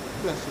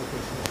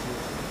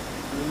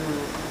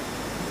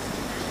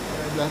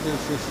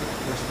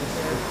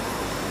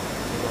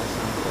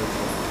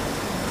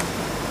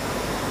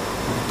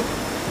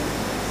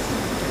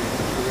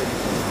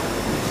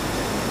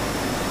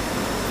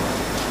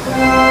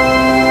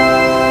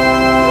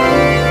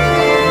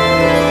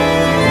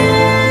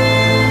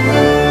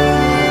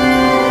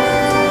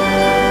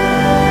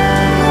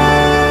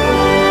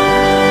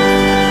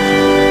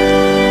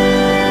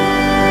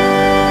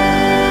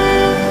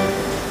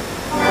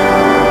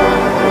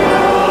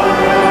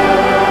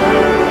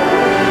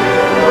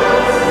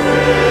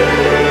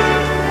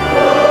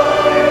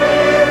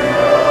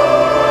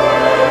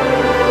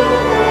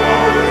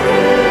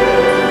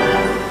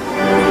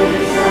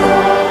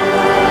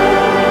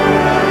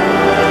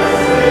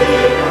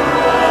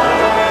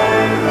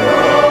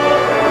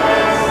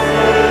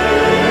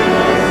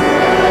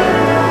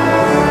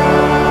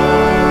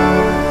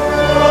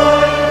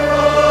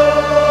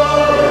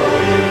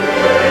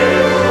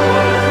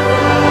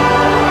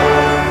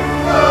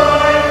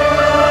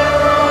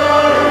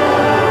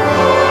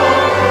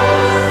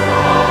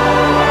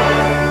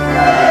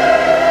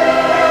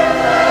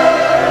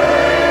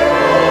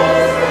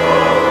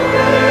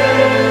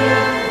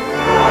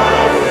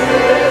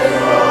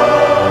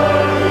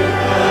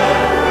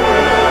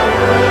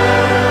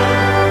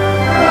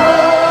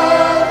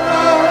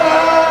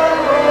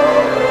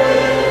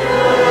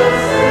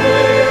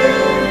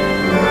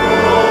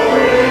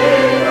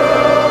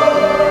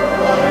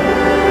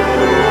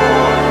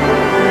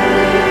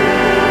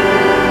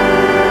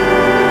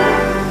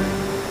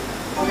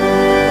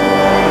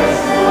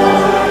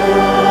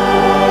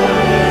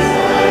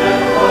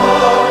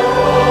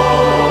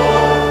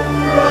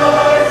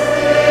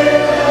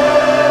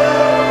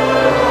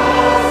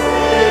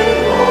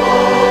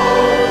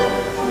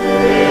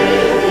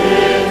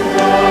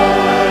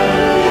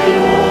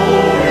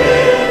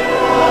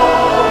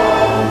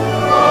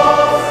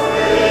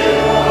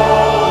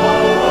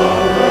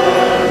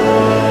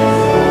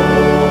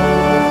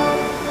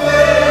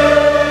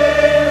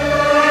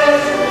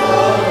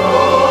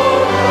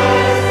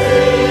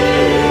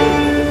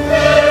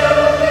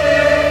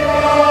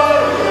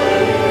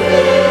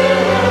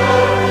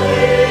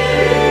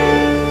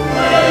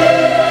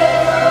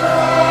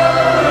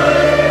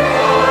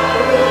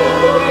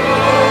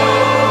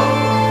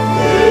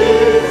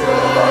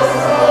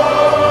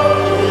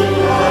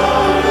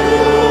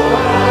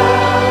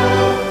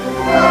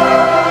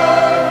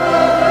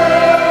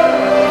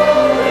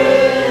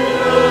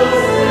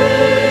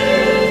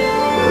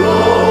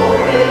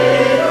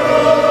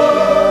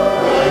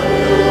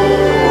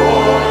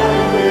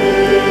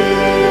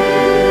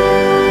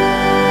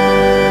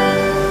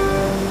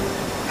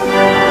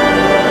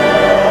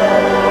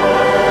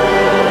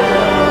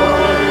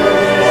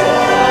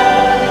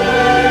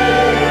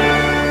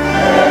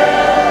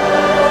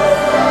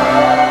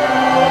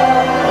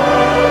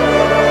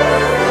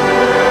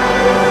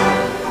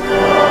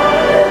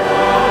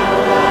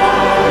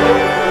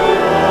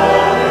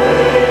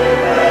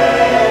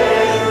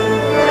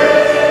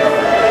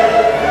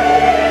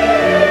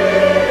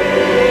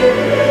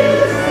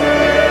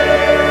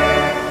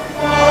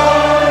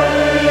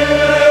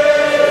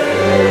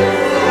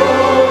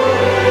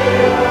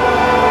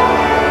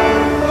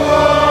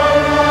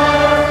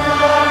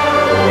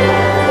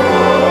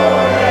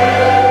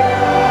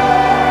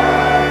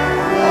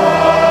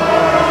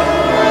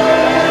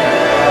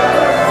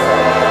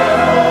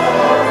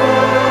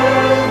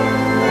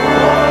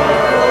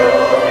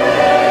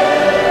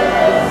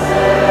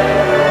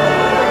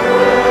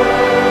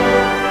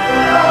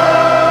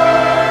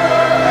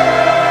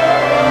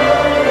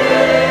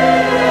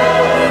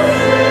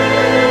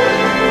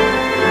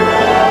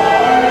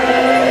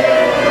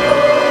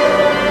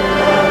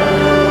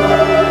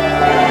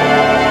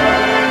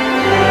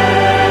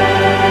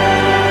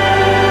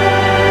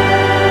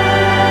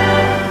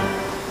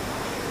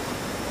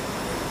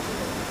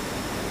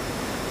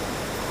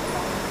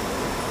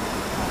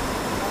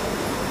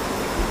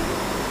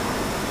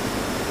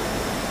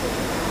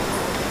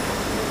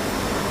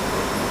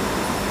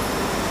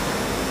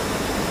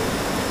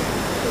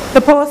 The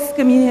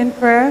post-communion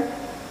prayer.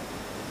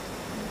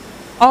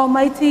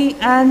 Almighty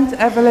and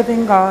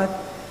ever-living God,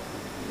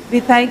 we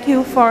thank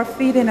you for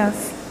feeding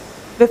us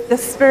with the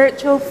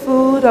spiritual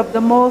food of the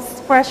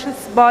most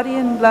precious body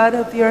and blood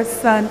of your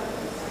Son,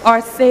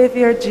 our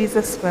Savior,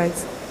 Jesus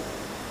Christ,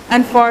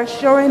 and for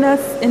assuring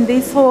us in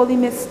these holy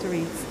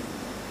mysteries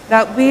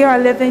that we are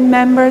living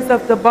members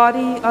of the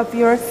body of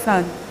your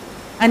Son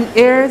and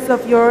heirs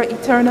of your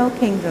eternal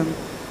kingdom.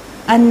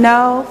 And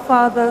now,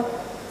 Father,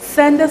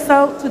 send us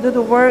out to do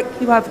the work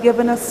you have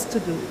given us to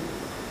do,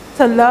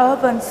 to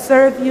love and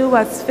serve you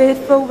as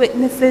faithful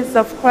witnesses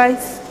of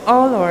Christ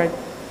our Lord.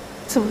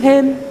 To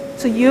him,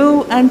 to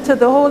you, and to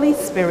the Holy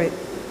Spirit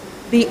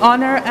be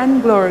honor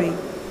and glory,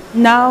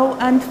 now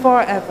and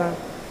forever.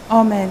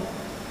 Amen.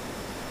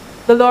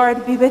 The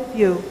Lord be with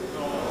you.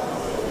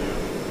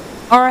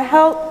 Our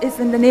help is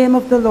in the name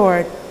of the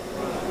Lord.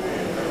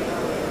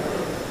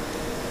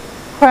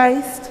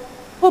 Christ,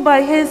 who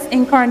by his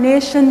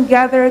incarnation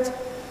gathered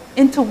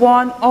into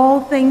one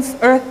all things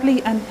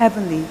earthly and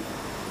heavenly,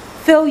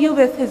 fill you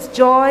with his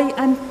joy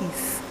and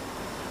peace.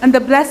 And the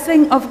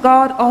blessing of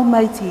God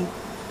Almighty,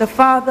 the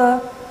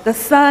Father, the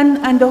Son,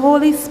 and the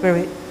Holy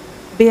Spirit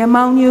be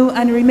among you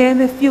and remain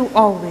with you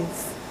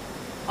always.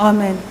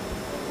 Amen.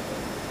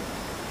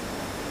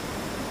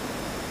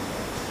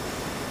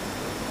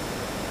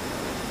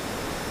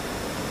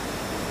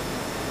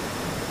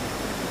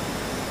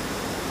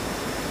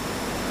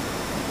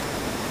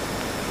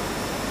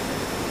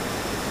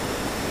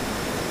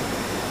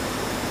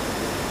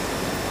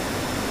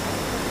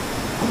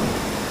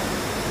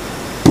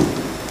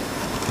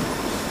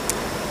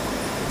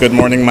 Good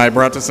morning, my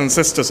brothers and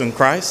sisters in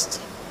Christ.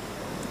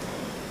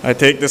 I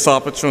take this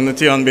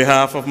opportunity on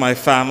behalf of my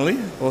family,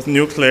 both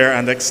nuclear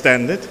and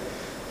extended.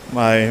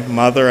 My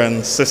mother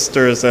and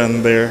sisters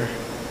and their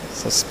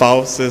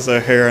spouses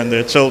are here, and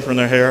their children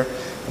are here,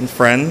 and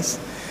friends,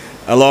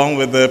 along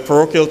with the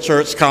Parochial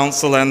Church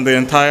Council and the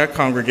entire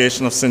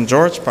congregation of St.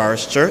 George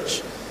Parish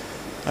Church.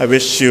 I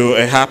wish you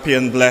a happy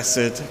and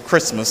blessed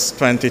Christmas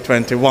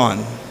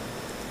 2021.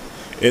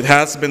 It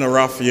has been a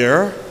rough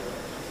year,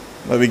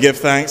 but we give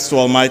thanks to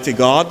Almighty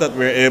God that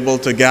we're able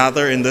to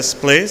gather in this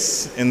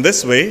place, in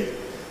this way,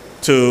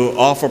 to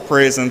offer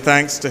praise and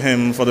thanks to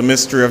Him for the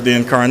mystery of the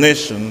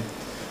Incarnation.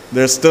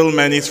 There's still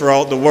many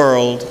throughout the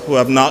world who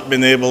have not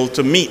been able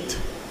to meet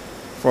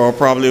for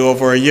probably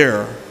over a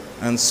year,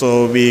 and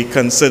so we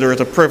consider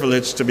it a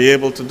privilege to be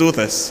able to do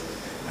this.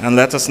 And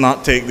let us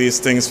not take these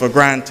things for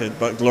granted,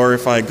 but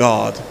glorify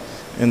God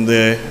in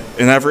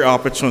every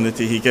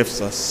opportunity He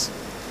gives us.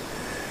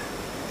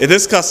 It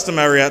is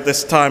customary at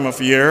this time of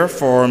year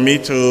for me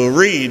to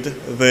read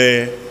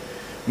the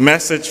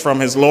message from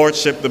His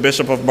Lordship, the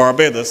Bishop of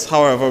Barbados.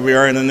 However, we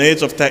are in an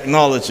age of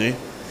technology,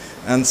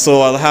 and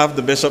so I'll have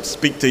the Bishop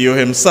speak to you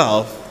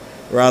himself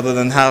rather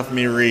than have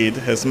me read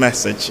his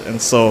message.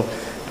 And so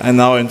I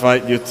now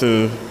invite you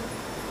to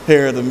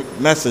hear the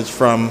message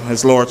from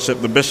His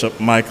Lordship, the Bishop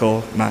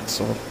Michael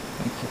Maxwell.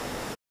 Thank you.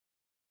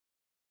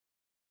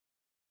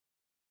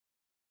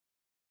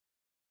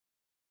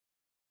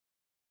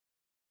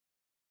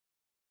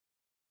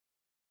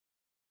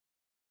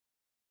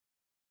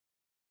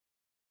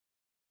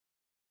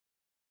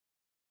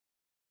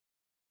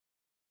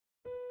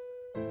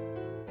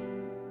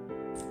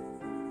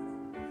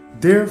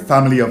 Dear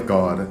family of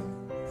God,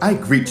 I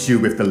greet you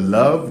with the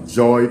love,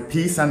 joy,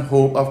 peace, and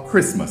hope of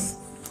Christmas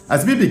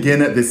as we begin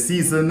this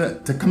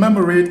season to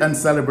commemorate and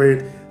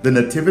celebrate the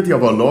Nativity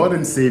of our Lord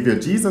and Savior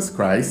Jesus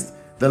Christ,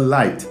 the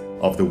light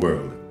of the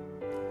world.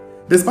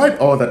 Despite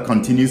all that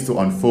continues to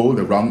unfold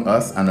around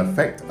us and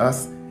affect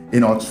us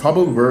in our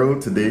troubled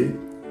world today,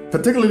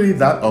 particularly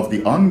that of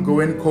the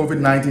ongoing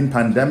COVID-19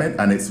 pandemic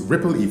and its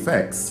ripple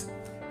effects,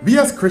 we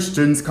as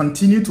Christians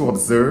continue to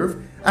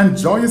observe and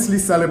joyously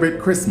celebrate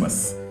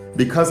Christmas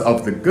because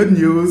of the good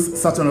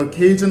news such an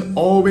occasion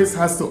always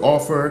has to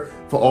offer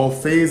for all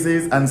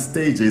phases and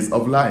stages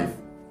of life.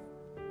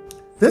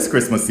 This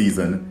Christmas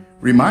season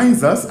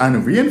reminds us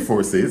and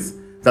reinforces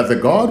that the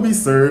God we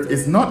serve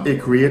is not a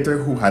creator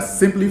who has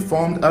simply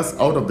formed us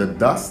out of the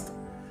dust,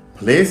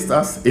 placed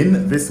us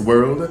in this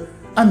world,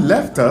 and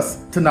left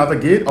us to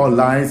navigate our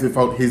lives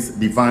without His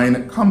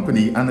divine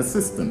company and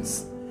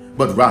assistance,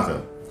 but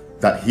rather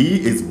that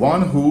He is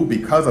one who,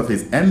 because of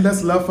His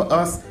endless love for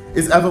us,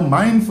 is ever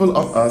mindful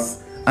of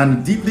us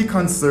and deeply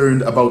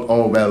concerned about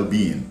our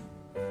well-being.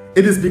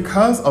 It is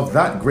because of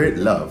that great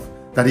love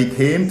that He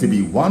came to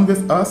be one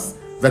with us,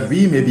 that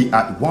we may be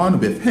at one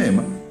with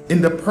Him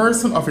in the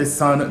person of His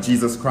Son,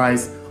 Jesus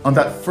Christ, on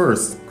that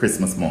first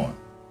Christmas morn.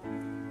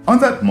 On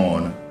that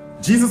morn,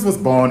 Jesus was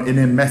born in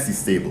a messy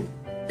stable,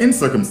 in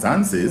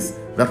circumstances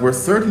that were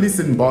certainly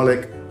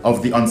symbolic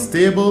of the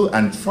unstable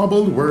and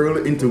troubled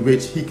world into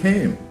which He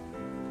came.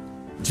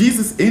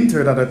 Jesus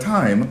entered at a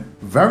time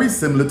very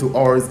similar to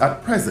ours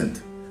at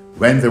present,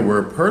 when there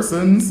were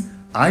persons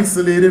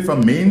isolated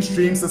from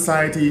mainstream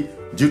society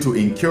due to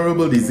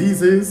incurable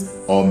diseases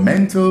or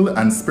mental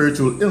and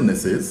spiritual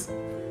illnesses,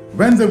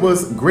 when there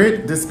was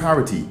great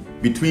disparity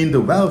between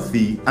the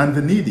wealthy and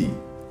the needy.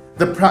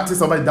 The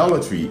practice of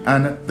idolatry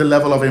and the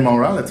level of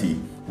immorality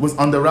was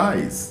on the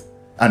rise,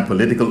 and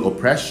political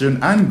oppression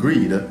and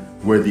greed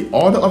were the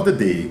order of the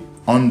day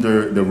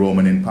under the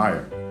Roman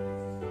Empire.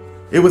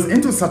 It was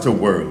into such a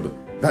world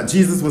that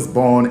Jesus was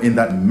born in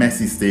that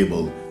messy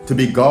stable, to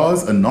be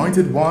God's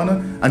anointed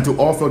one and to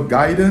offer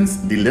guidance,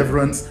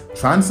 deliverance,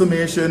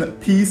 transformation,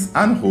 peace,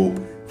 and hope,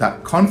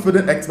 that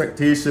confident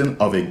expectation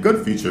of a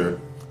good future,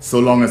 so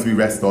long as we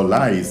rest our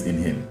lives in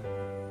Him.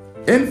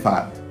 In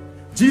fact,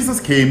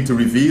 Jesus came to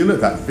reveal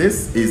that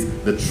this is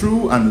the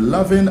true and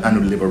loving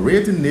and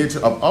liberating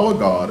nature of our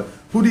God,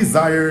 who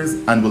desires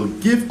and will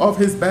give of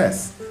His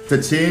best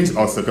to change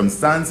our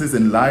circumstances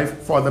in life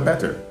for the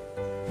better.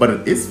 But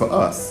it is for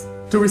us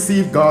to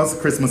receive God's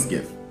Christmas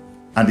gift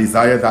and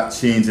desire that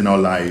change in our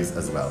lives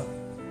as well.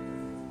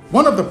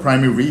 One of the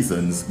primary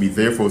reasons we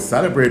therefore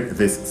celebrate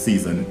this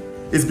season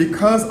is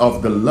because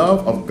of the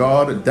love of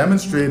God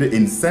demonstrated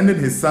in sending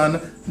his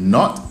Son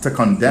not to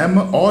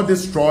condemn or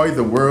destroy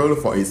the world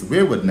for its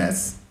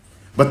waywardness,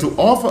 but to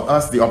offer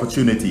us the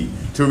opportunity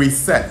to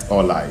reset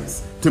our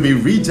lives, to be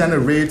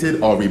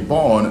regenerated or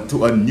reborn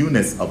to a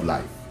newness of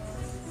life.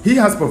 He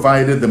has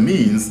provided the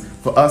means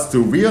for us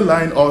to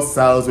realign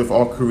ourselves with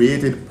our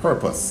created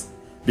purpose,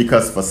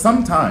 because for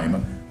some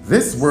time,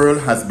 this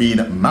world has been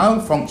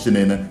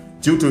malfunctioning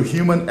due to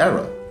human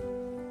error.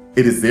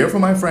 It is therefore,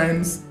 my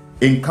friends,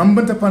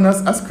 incumbent upon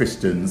us as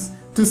Christians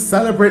to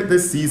celebrate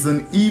this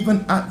season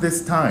even at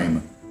this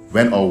time,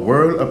 when our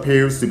world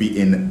appears to be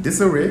in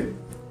disarray,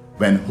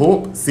 when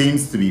hope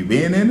seems to be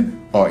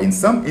waning, or in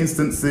some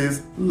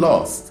instances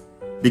lost,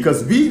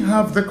 because we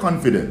have the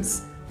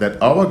confidence that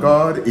our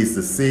God is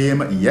the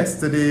same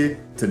yesterday,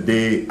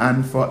 today,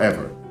 and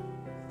forever.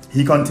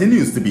 He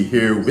continues to be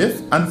here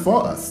with and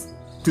for us,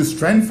 to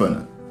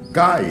strengthen,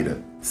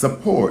 guide,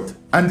 support,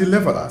 and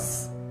deliver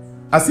us.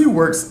 As he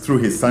works through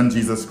his Son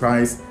Jesus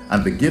Christ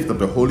and the gift of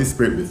the Holy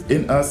Spirit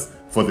within us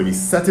for the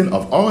resetting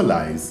of our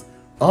lives,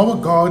 our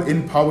God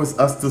empowers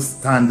us to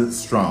stand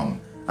strong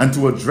and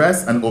to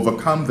address and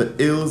overcome the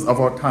ills of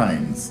our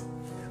times,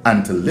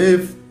 and to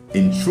live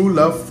in true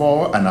love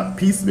for and at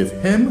peace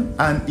with him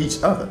and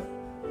each other.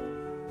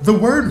 The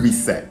word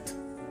reset,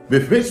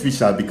 with which we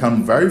shall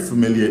become very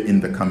familiar in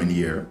the coming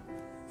year,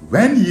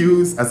 when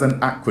used as an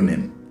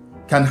acronym,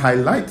 can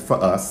highlight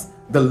for us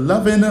the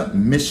loving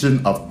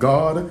mission of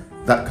God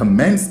that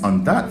commenced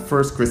on that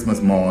first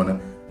Christmas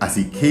morn as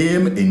he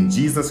came in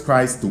Jesus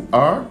Christ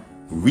to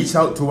reach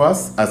out to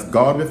us as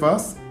God with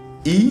us,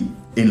 E,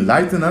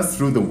 enlighten us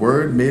through the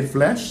word made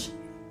flesh,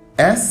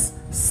 S,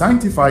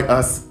 sanctify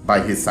us by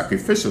his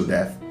sacrificial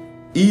death,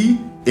 E,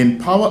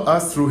 empower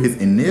us through his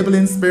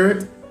enabling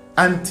spirit,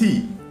 and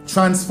T,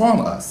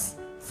 transform us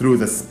through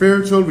the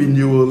spiritual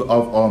renewal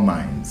of our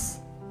minds.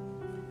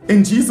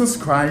 In Jesus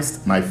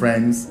Christ, my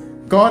friends,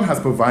 God has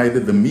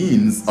provided the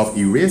means of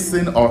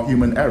erasing our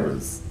human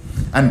errors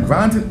and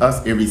granting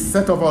us a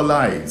reset of our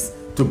lives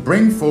to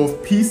bring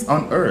forth peace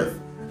on earth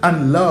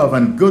and love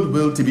and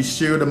goodwill to be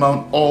shared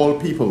among all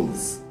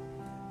peoples.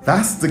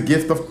 That's the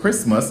gift of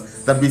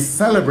Christmas that we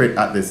celebrate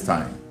at this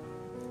time.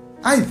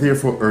 I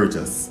therefore urge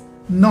us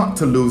not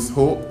to lose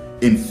hope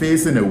in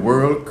facing a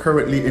world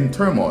currently in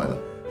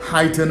turmoil,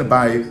 heightened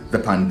by the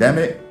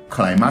pandemic,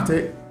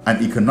 climatic,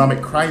 and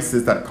economic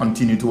crisis that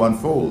continue to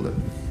unfold,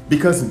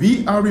 because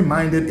we are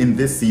reminded in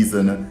this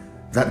season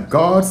that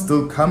God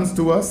still comes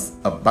to us,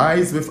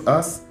 abides with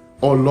us,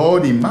 our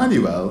Lord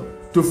Emmanuel,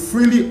 to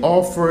freely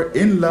offer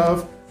in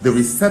love the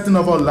resetting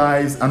of our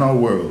lives and our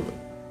world.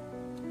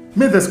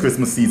 May this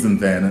Christmas season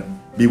then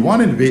be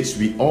one in which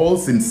we all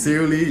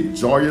sincerely,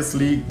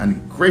 joyously,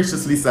 and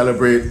graciously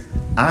celebrate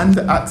and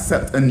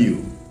accept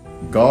anew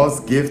God's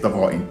gift of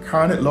our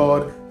incarnate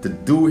Lord to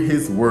do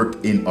his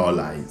work in our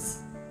lives.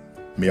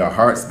 May our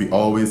hearts be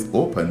always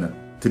open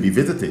to be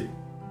visited,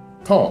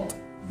 taught,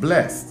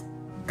 blessed,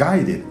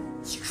 guided,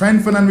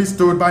 strengthened, and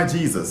restored by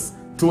Jesus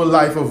to a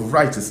life of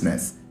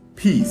righteousness,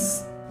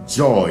 peace,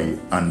 joy,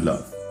 and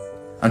love.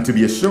 And to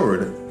be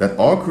assured that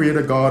our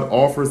Creator God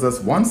offers us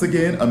once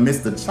again,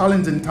 amidst the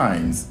challenging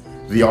times,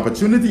 the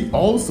opportunity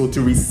also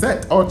to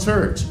reset our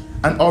church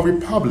and our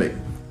republic,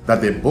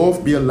 that they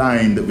both be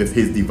aligned with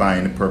his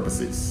divine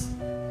purposes.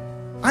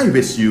 I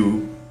wish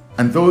you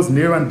and those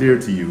near and dear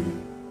to you,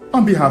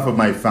 on behalf of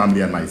my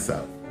family and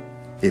myself,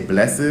 a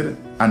blessed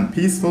and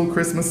peaceful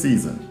Christmas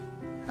season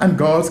and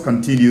God's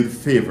continued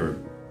favor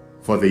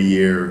for the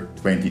year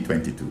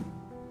 2022.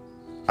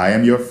 I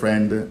am your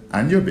friend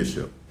and your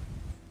bishop,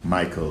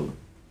 Michael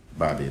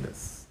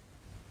Barbados.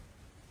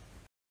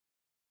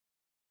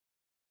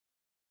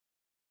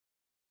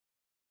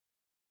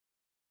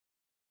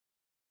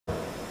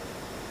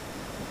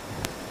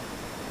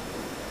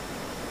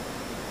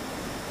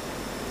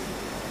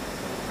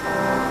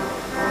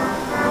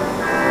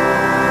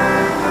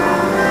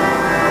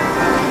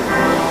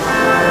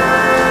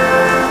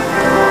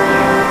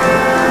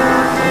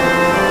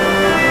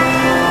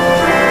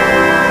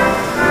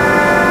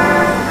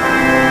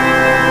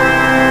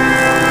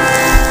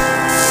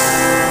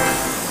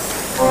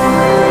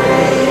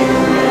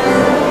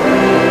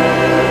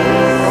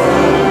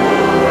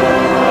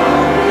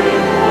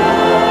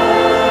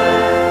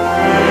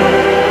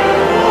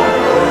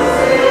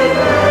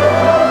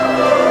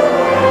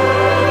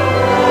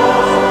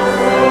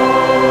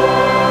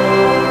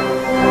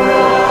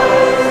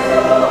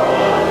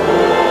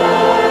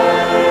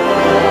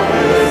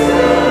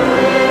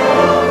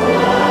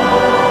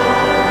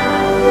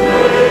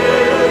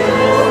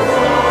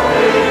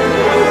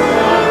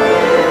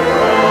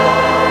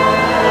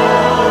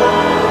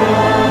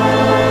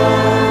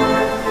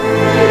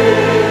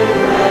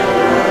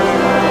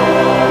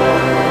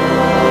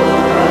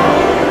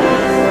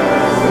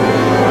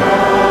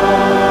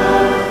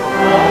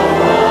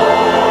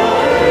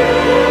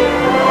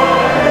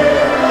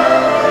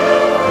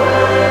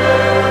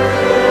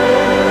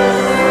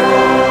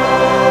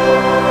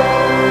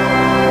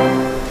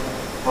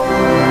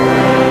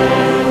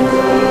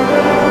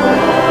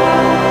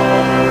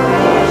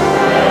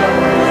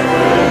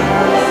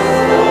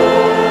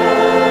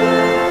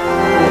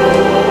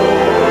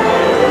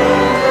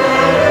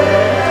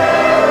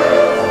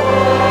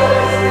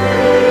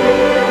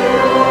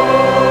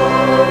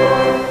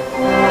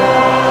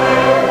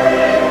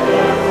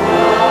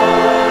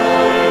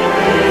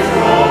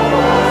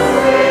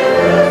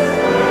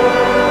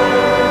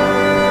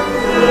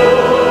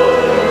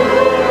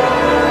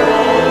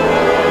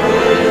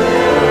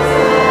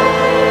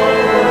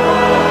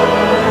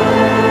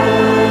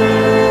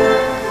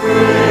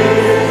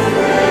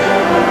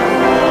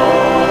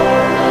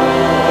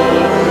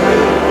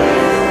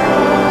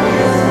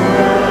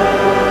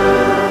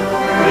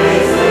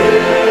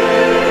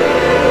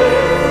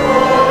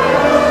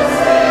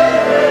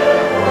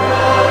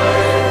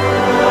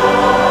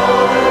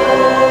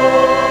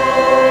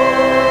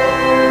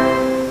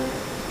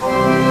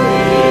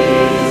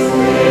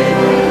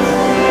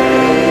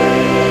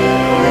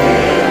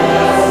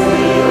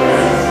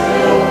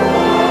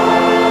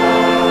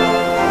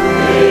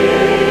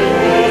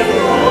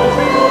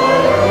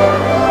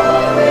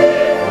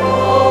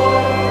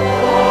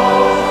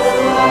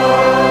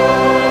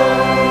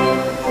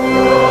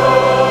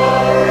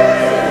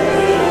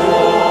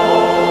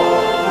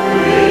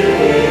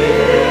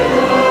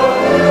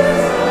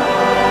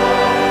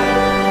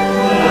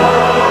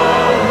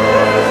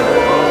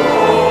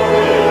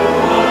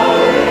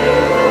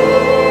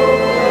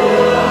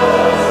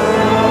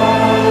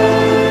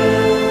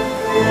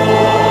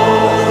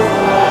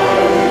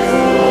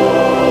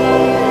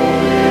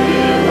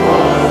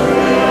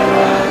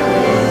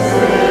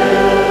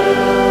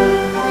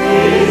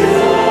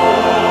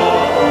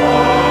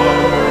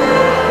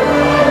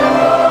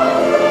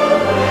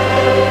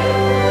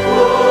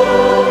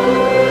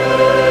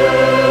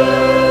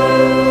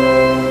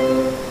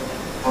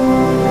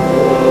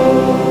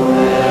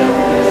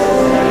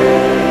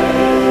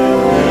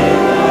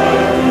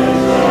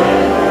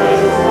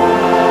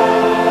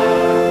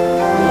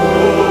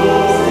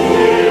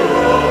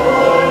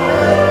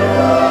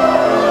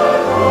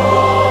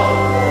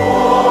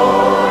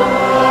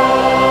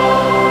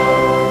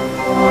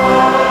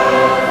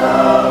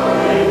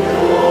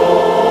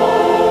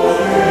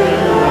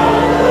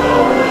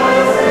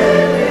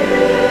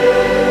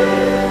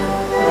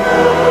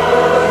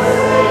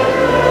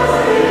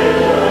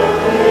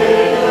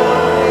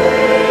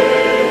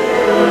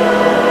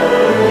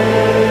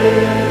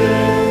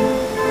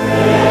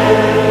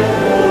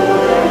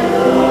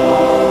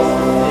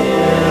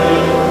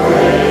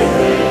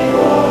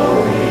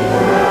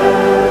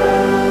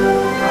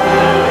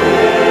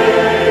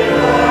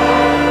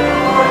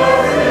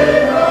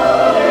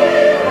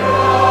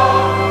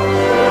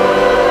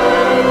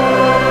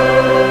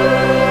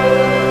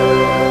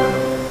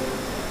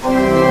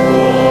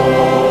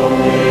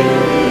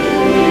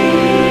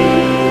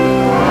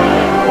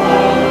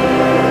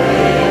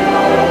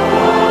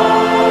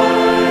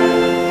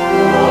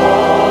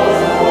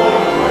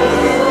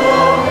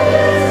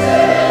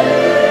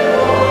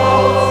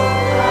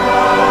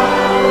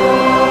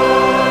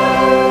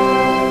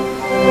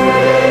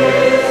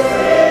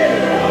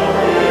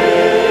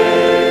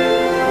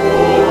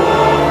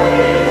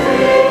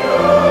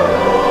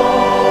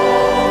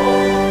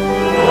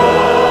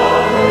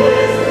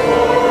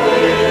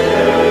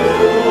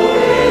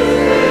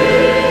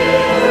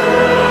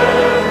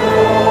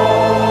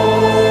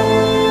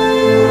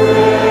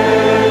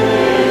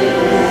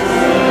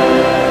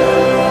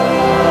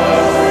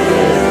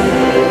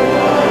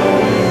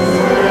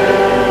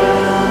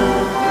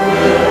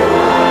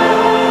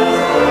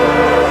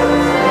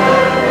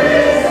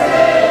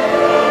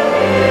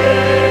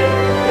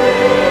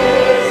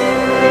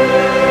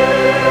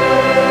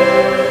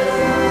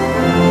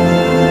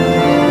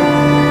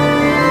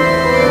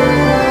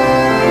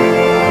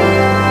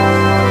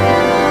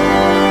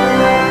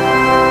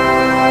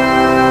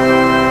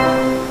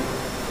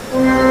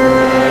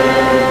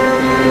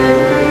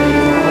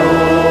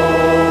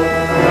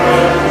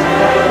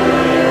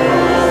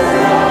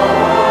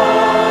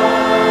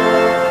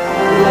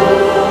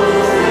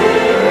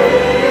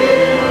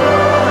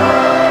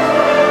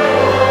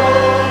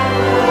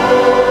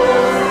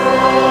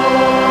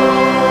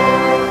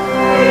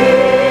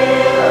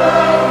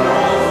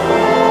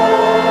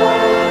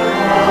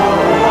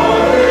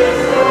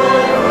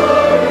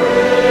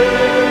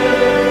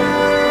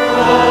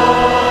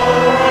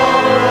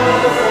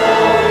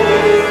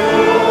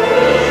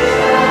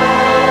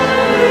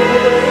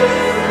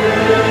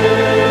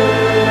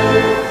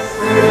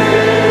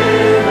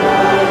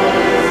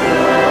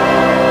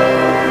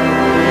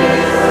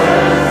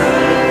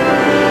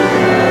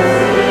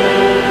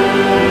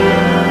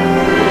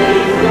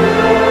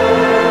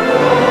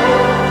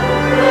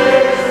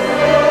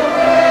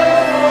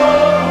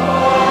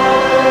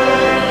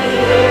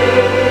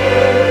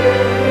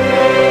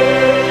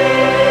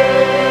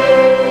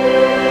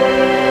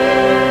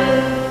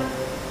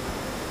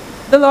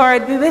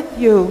 Lord be with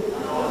you.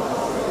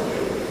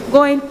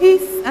 Go in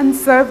peace and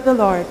serve the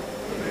Lord.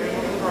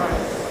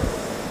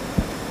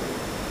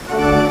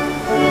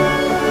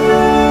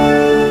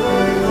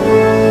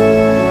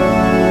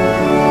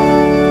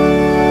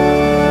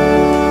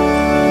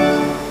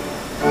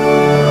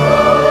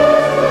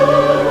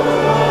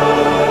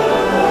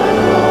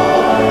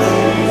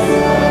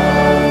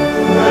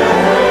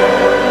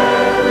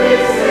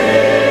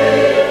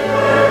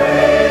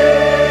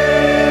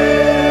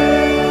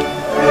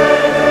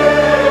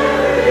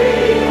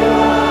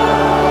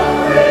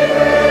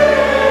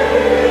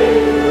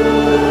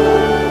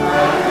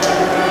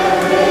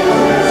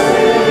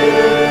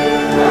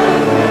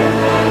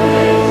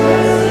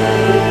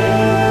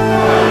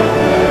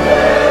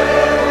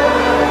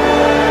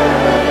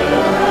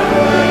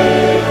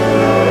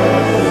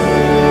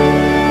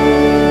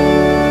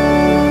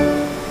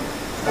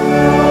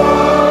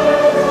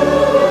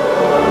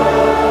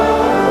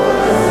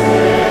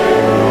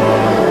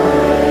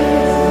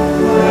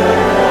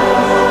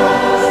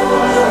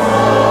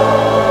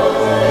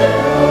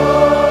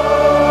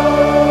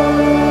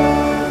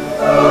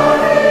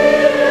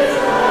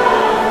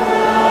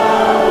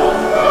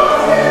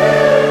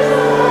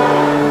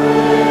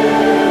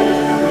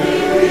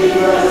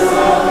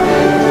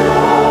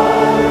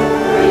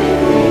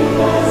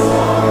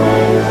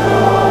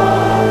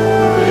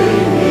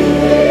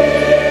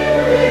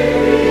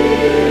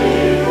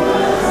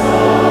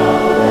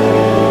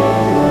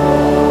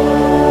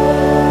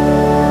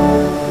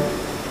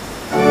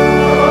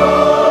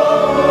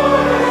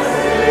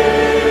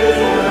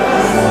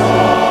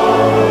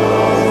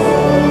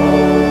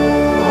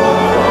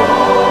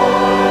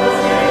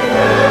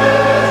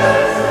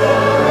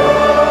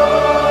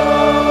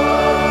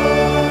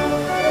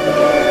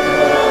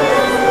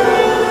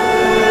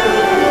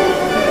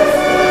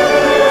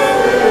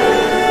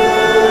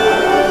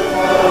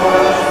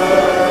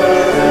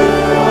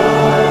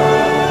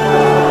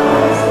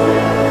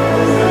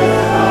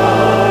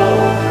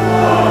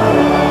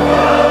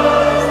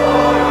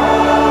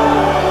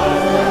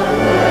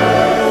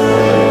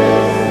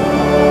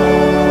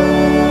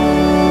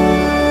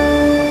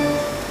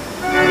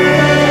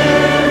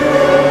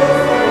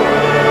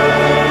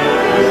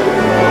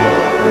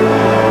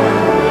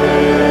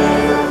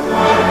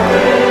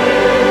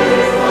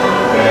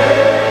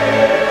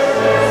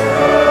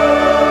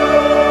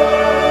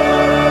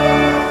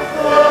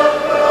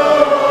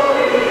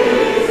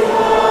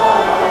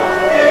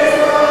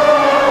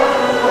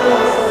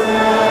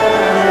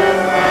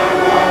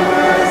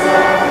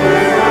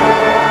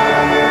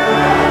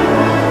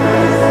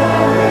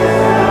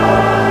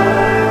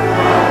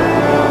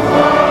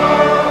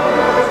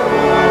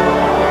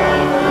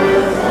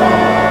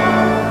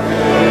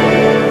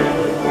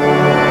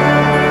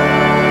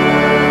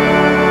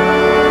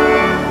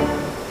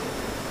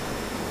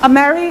 A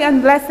merry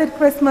and blessed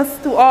Christmas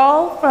to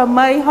all, from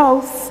my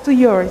house to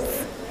yours.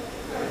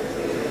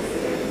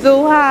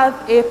 Do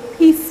have a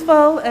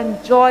peaceful and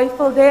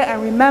joyful day,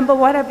 and remember,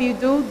 whatever you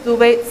do,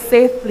 do it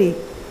safely.